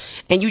idea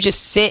and you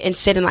just sit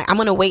and like, I'm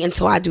gonna wait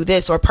until I do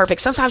this or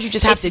perfect, sometimes you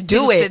just have to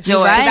do it. That's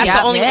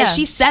the only way. And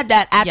she said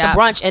that at the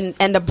brunch,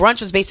 and the brunch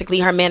was basically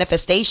her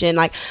manifestation,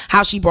 like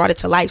how she brought it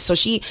to life. So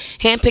she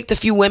handpicked a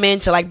few women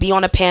to like be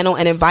on a panel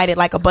and invited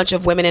like a bunch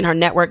of women in her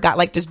network, got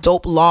like this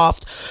dope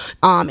loft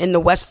in the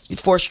West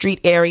 4th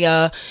Street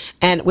area,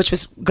 and which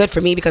was good for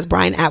me because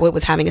Brian Atwood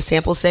was having a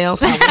sample sale,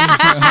 so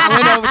I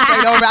went over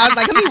straight over. I was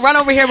like, let me run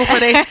over here before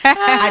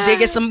I did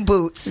get some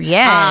boots. Cute.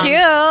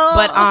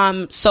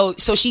 But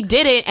so she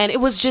did it, and it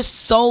was just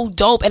so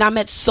dope, and I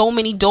met so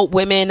many dope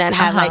women that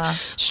had like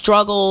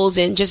struggles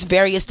and just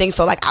various things.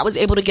 So like I was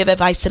able to give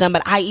advice to them,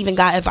 but I even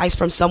got advice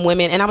from some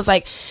women, and I was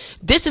like,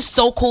 this is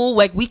so cool.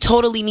 Like we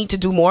totally need to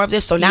do more of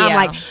this. So now I'm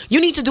like,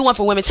 you need to do one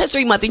for Women's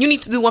History Month, and you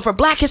need to do one for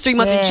Black History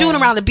Month in June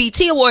around the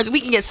BT Awards. We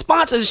can get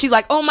sponsors. And she's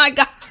like, oh my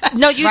God.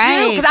 No, you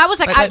do. Because I was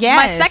like,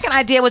 my second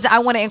idea was I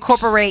want to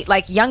incorporate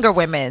like younger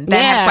women that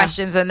have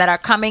questions and that are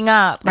coming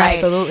up. Right?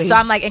 Absolutely. So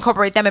I'm like,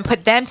 incorporate them and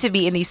put them to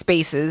be in these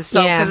spaces.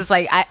 So because it's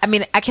like, I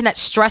mean, I cannot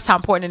stress how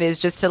important it is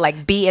just to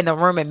like be in the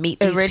room and meet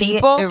these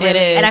people. It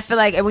is. And I feel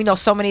like, and we know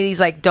so many of these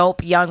like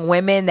dope young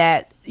women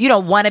that you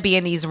don't want to be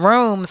in these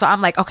rooms. So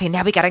I'm like, okay,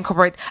 now we got to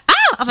incorporate.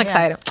 I'm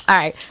excited. All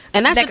right.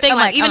 And that's the thing,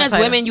 like even as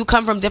women, you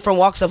come from different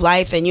walks of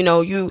life, and you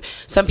know,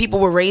 some people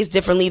were raised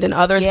differently than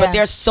others, but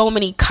there's so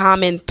many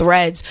common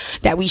threads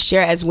that we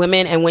share as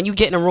women. And when you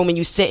get in a room and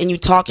you sit and you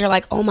talk, you're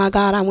like, oh my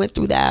God, I went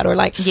through that. Or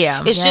like,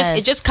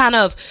 it just kind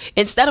of,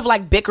 instead of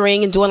like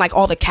bickering and doing like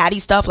all the catty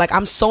stuff, like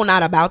I'm so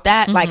not about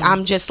that. Like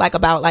I'm just like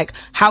about like,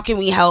 how can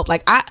we help?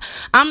 Like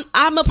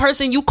I'm a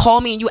person, you call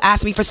me and you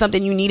ask me for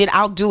something you needed,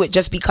 I'll do it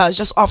just because,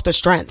 just off the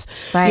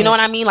strength. Right. You know what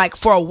I mean? Like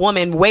for a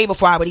woman, way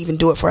before I would even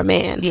do it for a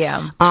man.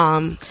 Yeah.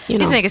 You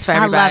know, these niggas for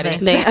everybody. I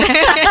love it.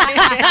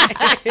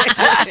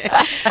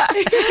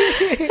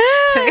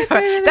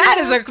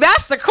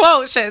 That's the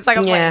quote shit. It's like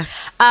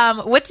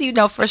what do you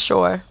know for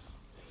sure?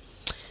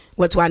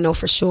 What do I know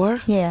for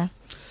sure? Yeah.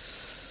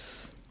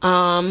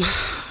 Wow,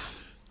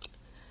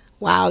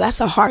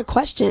 that's a hard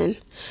question.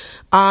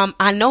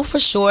 I know for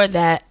sure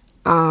that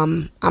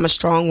I'm a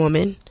strong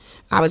woman.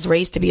 I was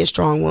raised to be a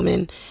strong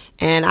woman,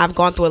 and I've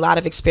gone through a lot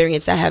of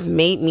experience that have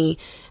made me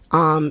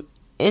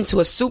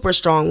into a super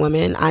strong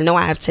woman. I know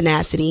I have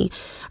tenacity,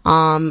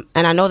 and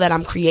I know that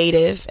I'm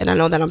creative, and I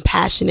know that I'm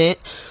passionate,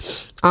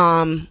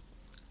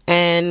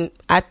 and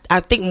I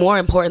think more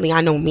importantly,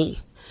 I know me.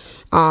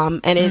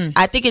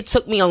 I think it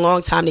took me a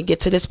long time to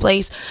get to this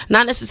place,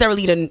 not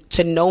necessarily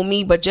to know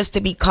me, but just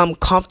to become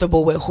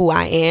comfortable with who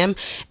I am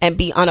and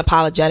be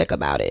unapologetic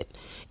about it,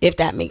 if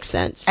that makes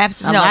sense.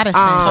 Absolutely.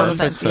 Total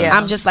sense. Yeah.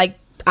 I'm just like,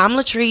 I'm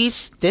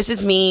Latrice, this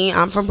is me,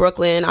 I'm from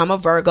Brooklyn, I'm a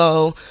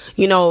Virgo,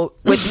 you know,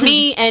 with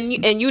me, and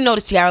you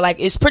notice, Tiara, like,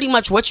 it's pretty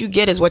much what you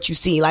get is what you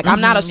see. Like,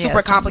 I'm not a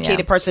super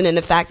complicated person in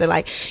the fact that,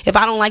 like, if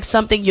I don't like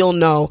something, you'll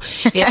know.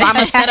 If I'm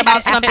upset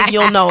about something,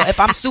 you'll know. If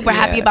I'm super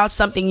happy about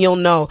something, you'll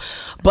know.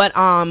 But,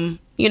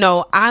 you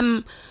know,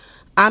 I'm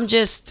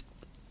just,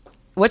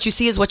 what you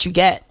see is what you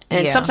get.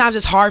 And sometimes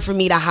it's hard for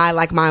me to hide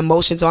like my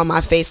emotions on my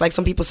face. Like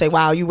some people say,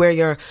 wow, you wear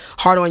your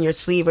heart on your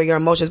sleeve or your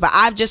emotions. But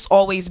I've just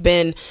always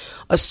been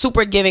a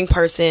super giving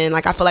person.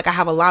 Like I feel like I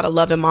have a lot of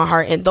love in my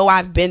heart. And though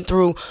I've been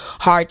through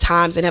hard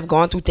times and have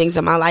gone through things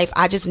in my life,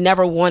 I just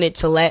never wanted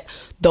to let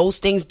those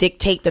things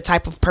dictate the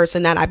type of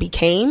person that I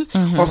became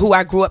or who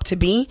I grew up to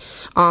be.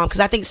 Because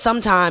I think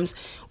sometimes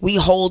we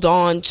hold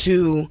on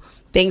to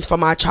things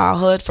from our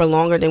childhood for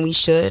longer than we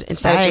should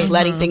instead of just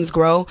letting things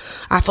grow.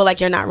 I feel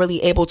like you're not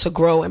really able to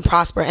grow and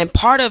prosper. And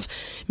part of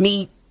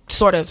me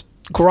sort of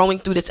growing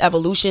through this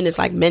evolution is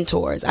like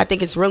mentors. I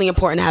think it's really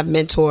important to have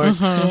mentors.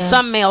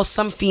 Some male,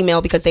 some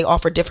female, because they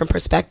offer different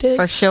perspectives.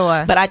 For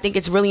sure. But I think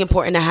it's really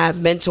important to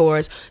have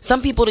mentors.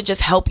 Some people to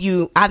just help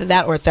you, either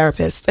that or a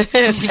therapist.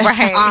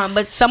 Right.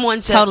 But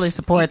someone to totally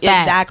support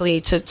that.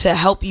 Exactly. To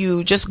help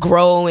you just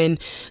grow, and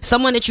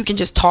someone that you can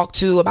just talk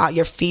to about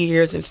your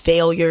fears and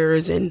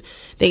failures and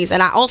things.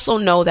 And I also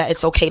know that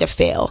it's okay to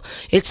fail.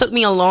 It took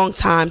me a long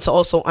time to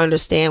also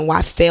understand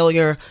why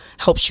failure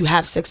helps you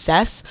have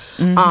success.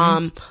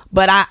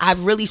 But I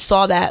really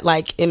saw that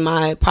like in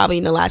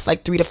the last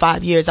like 3 to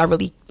 5 years, I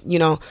really,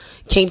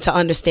 came to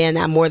understand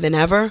that more than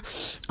ever.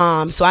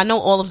 So I know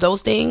all of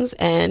those things,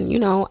 and,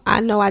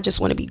 I just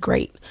want to be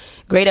great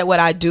at what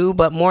I do.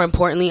 But more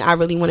importantly, I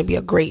really want to be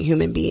a great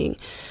human being.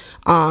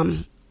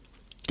 And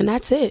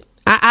that's it.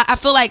 I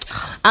feel like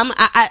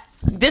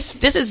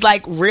this is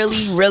like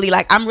really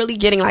like I'm really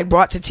getting like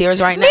brought to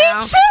tears right now.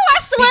 Me too, I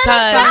swear to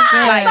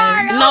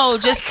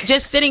God.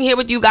 Just sitting here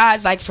with you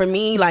guys, like for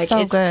me, like so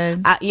it's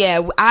good.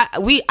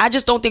 I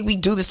just don't think we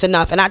do this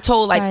enough. And I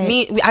told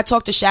I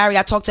talked to Shari,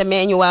 I talked to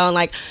Emmanuel, and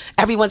like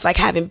everyone's like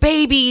having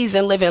babies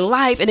and living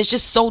life, and it's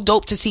just so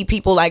dope to see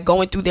people like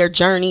going through their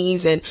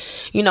journeys. And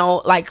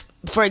like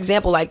for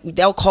example, like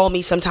they'll call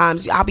me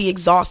sometimes, I'll be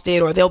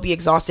exhausted or they'll be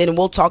exhausted, and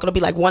we'll talk. It'll be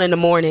like 1 a.m.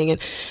 and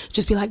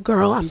just be like,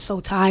 girl, I'm so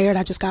tired,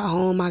 I just got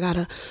home, I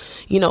gotta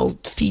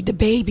feed the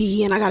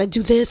baby, and I gotta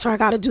do this or I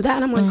gotta do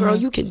that. And I'm like, girl,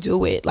 you can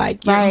do it.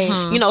 Like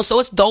so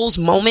it's those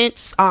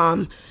moments.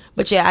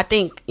 But yeah, I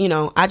think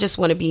I just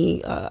want to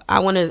be I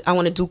want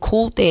to do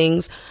cool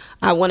things.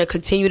 I want to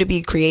continue to be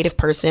a creative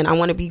person. I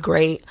want to be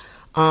great,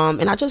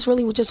 and I just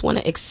really just want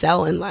to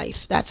excel in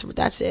life.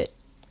 That's it.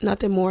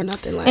 Nothing more,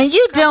 nothing less. And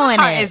you doing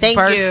it. It's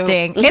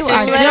bursting. You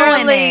are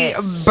literally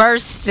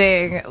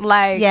bursting.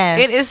 Like,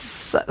 it is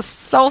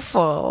so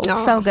full.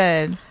 No. So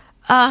good.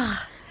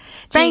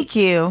 Thank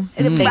you.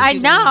 I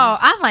know.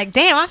 I'm like,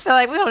 damn, I feel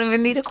like we don't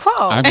even need a quote.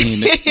 I mean,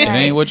 it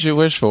ain't what you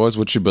wish for, it's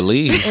what you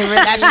believe.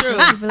 That's true.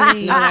 No,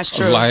 that's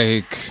true.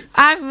 Like,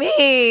 I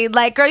mean,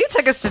 like, girl, you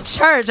took us to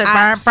church. And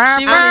Stop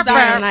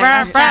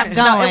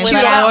going.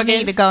 You don't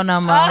need to go no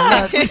more.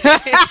 I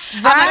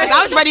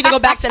was ready to go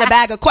back to the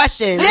bag of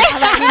questions.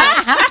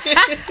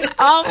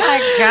 Oh my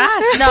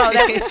gosh. No,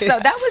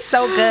 that was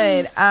so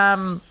good.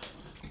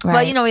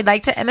 Well, we'd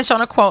like to end the show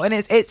on a quote, and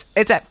it's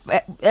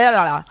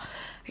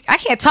I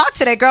can't talk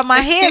today, girl. My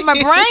head, my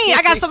brain.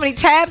 I got so many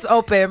tabs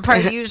open per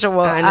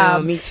usual. I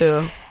know, me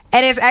too.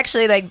 And it's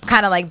actually like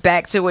kind of like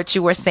back to what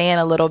you were saying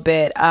a little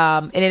bit.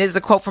 And it is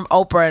a quote from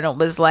Oprah, and it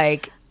was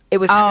like, this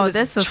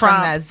was Trump.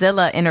 From that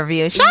Zilla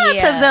interview. Shout out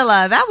to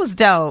Zilla. That was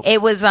dope.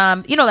 It was,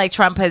 like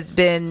Trump has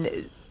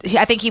been.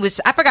 I think he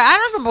was. I forgot. I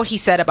don't remember what he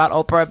said about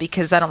Oprah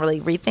because I don't really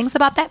read things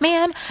about that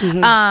man.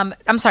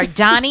 I'm sorry,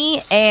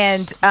 Donnie,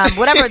 and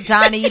whatever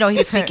Donnie. He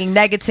was speaking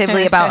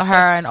negatively about her,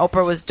 and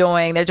Oprah was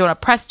doing. They're doing a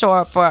press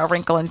tour for A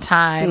Wrinkle in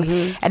Time,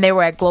 and they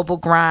were at Global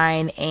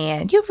Grind.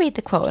 And you read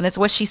the quote, and it's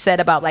what she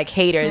said about like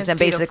haters and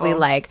basically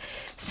like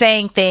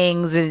saying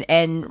things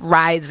and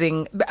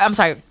rising. I'm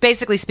sorry,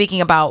 basically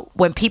speaking about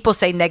when people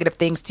say negative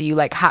things to you,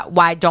 like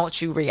why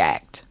don't you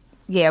react?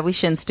 Yeah, we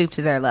shouldn't stoop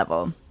to their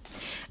level.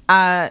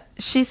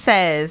 She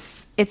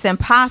says it's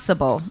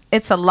impossible.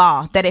 It's a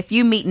law that if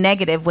you meet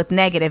negative with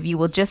negative, you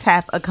will just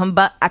have a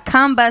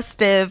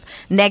combustive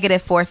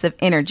negative force of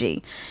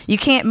energy. You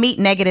can't meet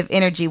negative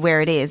energy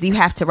where it is. You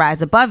have to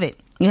rise above it.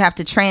 You have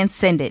to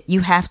transcend it.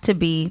 You have to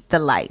be the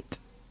light.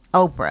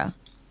 Oprah.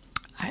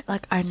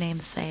 Like our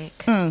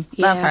namesake.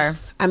 Love her.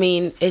 I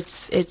mean,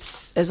 it's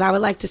as I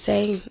would like to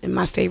say in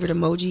my favorite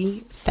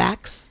emoji,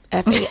 facts.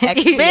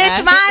 F-A-X-T-S.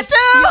 Bitch, mine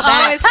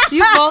too.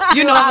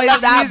 You know I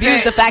love to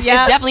abuse the facts.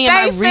 It's definitely in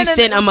my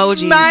recent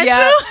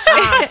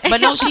emojis.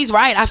 But no, she's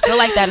right. I feel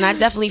like that, and I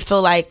definitely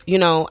feel like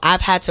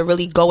I've had to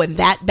really go in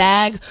that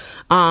bag.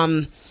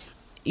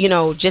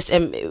 Just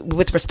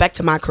with respect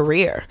to my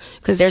career,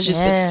 because there's just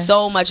been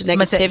so much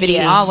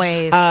negativity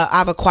always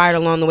I've acquired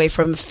along the way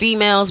from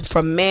females,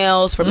 from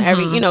males, from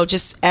every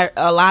just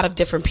a lot of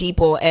different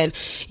people. And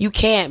you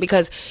can't,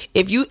 because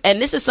if you,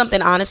 and this is something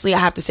honestly I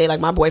have to say, like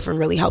my boyfriend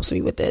really helps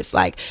me with this,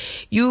 like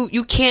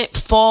you can't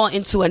fall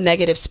into a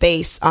negative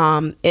space.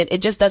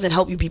 It just doesn't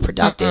help you be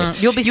productive.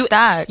 You'll be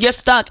stuck. You're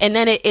stuck, and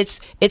then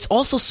it's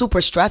also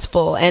super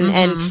stressful,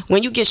 and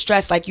when you get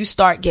stressed, like you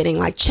start getting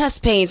like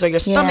chest pains or your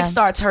stomach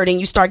starts hurting,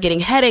 you start getting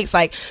headaches.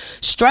 Like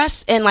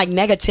stress and like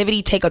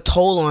negativity take a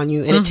toll on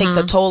you, and it takes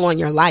a toll on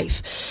your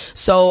life.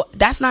 So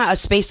that's not a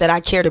space that I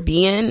care to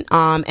be in.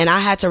 And I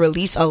had to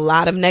release a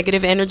lot of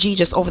negative energy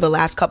just over the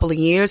last couple of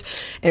years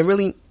and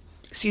really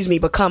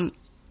become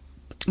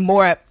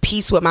more at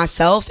peace with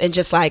myself and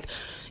just like,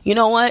 you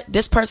know what,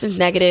 this person's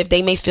negative,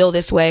 they may feel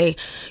this way,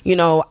 you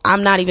know,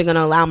 I'm not even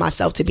gonna allow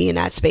myself to be in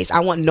that space. I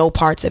want no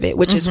parts of it,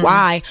 which is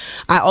why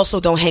I also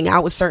don't hang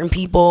out with certain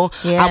people.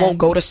 I won't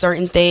go to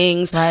certain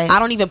things. I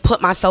don't even put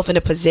myself in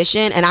a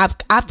position, and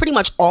I've pretty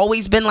much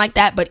always been like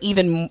that, but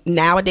even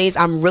nowadays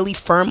I'm really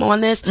firm on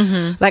this.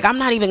 Like, I'm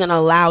not even gonna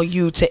allow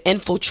you to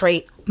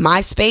infiltrate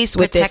my space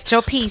with protect this.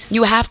 your peace.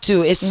 You have to.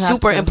 It's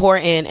super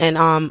important,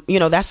 and you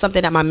know, that's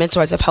something that my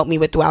mentors have helped me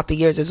with throughout the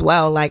years as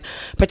well. Like,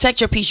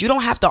 protect your peace. You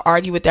don't have to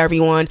argue with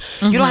everyone.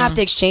 You don't have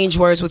to exchange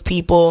words with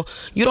people.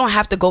 You don't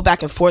have to go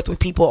back and forth with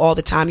people all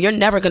the time. You're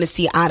never going to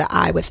see eye to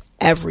eye with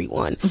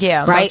everyone.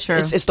 Yeah, right. So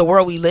true. It's the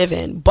world we live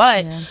in.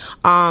 But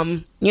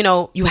you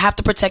know, you have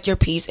to protect your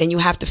peace, and you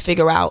have to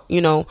figure out,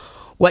 you know,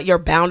 what your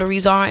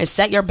boundaries are and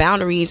set your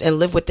boundaries and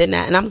live within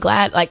that. And I'm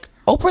glad, like,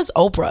 Oprah's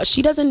Oprah.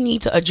 She doesn't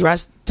need to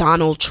address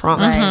Donald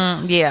Trump.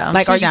 Yeah.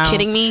 Like, are you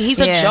kidding me? He's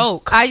a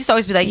joke. I used to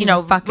always be like, you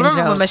know,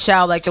 remember when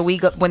Michelle, like,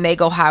 when they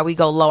go high, we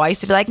go low. I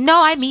used to be like,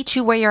 no, I meet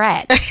you where you're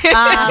at. Like,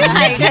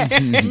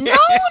 no,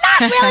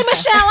 not really,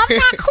 Michelle. I'm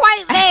not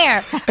quite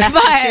there.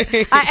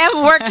 But I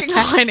am working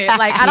on it.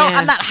 Like,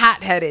 I'm not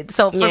hot-headed.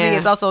 So for me,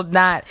 it's also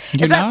not,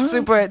 it's not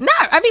super,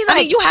 I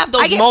mean, you have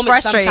those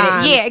moments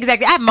sometimes. Yeah,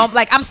 exactly. I have moments,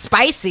 like, I'm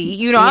spicy.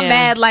 You know, I'm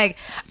mad. Like,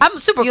 I'm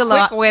super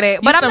quick with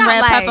it. But I'm not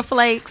red like, pepper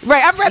flakes.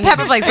 Right, I'm red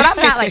pepper flakes, but I'm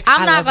not like,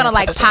 I'm not gonna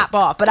like pop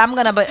off, but I'm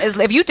gonna, but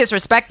if you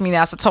disrespect me,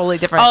 that's a totally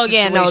different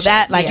situation. No,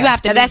 that, like, you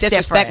have to meet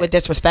disrespect with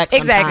disrespect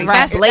sometimes. Exactly,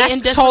 that's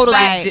blatant disrespect.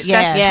 Totally,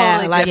 that's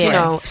totally like, different. You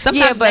know,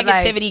 sometimes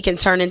negativity can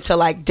turn into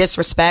like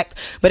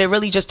disrespect, but it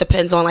really just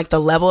depends on like the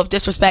level of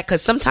disrespect,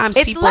 because sometimes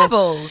it's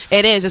levels.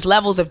 It's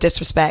levels of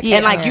disrespect.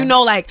 And like, you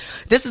know, like,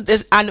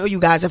 this I know you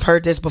guys have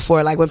heard this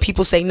before, like, when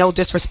people say no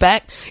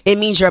disrespect, it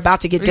means you're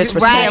about to get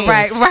disrespected.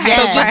 Right.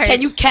 So just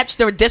can you catch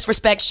the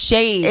disrespect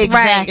shade?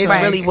 Exactly. Is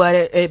really what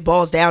it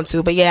boils down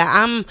to. But yeah,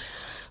 I'm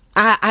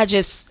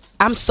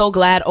so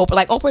glad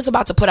Oprah's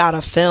about to put out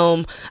a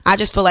film. I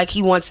just feel like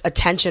he wants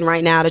attention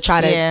right now to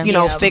try to, you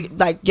know,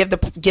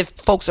 give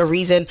folks a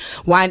reason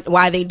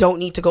why they don't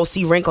need to go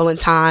see Wrinkle in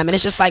Time. And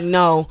it's just like,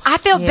 no. I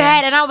feel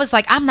bad, and I was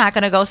like, I'm not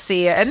gonna go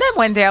see it. And then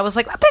one day I was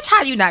like, bitch,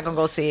 how you not gonna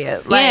go see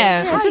it? Like,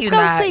 just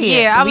go see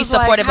it. Yeah, we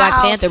supported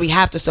Black Panther. We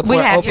have to support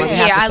Oprah. We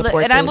have to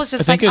support this. I was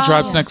just I think it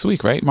drops next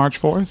week, right? March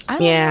 4th? I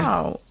don't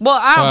know. Well,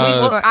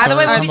 either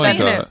way, we'll be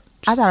seeing it.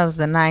 I thought it was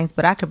the 9th,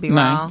 but I could be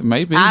wrong.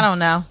 Maybe. I don't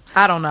know.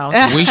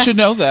 We should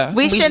know that.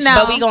 We should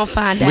know. But we gonna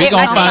find out. We're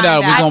gonna find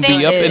out. We're gonna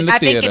be up in the theater. I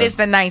think it is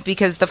the 9th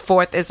because the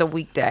 4th is a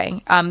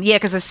weekday.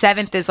 Because the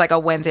 7th is like a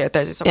Wednesday or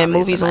Thursday. So and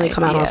movies only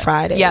come out on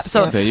Fridays. Yeah.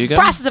 So there you go.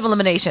 Process of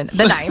elimination,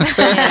 the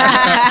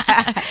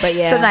 9th. But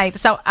yeah. So 9th.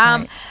 So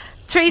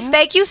Latrice,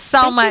 thank you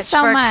so much for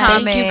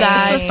coming. Thank you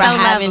guys for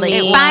having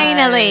me.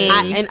 Finally.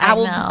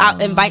 I'll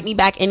invite me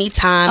back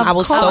anytime. I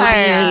will so be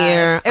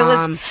here. It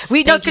was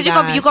we know because you're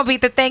gonna be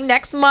at the thing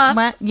next month.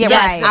 Yeah,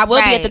 yes, I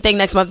will be at the thing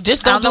next month.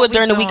 Just don't do it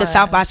during the week of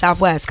South by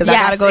Southwest, because I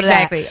gotta go to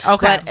that. Okay.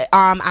 But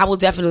I will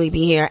definitely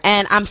be here,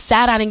 and I'm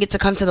sad I didn't get to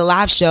come to the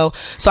live show.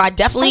 So I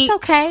definitely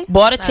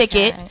bought a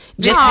ticket.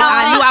 Just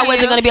I knew I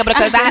wasn't gonna be able to,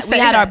 because we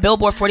had our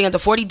Billboard 40 Under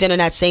 40 dinner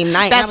that same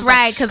night. That's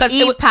right, because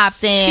Eve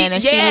popped in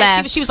and she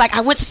left. She was like,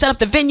 I went to set up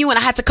the venue and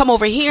I had to come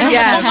over here. And I was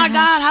like, oh my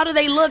God, how do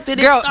they look? Did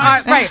it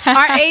start?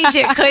 Our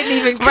agent couldn't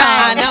even come.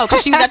 I know,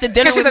 because she was at the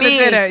dinner with me.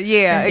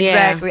 Yeah,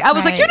 exactly. I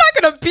was like, you're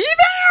not gonna be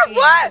there?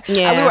 What?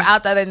 Yeah. We were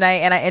out the other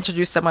night and I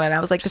introduced someone and I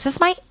was like, this is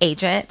my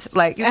agent.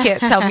 Like, you can't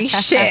tell me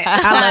shit.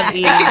 I love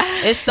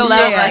Eve. It's so dope.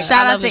 Like,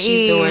 shout out to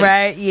Eve.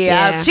 Right?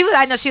 Yeah.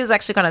 I know she was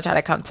actually gonna try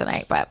to come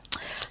tonight, but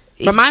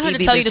remind her to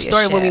tell you the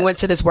story when we went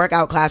to this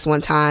workout class one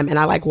time and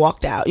I like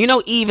walked out. You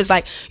know, Eve is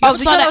like, you ever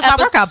saw that was my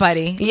workout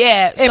buddy.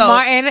 Yeah, so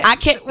Martin. I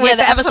can't. Yeah,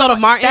 the episode of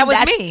Martin. That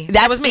was me.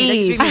 That was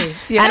Eve.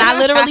 Yeah. And I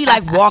literally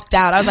like walked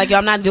out. I was like, yo,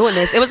 I'm not doing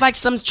this. It was like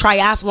some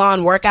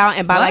triathlon workout,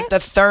 and by like the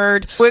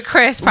third with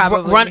Chris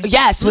probably.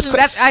 Yes, with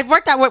Chris. I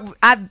worked out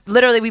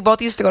with. We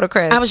both used to go to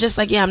Chris. I was just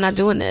like, yeah, I'm not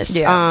doing this.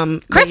 Yeah.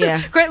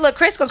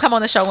 Chris gonna come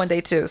on the show one day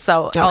too.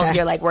 So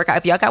you're like workout.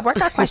 If y'all got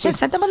workout questions,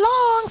 send them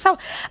along. So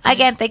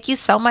again, thank you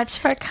so much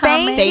for coming.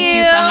 Thank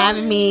you for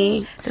having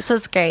me. This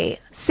was great.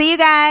 See you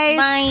guys.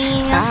 Bye.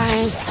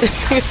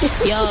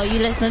 Yo, you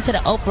listening to the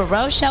Oprah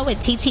Rose Show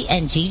with TT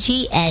and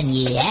Gigi, and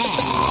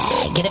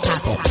get it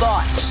poppin'.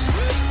 Thoughts.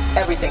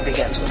 Everything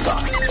begins with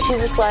thoughts.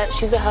 She's a slut,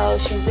 she's a hoe,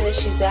 she's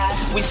this, she's that.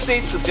 We say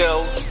to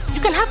girls,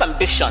 you can have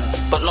ambition,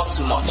 but not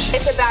too much.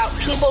 It's about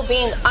people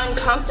being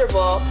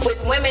uncomfortable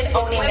with women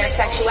owning their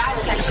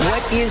sexuality.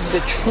 What is the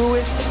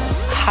truest,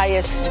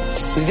 highest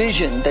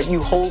vision that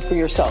you hold for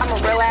yourself? I'm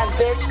a real ass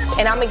bitch,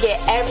 and I'm gonna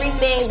get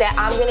everything that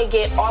I'm gonna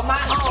get on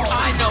my own.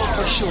 I know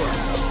for sure.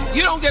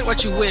 You don't get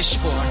what you wish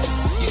for.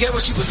 You get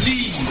what you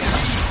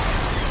believe.